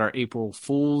think about our April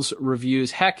Fool's reviews.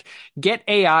 Heck, get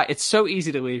AI. It's so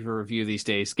easy to leave a review these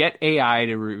days. Get AI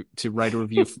to write a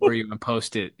review for you and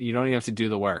post it. You don't even have to do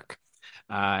the work.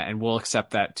 And we'll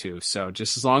accept that too. So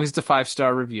just as long as it's a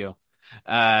 5-star review.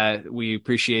 We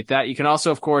appreciate that. You can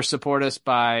also, of course, support us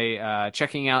by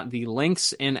checking out the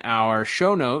links in our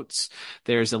show notes.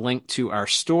 There's a link to our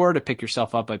store to pick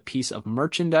yourself up a piece of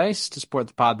merchandise to support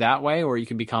the pod that way, or you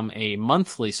can become a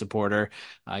monthly supporter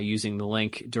using the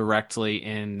link directly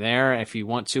in there. If you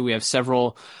want to, we have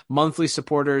several monthly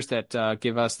supporters that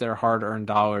give us their hard-earned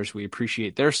dollars. We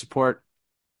appreciate their support.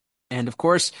 And of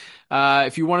course,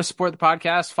 if you want to support the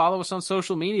podcast, follow us on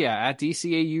social media at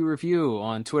DCAU Review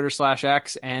on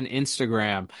Twitter/X and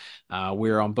Instagram.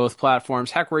 We're on both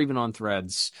platforms. Heck, we're even on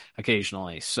Threads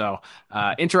occasionally. So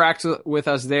interact with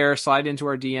us there. Slide into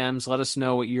our DMs. Let us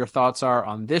know what your thoughts are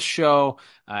on this show.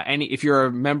 If you're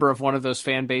a member of one of those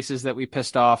fan bases that we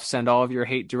pissed off, send all of your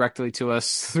hate directly to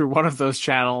us through one of those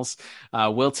channels.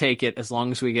 We'll take it as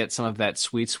long as we get some of that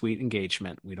sweet, sweet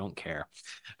engagement. We don't care.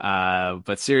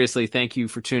 But seriously, thank you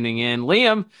for tuning in.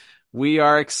 Liam, we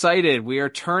are excited. We are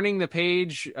turning the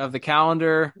page of the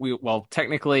calendar.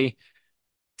 Technically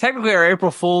our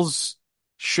April Fool's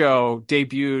show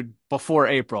debuted before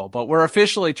April, but we're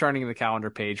officially turning the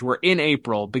calendar page. We're in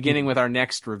April, beginning with our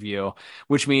next review,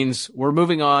 which means we're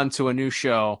moving on to a new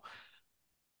show.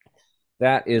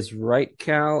 That is right,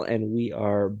 Cal, and we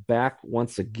are back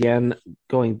once again,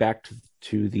 going back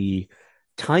to the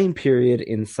time period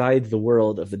inside the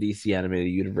world of the DC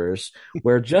animated universe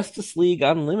where Justice League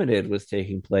Unlimited was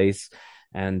taking place.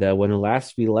 And when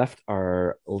last we left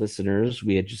our listeners,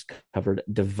 we had just covered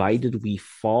Divided We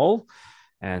Fall.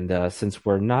 And since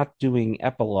we're not doing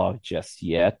epilogue just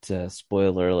yet,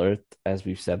 spoiler alert, as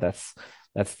we've said, that's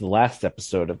the last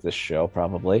episode of this show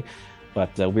probably.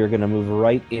 But we're going to move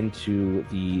right into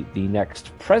the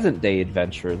next present day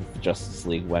adventure that the Justice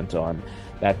League went on.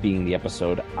 That being the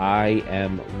episode I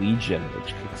Am Legion,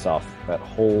 which kicks off that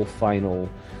whole final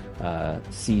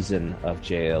season of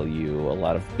JLU. A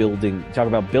lot of talk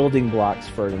about building blocks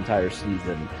for an entire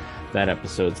season. That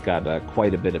episode's got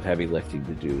quite a bit of heavy lifting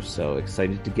to do. So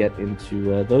excited to get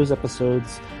into those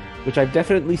episodes, which I've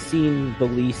definitely seen the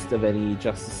least of any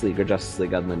Justice League or Justice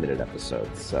League Unlimited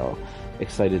episodes. So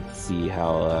excited to see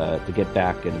how to get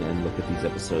back and look at these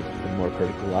episodes with a more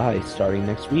critical eye starting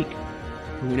next week.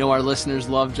 We know our listeners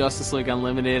love Justice League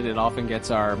Unlimited. It often gets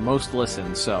our most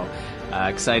listens. So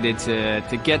excited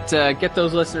to get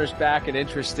those listeners back and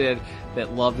interested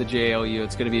that love the JLU.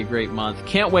 It's going to be a great month.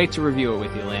 Can't wait to review it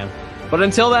with you, Liam. But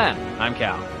until then, I'm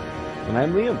Cal. And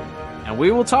I'm Liam. And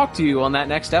we will talk to you on that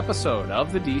next episode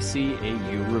of the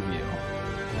DCAU Review.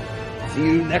 See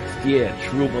you next year,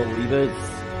 true believers.